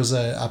 and then there was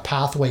a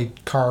pathway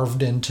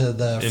carved into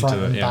the front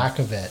and back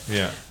of it.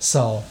 Yeah.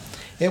 So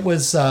it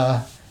was,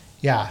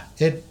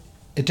 it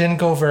didn't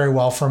go very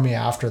well for me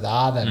after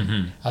that,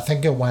 and I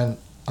think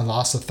I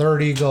lost the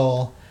third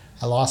eagle,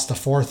 I lost the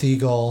fourth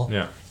eagle,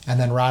 and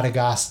then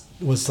Radagast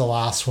was the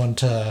last one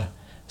to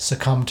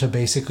succumb to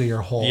basically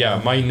your whole...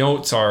 Yeah, my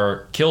notes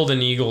are killed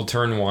an eagle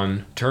turn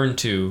 1, turn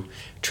 2,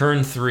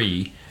 turn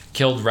 3,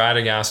 killed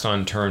Radagast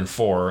on turn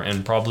 4,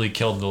 and probably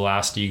killed the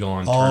last eagle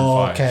on turn 5.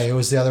 Oh, okay. It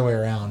was the other way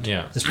around.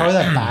 Yeah. It's probably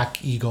that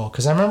back eagle,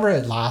 because I remember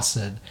it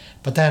lasted,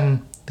 but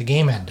then the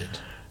game ended.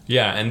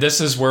 Yeah, and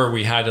this is where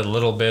we had a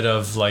little bit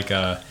of like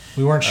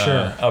we weren't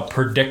sure. A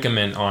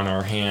predicament on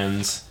our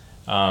hands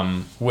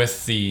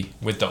with the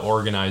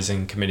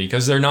organizing committee,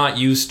 because they're not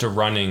used to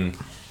running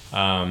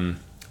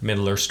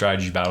Middle-earth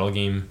strategy battle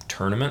game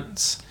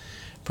tournaments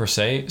per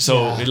se.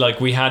 So like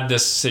we had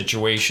this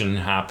situation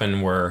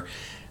happen where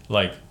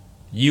like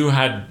you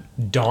had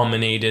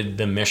dominated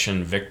the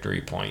mission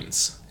victory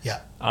points.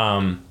 Yeah.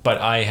 But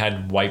I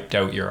had wiped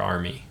out your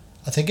army.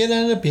 I think it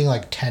ended up being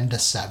like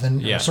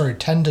 10-7. Yeah. Sorry,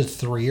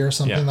 10-3 or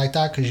something like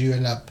that, because you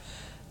ended up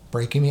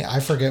breaking me. I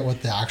forget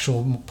what the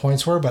actual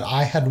points were, but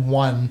I had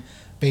won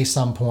based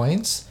on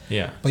points.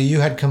 Yeah. But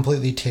you had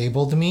completely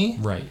tabled me.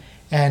 Right.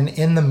 And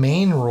in the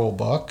main rule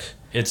book,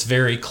 it's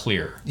very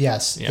clear.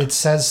 Yes. Yeah. It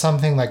says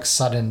something like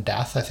sudden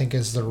death, I think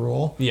is the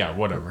rule. Yeah,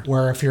 whatever.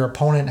 Where if your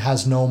opponent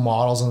has no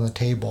models on the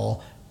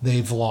table,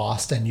 they've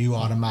lost and you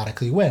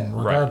automatically win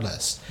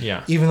regardless. Right.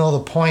 Yeah. Even though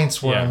the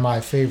points were in my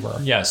favor.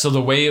 Yeah, so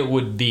the way it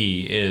would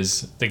be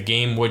is the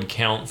game would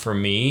count for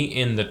me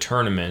in the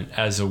tournament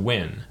as a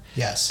win.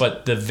 Yes.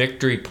 But the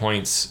victory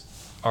points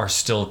are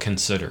still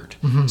considered.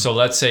 Mm-hmm. So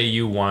let's say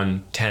you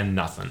won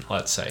 10-0,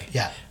 let's say.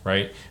 Yeah.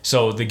 Right?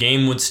 So the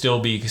game would still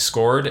be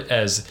scored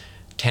as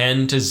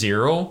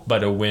 10-0,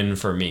 but a win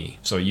for me.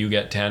 So you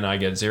get 10, I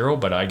get 0,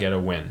 but I get a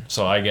win.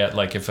 So I get,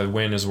 like, if a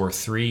win is worth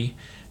 3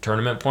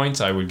 tournament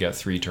points, I would get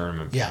 3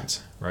 tournament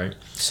points, right?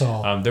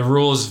 So the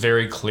rule is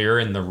very clear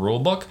in the rule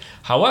book.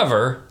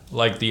 However,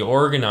 like the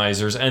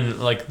organizers, and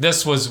like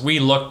this was, we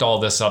looked all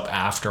this up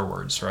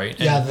afterwards, right?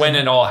 And when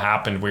it all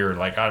happened, we were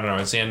like, I don't know,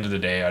 it's the end of the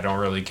day, I don't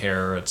really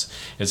care. It's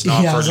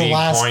not for league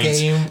points.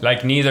 Game.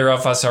 Like neither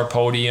of us are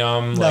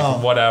podium,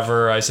 like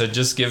whatever. I said,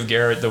 just give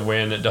Garrett the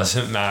win, it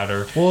doesn't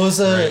matter. Well,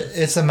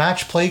 it's a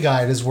match play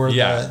guide is where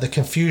the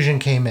confusion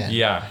came in.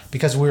 Yeah.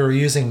 Because we were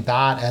using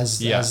that as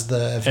the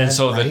event, and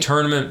so the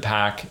tournament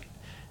pack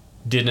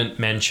didn't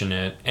mention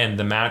it, and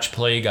the match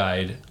play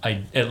guide,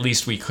 at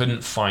least we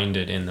couldn't find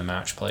it in the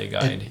match play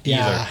guide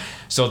either.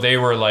 So they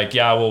were like,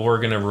 yeah, well, we're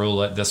gonna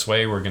rule it this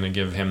way, we're gonna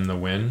give him the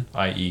win,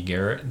 i.e.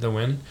 Garrett the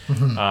win.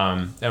 Mm-hmm.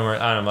 And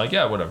I'm like,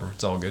 yeah, whatever,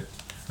 it's all good,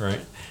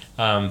 right?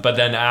 But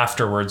then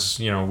afterwards,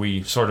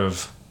 we sort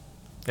of,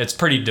 it's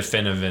pretty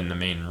definitive in the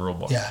main rule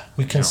book. Yeah,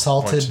 we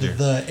consulted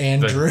the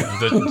Andrew.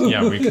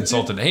 We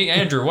consulted. Hey,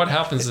 Andrew, what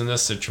happens in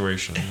this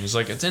situation? And he's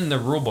like, it's in the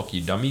rule book,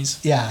 you dummies.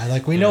 Yeah,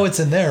 like we know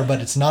it's in there,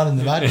 but it's not in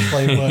the match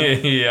play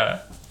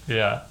book.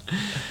 Yeah.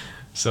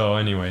 So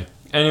anyway,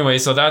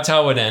 so that's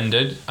how it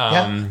ended.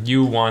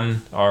 You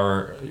won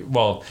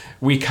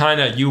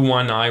you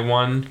won, I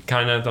won,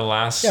 kind of the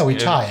last. Yeah, we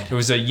tied. It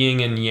was a yin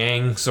and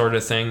yang sort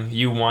of thing.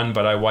 You won,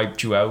 but I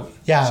wiped you out.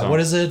 Yeah, so. What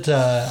is it?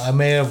 I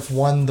may have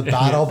won the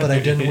battle, but I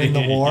didn't win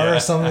the war or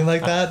something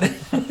like that.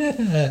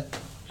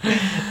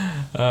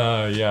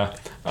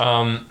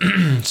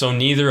 So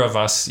neither of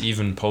us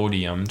even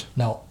podiumed.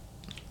 No.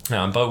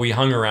 But we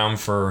hung around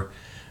for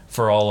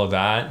all of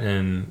that,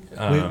 and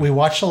we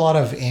watched a lot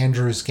of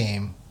Andrew's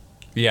game.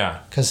 Yeah,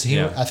 because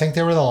I think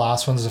they were the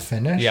last ones to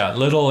finish. Yeah,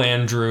 little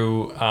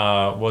Andrew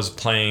was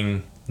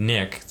playing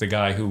Nick, the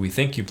guy who we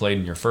think you played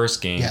in your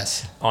first game,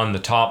 on the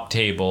top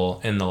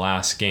table in the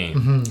last game.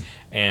 Mm-hmm.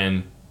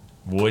 And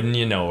wouldn't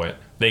you know it,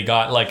 they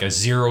got like a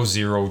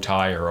 0-0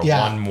 tie or a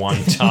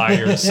 1-1 tie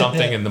or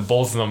something, and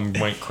both of them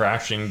went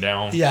crashing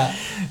down. Yeah.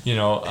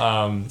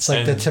 It's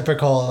like the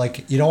typical,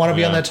 like, you don't want to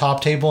be on the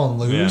top table and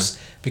lose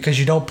because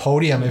you don't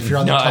podium if you're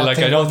on the top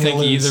table. I don't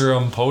think either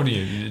of them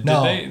podium. Did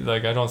they?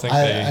 Like, I don't think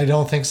they. I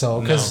don't think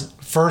so, because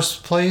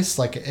first place,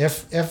 like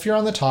if you're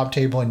on the top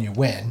table and you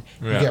win,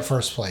 you get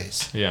first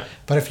place. Yeah.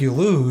 But if you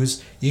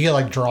lose, you get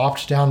like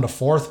dropped down to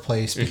fourth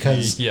place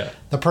because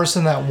the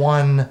person that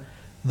won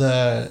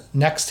the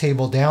next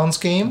table downs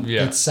game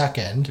gets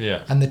second.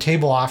 Yeah. And the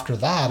table after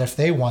that, if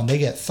they won, they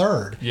get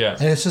third. Yeah.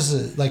 And it's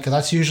just like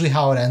that's usually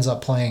how it ends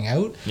up playing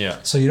out. Yeah.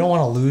 So you don't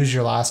want to lose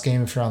your last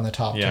game if you're on the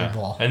top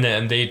table. And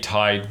then they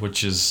tied,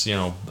 which is,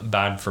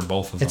 bad for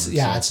both of them.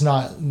 It's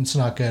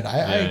not good.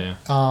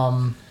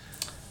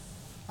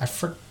 I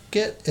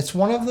forget, it's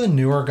one of the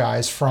newer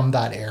guys from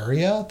that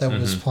area that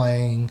was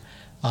playing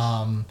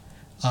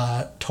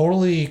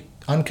totally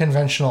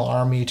unconventional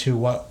army to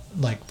what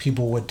like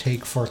people would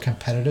take for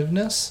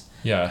competitiveness.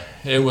 Yeah,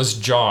 it was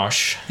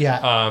Josh.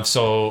 Yeah.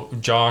 So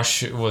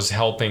Josh was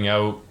helping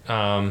out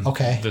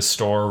the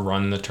store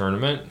run the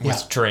tournament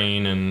with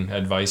train and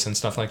advice and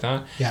stuff like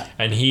that. Yeah.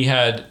 And he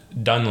had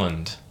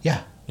Dunland.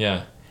 Yeah.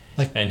 Yeah.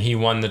 Like, and he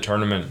won the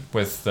tournament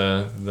with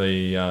the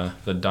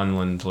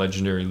Dunland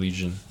Legendary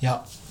Legion.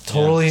 Yeah.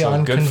 Totally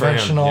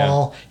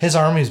unconventional. His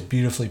army is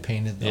beautifully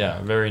painted though.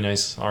 Yeah, very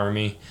nice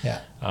army. Yeah.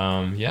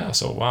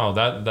 So wow,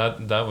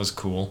 that was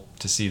cool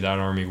to see that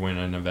army win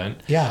an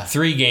event. Yeah.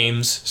 3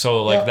 games,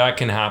 so like that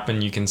can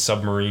happen. You can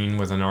submarine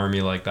with an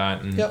army like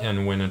that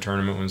and win a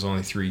tournament when it's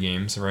only 3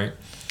 games, right?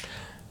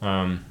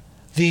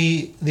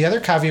 The other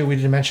caveat we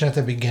didn't mention at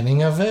the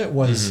beginning of it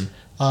was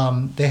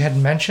they had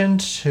mentioned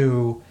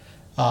to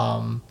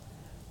the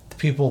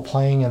people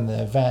playing in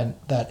the event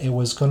that it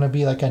was going to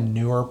be like a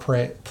newer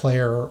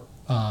player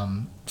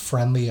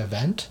friendly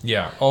event.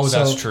 Yeah. Oh,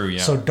 that's true.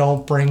 Yeah. So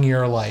don't bring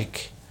your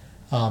like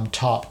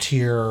top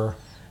tier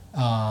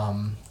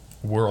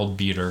world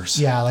beaters.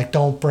 Yeah, like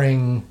don't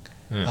bring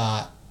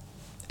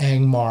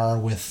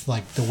Angmar with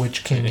like the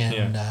Witch King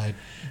and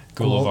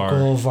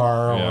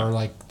Gullivar or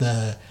like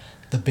the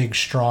big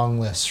strong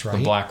list, right?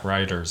 The Black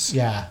Riders.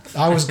 Yeah,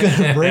 I was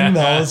gonna bring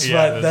those,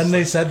 but then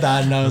they said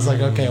that, and I was like,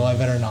 okay, well, I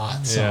better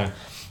not. So,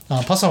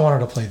 plus, I wanted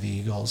to play the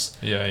Eagles.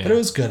 Yeah. But it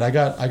was good. I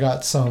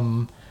got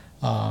some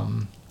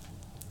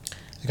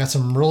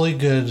really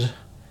good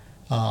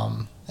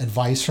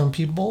advice from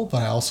people,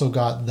 but I also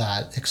got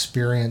that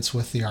experience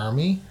with the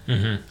army.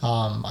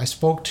 I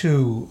spoke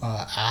to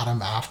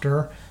Adam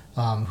after,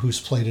 who's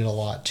played it a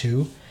lot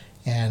too,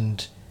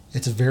 and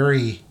it's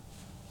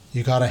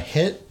you gotta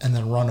hit and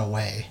then run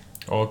away.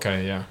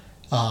 Okay, yeah.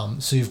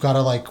 So you've got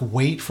to like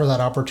wait for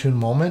that opportune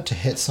moment to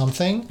hit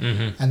something,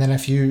 and then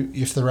if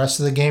the rest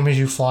of the game is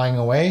you flying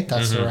away,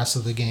 that's the rest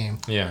of the game.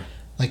 Yeah.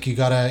 Like you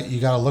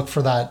gotta look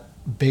for that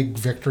big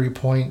victory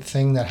point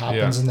thing that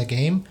happens in the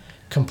game.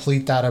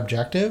 Complete that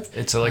objective.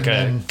 It's like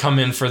come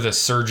in for the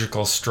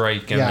surgical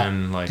strike and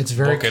then like it's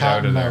very book it cat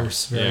out and of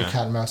mouse. there. Very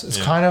cat and mouse.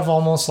 It's kind of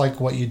almost like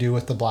what you do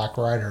with the Black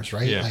Riders,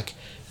 right? Yeah. Like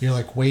you're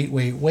like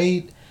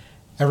wait.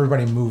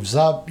 Everybody moves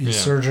up. You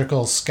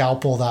surgical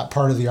scalpel that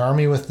part of the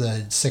army with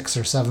the 6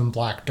 or 7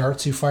 black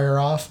darts you fire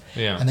off.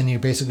 Yeah. And then you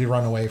basically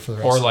run away for the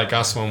rest or of like the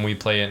us when we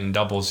play it in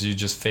doubles, you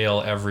just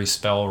fail every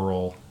spell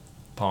roll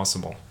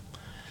possible.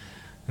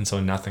 And so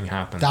nothing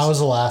happens. That was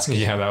the last game.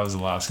 Yeah, that was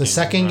the last game. The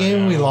second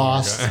game we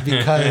lost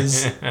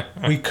because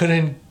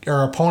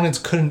our opponents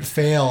couldn't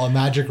fail a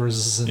magic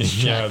resistance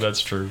check. Yeah,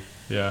 that's true.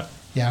 Yeah.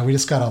 Yeah, we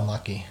just got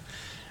unlucky.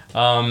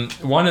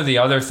 One of the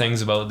other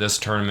things about this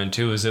tournament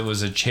too is it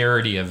was a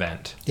charity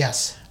event.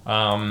 Yes.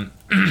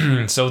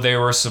 So they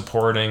were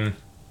supporting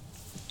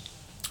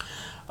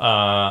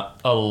a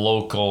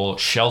local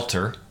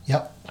shelter.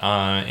 Yep.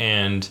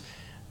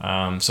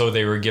 So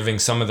they were giving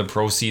some of the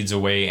proceeds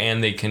away,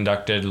 and they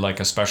conducted like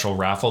a special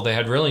raffle. They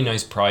had really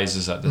nice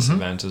prizes at this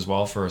event as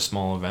well for a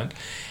small event.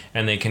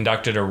 And they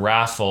conducted a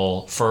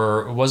raffle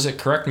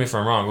correct me if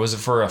I'm wrong, was it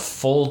for a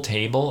full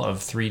table of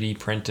 3D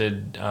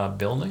printed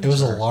buildings? It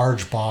was a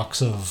large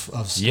box of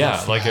stuff.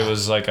 Yeah, like it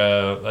was like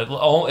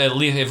at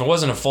least if it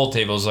wasn't a full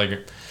table, it was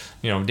like,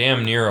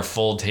 damn near a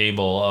full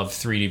table of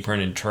 3D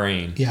printed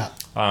terrain. Yeah.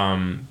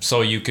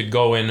 So you could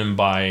go in and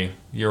buy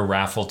your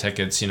raffle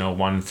tickets,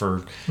 1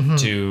 for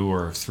 2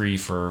 or 3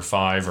 for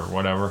 5 or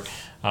whatever.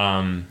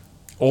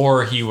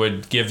 Or he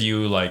would give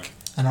you like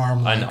an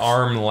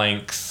arm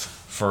length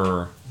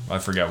for, I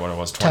forget what it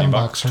was, 20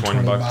 bucks, 10 or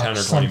 20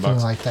 something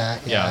bucks. like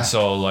that. Yeah.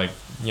 So like,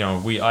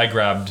 I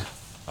grabbed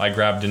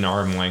an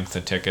arm length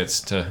of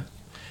tickets to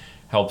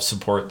help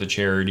support the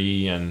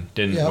charity and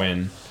didn't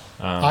win.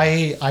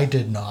 I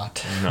did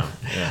not. No.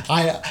 Yeah.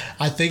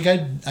 I think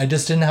I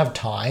just didn't have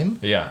time.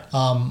 Yeah.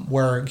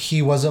 Where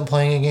he wasn't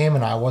playing a game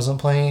and I wasn't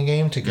playing a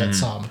game to get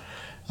some.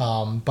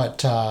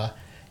 But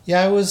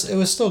it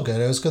was still good.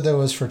 It was good that it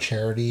was for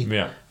charity.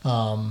 Yeah.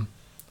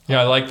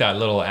 I like that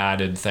little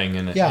added thing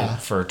in it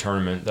for a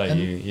tournament that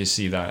you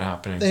see that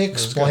happening. They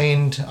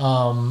explained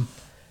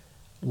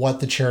what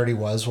the charity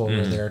was while we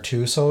were there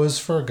too, so it was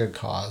for a good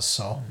cause.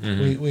 So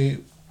we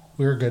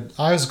were good.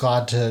 I was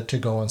glad to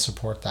go and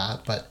support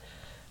that, but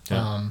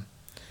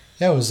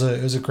it was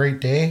a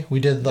great day. We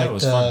did like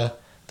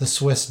the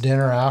Swiss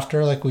dinner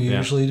after, like we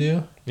usually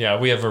do. Yeah,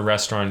 we have a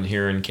restaurant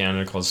here in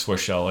Canada called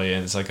Swiss Chalet,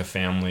 and it's like a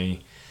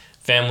family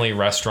family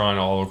restaurant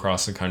all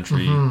across the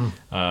country.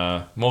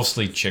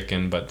 Mostly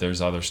chicken, but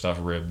there's other stuff,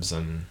 ribs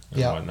and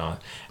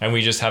whatnot. And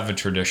we just have a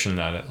tradition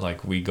that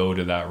like we go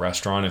to that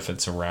restaurant if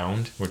it's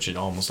around, which it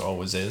almost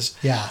always is.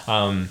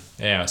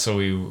 Yeah. So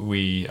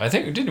we I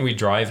think, didn't we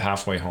drive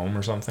halfway home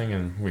or something,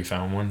 and we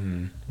found one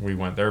and we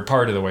went there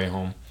part of the way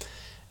home,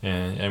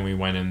 and we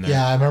went in there.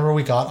 Yeah, I remember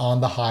we got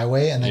on the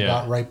highway and then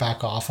got right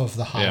back off of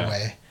the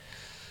highway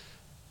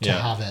to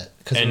have it.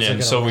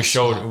 So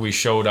we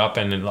showed up,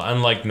 and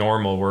unlike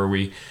normal where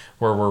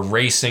we're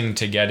racing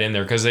to get in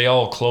there because they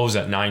all close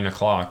at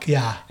 9:00.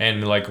 Yeah.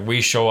 And like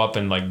we show up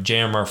and like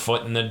jam our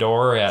foot in the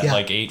door at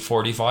like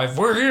 8:45.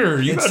 We're here.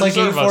 It's like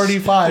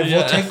 8:45.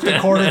 We'll take the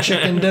quarter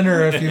chicken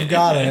dinner if you've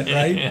got it,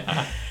 right?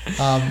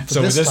 Yeah.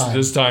 So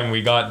this time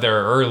we got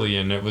there early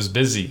and it was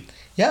busy.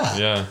 Yeah.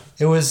 Yeah.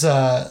 It was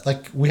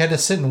like we had to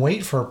sit and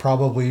wait for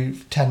probably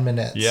 10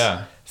 minutes.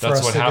 Yeah.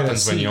 That's what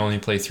happens when you only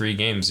play 3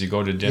 games. You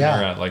go to dinner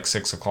at like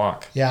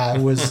 6:00. Yeah,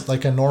 it was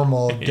like a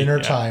normal dinner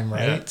time,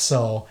 right? Yeah.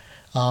 So,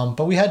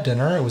 but we had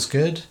dinner. It was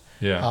good.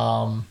 Yeah.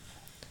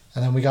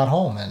 And then we got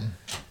home and.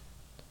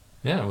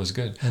 Yeah, it was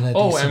good.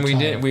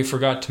 And we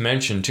forgot to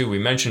mention too. We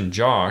mentioned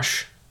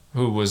Josh,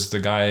 who was the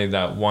guy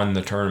that won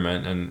the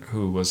tournament and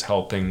who was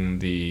helping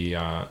the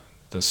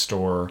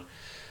store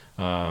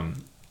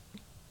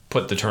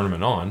put the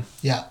tournament on.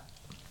 Yeah.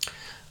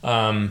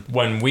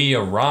 When we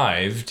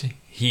arrived,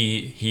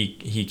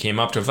 he came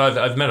up to us.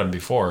 I've met him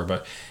before,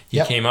 but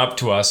he came up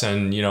to us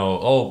and,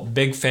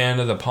 big fan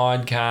of the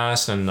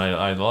podcast, and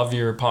I love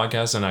your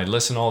podcast and I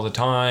listen all the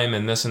time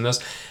and this and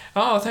this.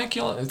 Oh, thank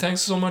you.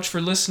 Thanks so much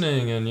for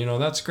listening. And,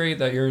 that's great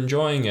that you're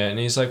enjoying it. And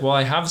he's like, well,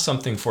 I have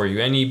something for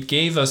you. And he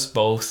gave us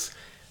both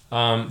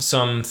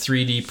some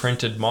 3D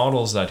printed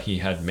models that he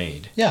had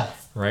made. Yeah.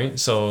 Right.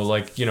 So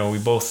like, we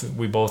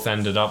both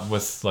ended up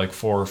with like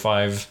 4 or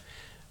 5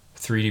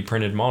 3D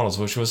printed models,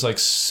 which was like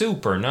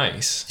super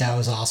nice. Yeah, it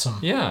was awesome.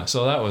 Yeah,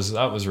 so that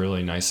was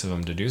really nice of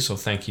him to do. So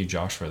thank you,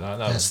 Josh, for that.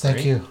 That was great.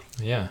 Thank you.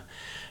 Yeah,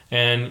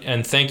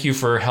 and thank you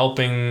for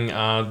helping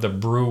the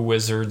Brew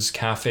Wizards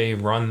Cafe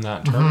run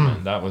that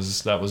tournament. That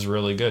was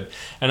really good.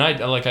 And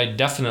I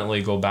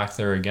definitely go back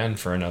there again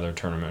for another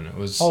tournament. It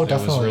was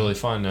really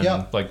fun,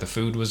 and like the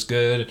food was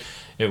good.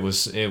 It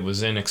was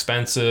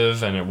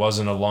inexpensive, and it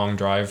wasn't a long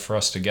drive for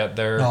us to get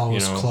there. No, it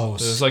was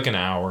close. It was like an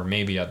hour,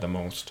 maybe at the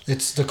most.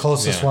 It's the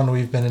closest one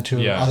we've been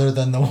into, other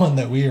than the one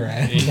that we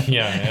ran.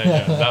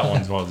 yeah. That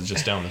one's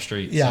just down the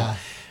street. Yeah.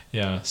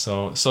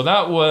 So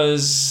that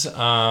was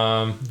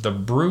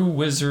the Brew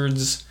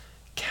Wizards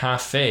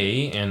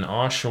Cafe in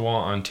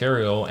Oshawa,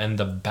 Ontario, and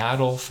the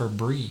battle for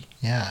Bree.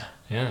 Yeah.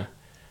 Yeah.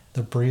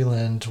 The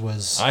Breeland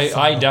was...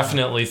 I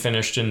definitely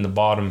finished in the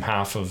bottom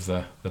half of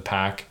the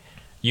pack.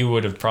 You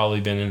would have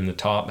probably been in the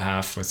top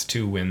half with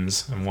 2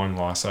 wins and 1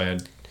 loss. I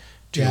had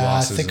 2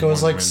 losses. I think it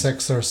was like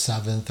 6th or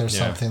 7th or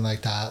something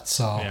like that.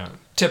 So yeah,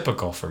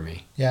 typical for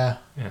me. Yeah.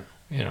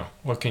 Yeah.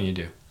 What can you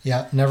do?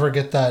 Yeah, never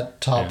get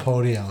that top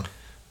podium.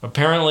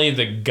 Apparently,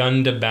 the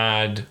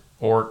Gundabad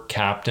orc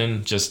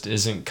captain just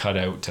isn't cut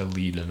out to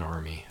lead an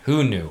army.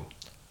 Who knew?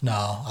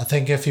 No, I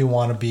think if you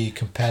want to be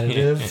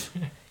competitive,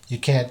 you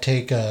can't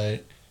take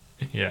a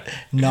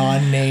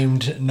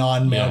non-named,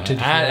 non-mounted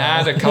hero.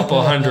 Add a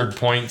couple hundred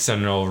points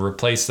and it'll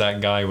replace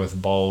that guy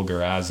with Bulg or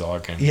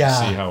Azog and see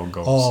how it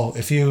goes. Oh,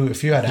 if you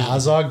had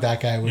Azog,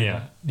 that guy would.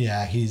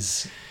 Yeah,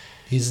 he's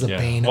the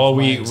bane. Well, of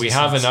my we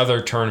have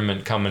another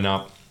tournament coming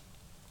up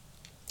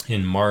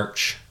in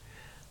March.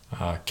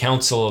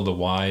 Council of the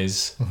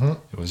Wise.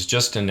 It was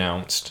just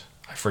announced.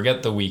 I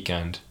forget the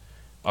weekend.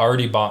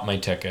 Already bought my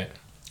ticket.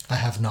 I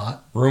have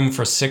not. Room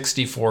for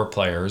 64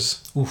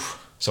 players. Oof.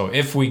 So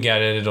if we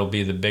get it, it'll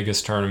be the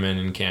biggest tournament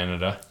in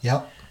Canada.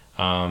 Yep.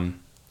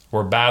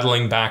 We're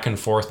battling back and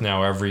forth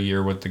now every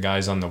year with the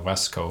guys on the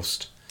West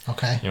Coast.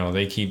 Okay.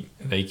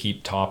 They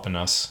keep topping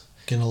us.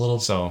 Getting a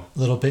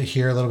little bit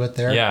here, a little bit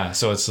there. Yeah.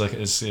 So it's like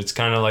it's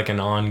kind of like an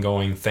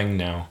ongoing thing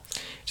now.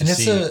 And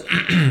it's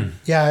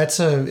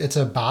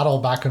a battle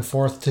back and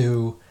forth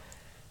to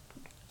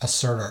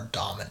assert our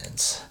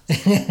dominance.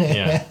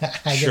 Yeah,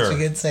 I guess you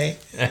could say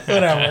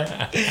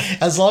whatever,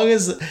 as long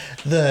as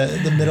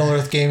the Middle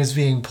Earth game is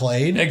being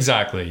played.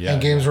 Exactly. Yeah.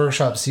 And Games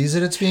Workshop sees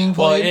it's being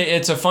played. Well,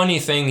 it's a funny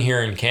thing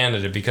here in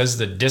Canada because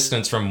the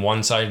distance from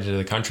one side to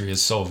the country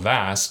is so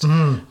vast.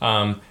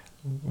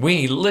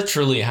 We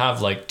literally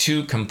have like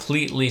 2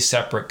 completely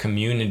separate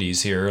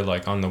communities here,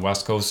 like on the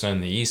West Coast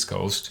and the East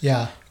Coast.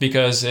 Yeah.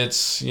 Because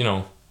it's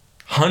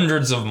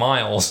hundreds of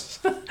miles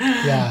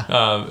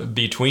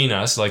between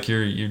us. Like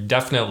you're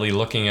definitely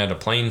looking at a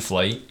plane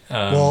flight.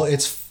 Well,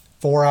 it's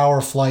 4-hour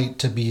flight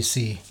to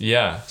BC.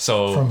 Yeah,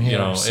 so from here,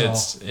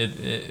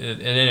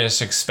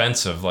 it's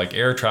expensive. Like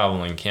air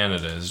travel in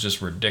Canada is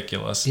just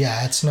ridiculous.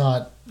 Yeah, it's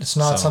not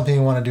something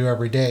you want to do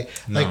every day.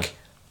 No. Like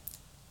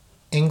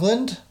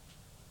England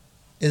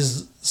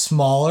is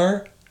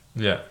smaller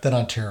than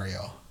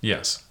Ontario.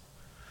 Yes.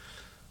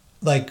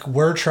 Like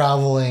we're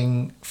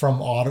traveling from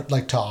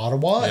to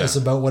Ottawa is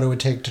about what it would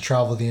take to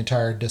travel the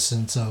entire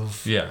distance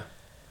of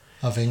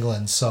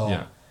England.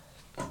 So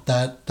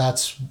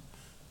that's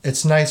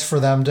it's nice for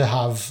them to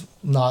have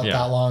not Yeah.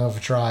 that long of a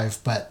drive,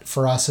 but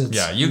for us, it's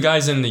Yeah, you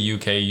guys in the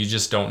UK, you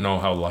just don't know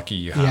how lucky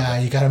you have. yeah.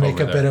 You got to make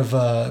a over bit there. of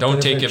a Don't bit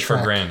of take a it for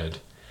trek. granted.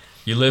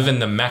 You live in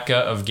the mecca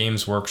of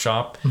Games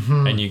Workshop,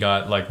 and you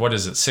got like what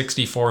is it,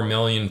 64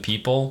 million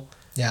people,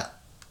 Yeah,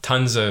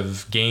 tons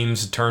of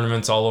games,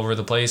 tournaments all over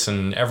the place,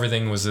 and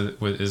everything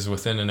is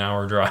within an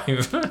hour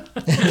drive.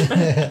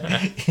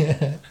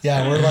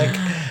 yeah. We're like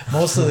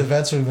most of the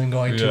events we've been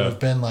going to Yeah. have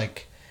been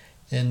like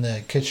in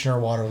the Kitchener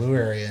Waterloo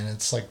area, and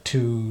it's like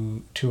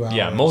two hours.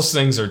 Yeah, most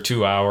things are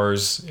 2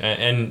 hours,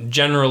 and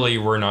generally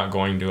we're not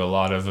going to a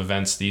lot of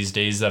events these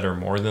days that are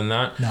more than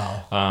that.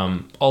 No.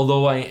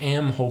 Although I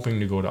am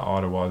hoping to go to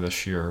Ottawa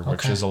this year,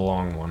 which Okay. is a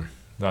long one.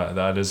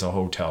 That is a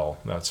hotel,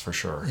 that's for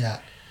sure. Yeah.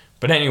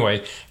 But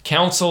anyway,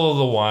 Council of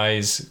the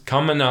Wise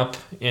coming up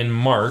in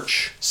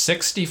March.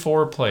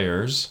 64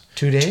 players.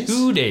 2 days.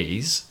 2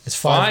 days. It's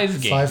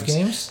five games. 5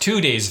 games. 2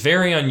 days.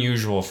 Very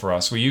unusual for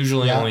us. We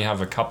usually Yeah. only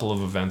have a couple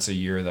of events a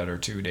year that are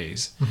 2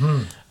 days.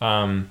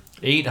 Mm-hmm.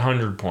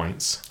 800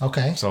 points.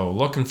 Okay. So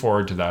looking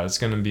forward to that. It's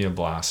going to be a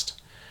blast.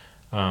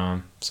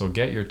 So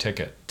get your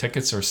ticket.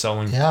 Tickets are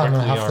selling Yeah, I'm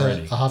quickly gonna have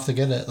already. to. I'll have to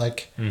get it.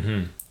 Like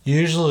Mm-hmm.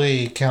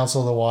 usually,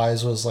 Council of the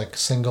Wise was like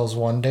singles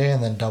one day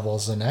and then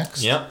doubles the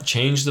next. Yep.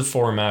 Change the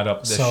format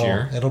up this so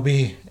year. it'll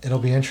be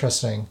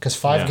interesting because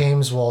 5 Yeah.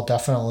 games will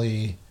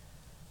definitely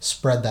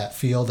spread that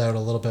field out a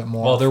little bit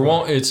more. Well, there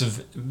won't. It's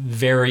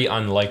very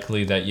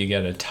unlikely that you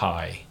get a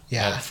tie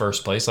Yeah. at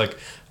first place. Like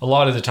a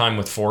lot of the time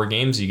with 4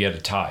 games, you get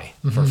a tie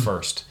for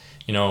first.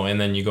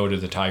 And then you go to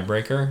the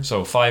tiebreaker.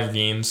 So 5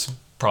 games,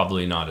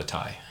 probably not a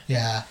tie.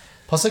 Yeah.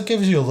 Plus, it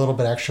gives you a little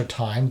bit extra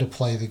time to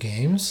play the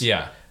games.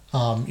 Yeah.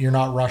 You're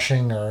not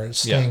rushing or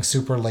staying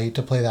super late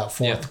to play that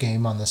 4th Yeah.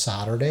 game on the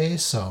Saturday.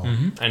 So,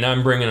 And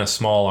I'm bringing a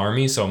small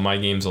army, so my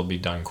games will be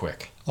done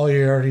quick. oh,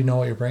 you already know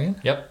what you're bringing?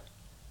 Yep.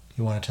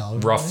 You want to tell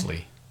everybody?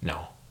 Roughly.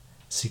 No.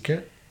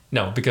 Secret?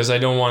 No, because I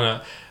don't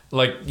want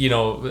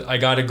to, I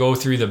got to go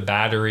through the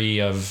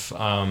battery of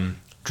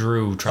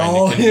Drew trying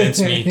Oh. to convince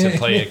me to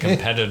play a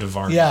competitive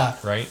army. Yeah.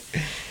 Right?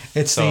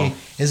 It's So-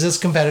 is this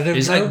competitive?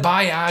 He's Drew? like,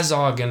 buy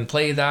Azog and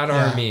play that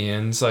Yeah. army.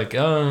 And it's like,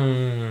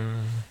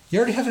 You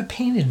already have it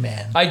painted,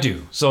 man. I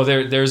do. So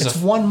there's It's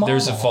one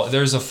there's model.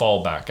 there's a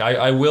fallback.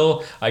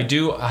 I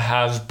do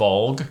have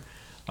Bulg,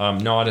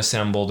 not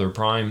assembled or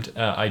primed.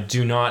 I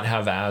do not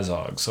have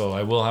Azog, so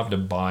I will have to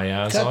buy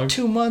Got Azog.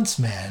 2 months,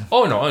 man.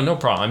 Oh no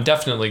problem. I'm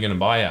definitely gonna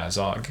buy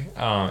Azog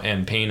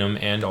and paint him,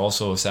 and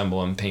also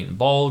assemble and paint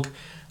Bulg.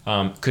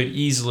 Could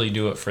easily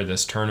do it for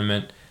this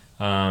tournament,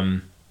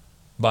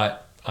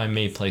 but I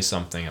may play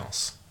something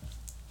else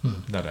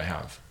that I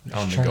have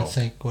on the Trying go. to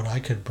think what I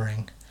could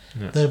bring.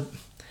 Yeah.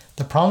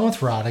 The problem with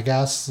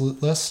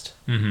Radagast list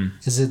Mm-hmm.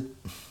 is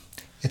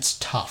it's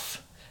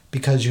tough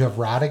because you have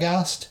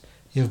Radagast,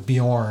 you have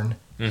Bjorn,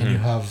 and you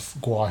have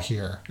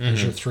Guahir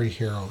as your 3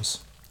 heroes.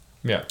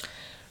 Yeah.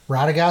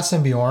 Radagast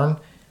and Bjorn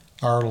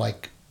are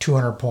like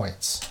 200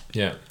 points,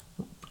 Yeah.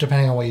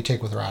 depending on what you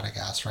take with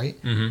Radagast,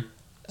 right? Mm-hmm.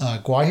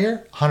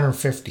 Guahir,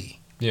 150.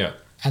 Yeah.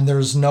 And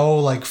there's no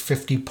like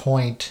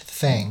 50-point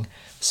thing.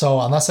 So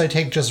unless I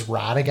take just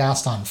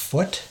Radagast on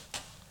foot,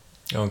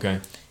 Okay.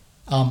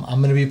 I'm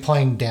going to be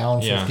playing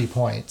down Yeah. 50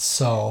 points.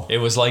 So It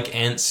was like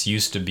Ents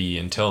used to be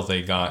until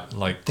they got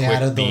like They Quick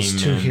added those Beam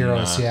 2 and,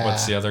 heroes, yeah.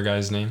 What's the other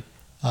guy's name?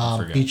 I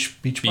forget.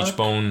 Beach Bark?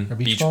 Or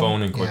Beach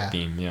Bone and Quick Yeah.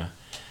 Beam. Yeah.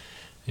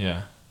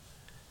 Yeah.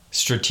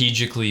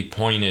 Strategically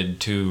pointed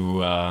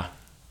to.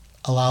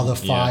 Allow the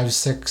 5, Yeah.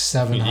 6,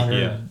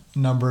 700 Yeah.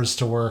 numbers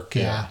to work.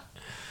 Yeah.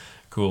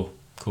 Cool.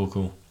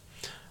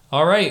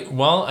 All right.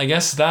 Well, I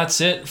guess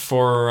that's it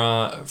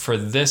for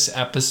this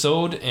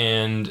episode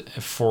and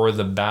for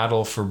the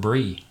battle for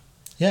Bree.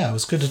 Yeah, it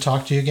was good to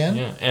talk to you again.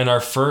 Yeah, and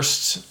our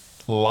first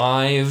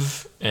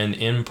live and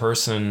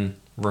in-person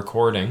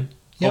recording.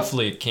 Yep.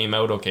 Hopefully it came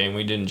out okay and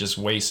we didn't just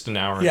waste an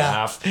hour and a Yeah.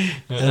 half.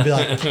 It'll be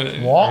like,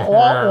 wah,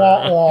 wah,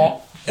 wah,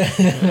 wah.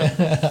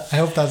 I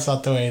hope that's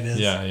not the way it is.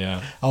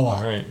 Yeah. Oh, well.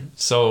 All right.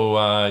 So,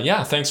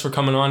 thanks for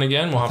coming on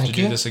again. We'll have to Thank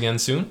do you. this again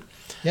soon.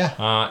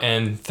 Yeah.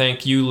 And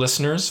thank you,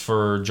 listeners,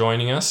 for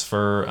joining us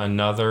for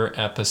another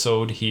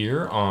episode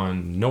here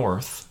on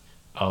North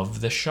of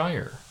the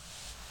Shire.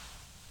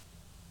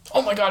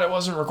 Oh my God, it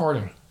wasn't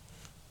recording.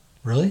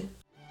 Really?